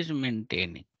that is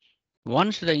maintaining.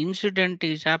 Once the incident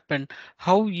is happened,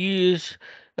 how he is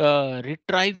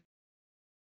retrieve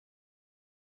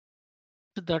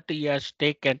that he has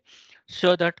taken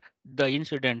so that the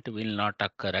incident will not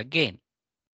occur again.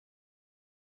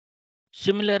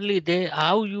 Similarly,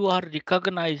 how you are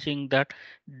recognizing that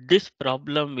this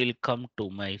problem will come to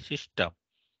my system.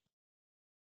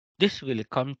 This will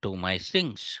come to my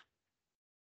things.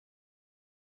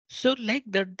 So like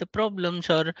that, the problems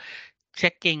are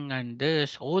checking and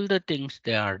this, all the things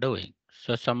they are doing.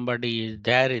 So somebody is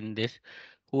there in this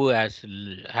who has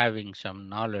having some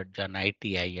knowledge on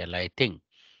ITIL, I think.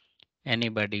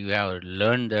 Anybody who have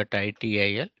learned that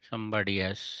ITIL, somebody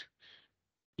has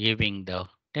giving the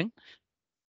thing.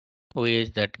 Who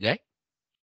is that guy?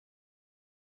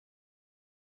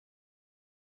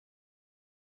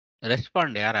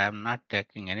 Respond, yaar. I am not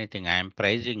taking anything. I am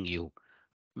praising you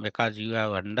because you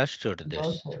have understood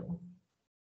this.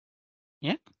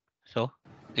 Yeah. So,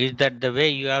 is that the way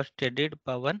you have studied,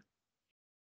 Pawan?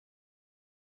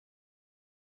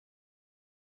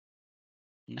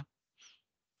 No.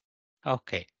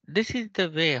 Okay. This is the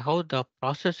way how the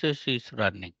processes is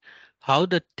running, how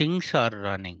the things are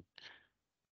running.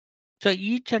 So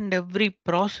each and every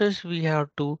process we have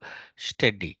to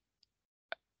study.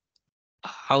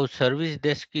 How service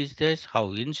desk is there,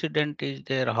 how incident is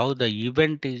there, how the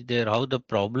event is there, how the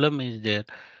problem is there,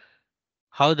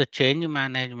 how the change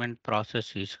management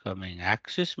process is coming,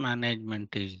 access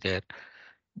management is there.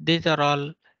 These are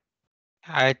all,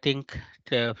 I think,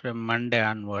 from Monday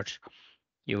onwards,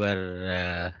 he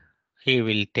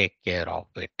will take care of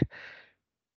it.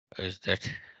 Is that,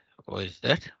 is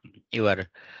that? Your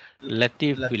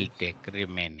Latif will Latif. take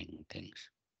remaining things.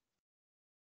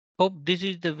 Hope this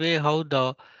is the way how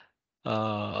the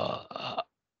uh,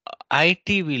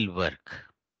 IT will work,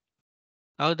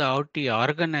 how the IT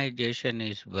organization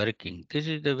is working. This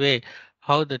is the way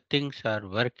how the things are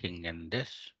working in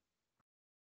this.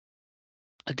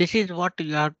 This is what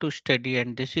you have to study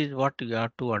and this is what you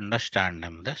have to understand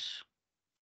in this.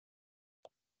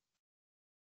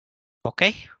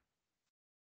 Okay.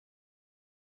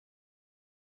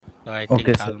 So I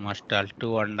Okay, think sir. almost all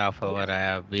 2.5 hours I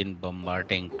have been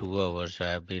bombarding, 2 hours I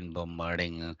have been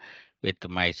bombarding with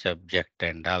my subject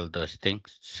and all those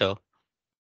things. So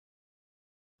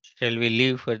shall we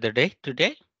leave for the day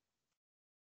today?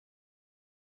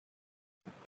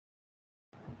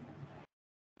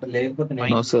 No,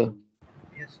 Fine. sir.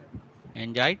 Yes, sir.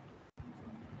 Enjoyed?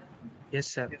 Yes,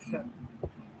 sir. Yes, sir.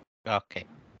 Okay.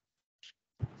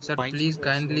 Sir, Fine. please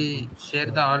Yes, sir. kindly share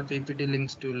the all PPT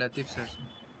links to Latif, sir.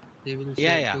 He will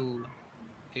Yeah, share yeah. to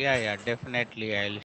Yeah, yeah, definitely. I'll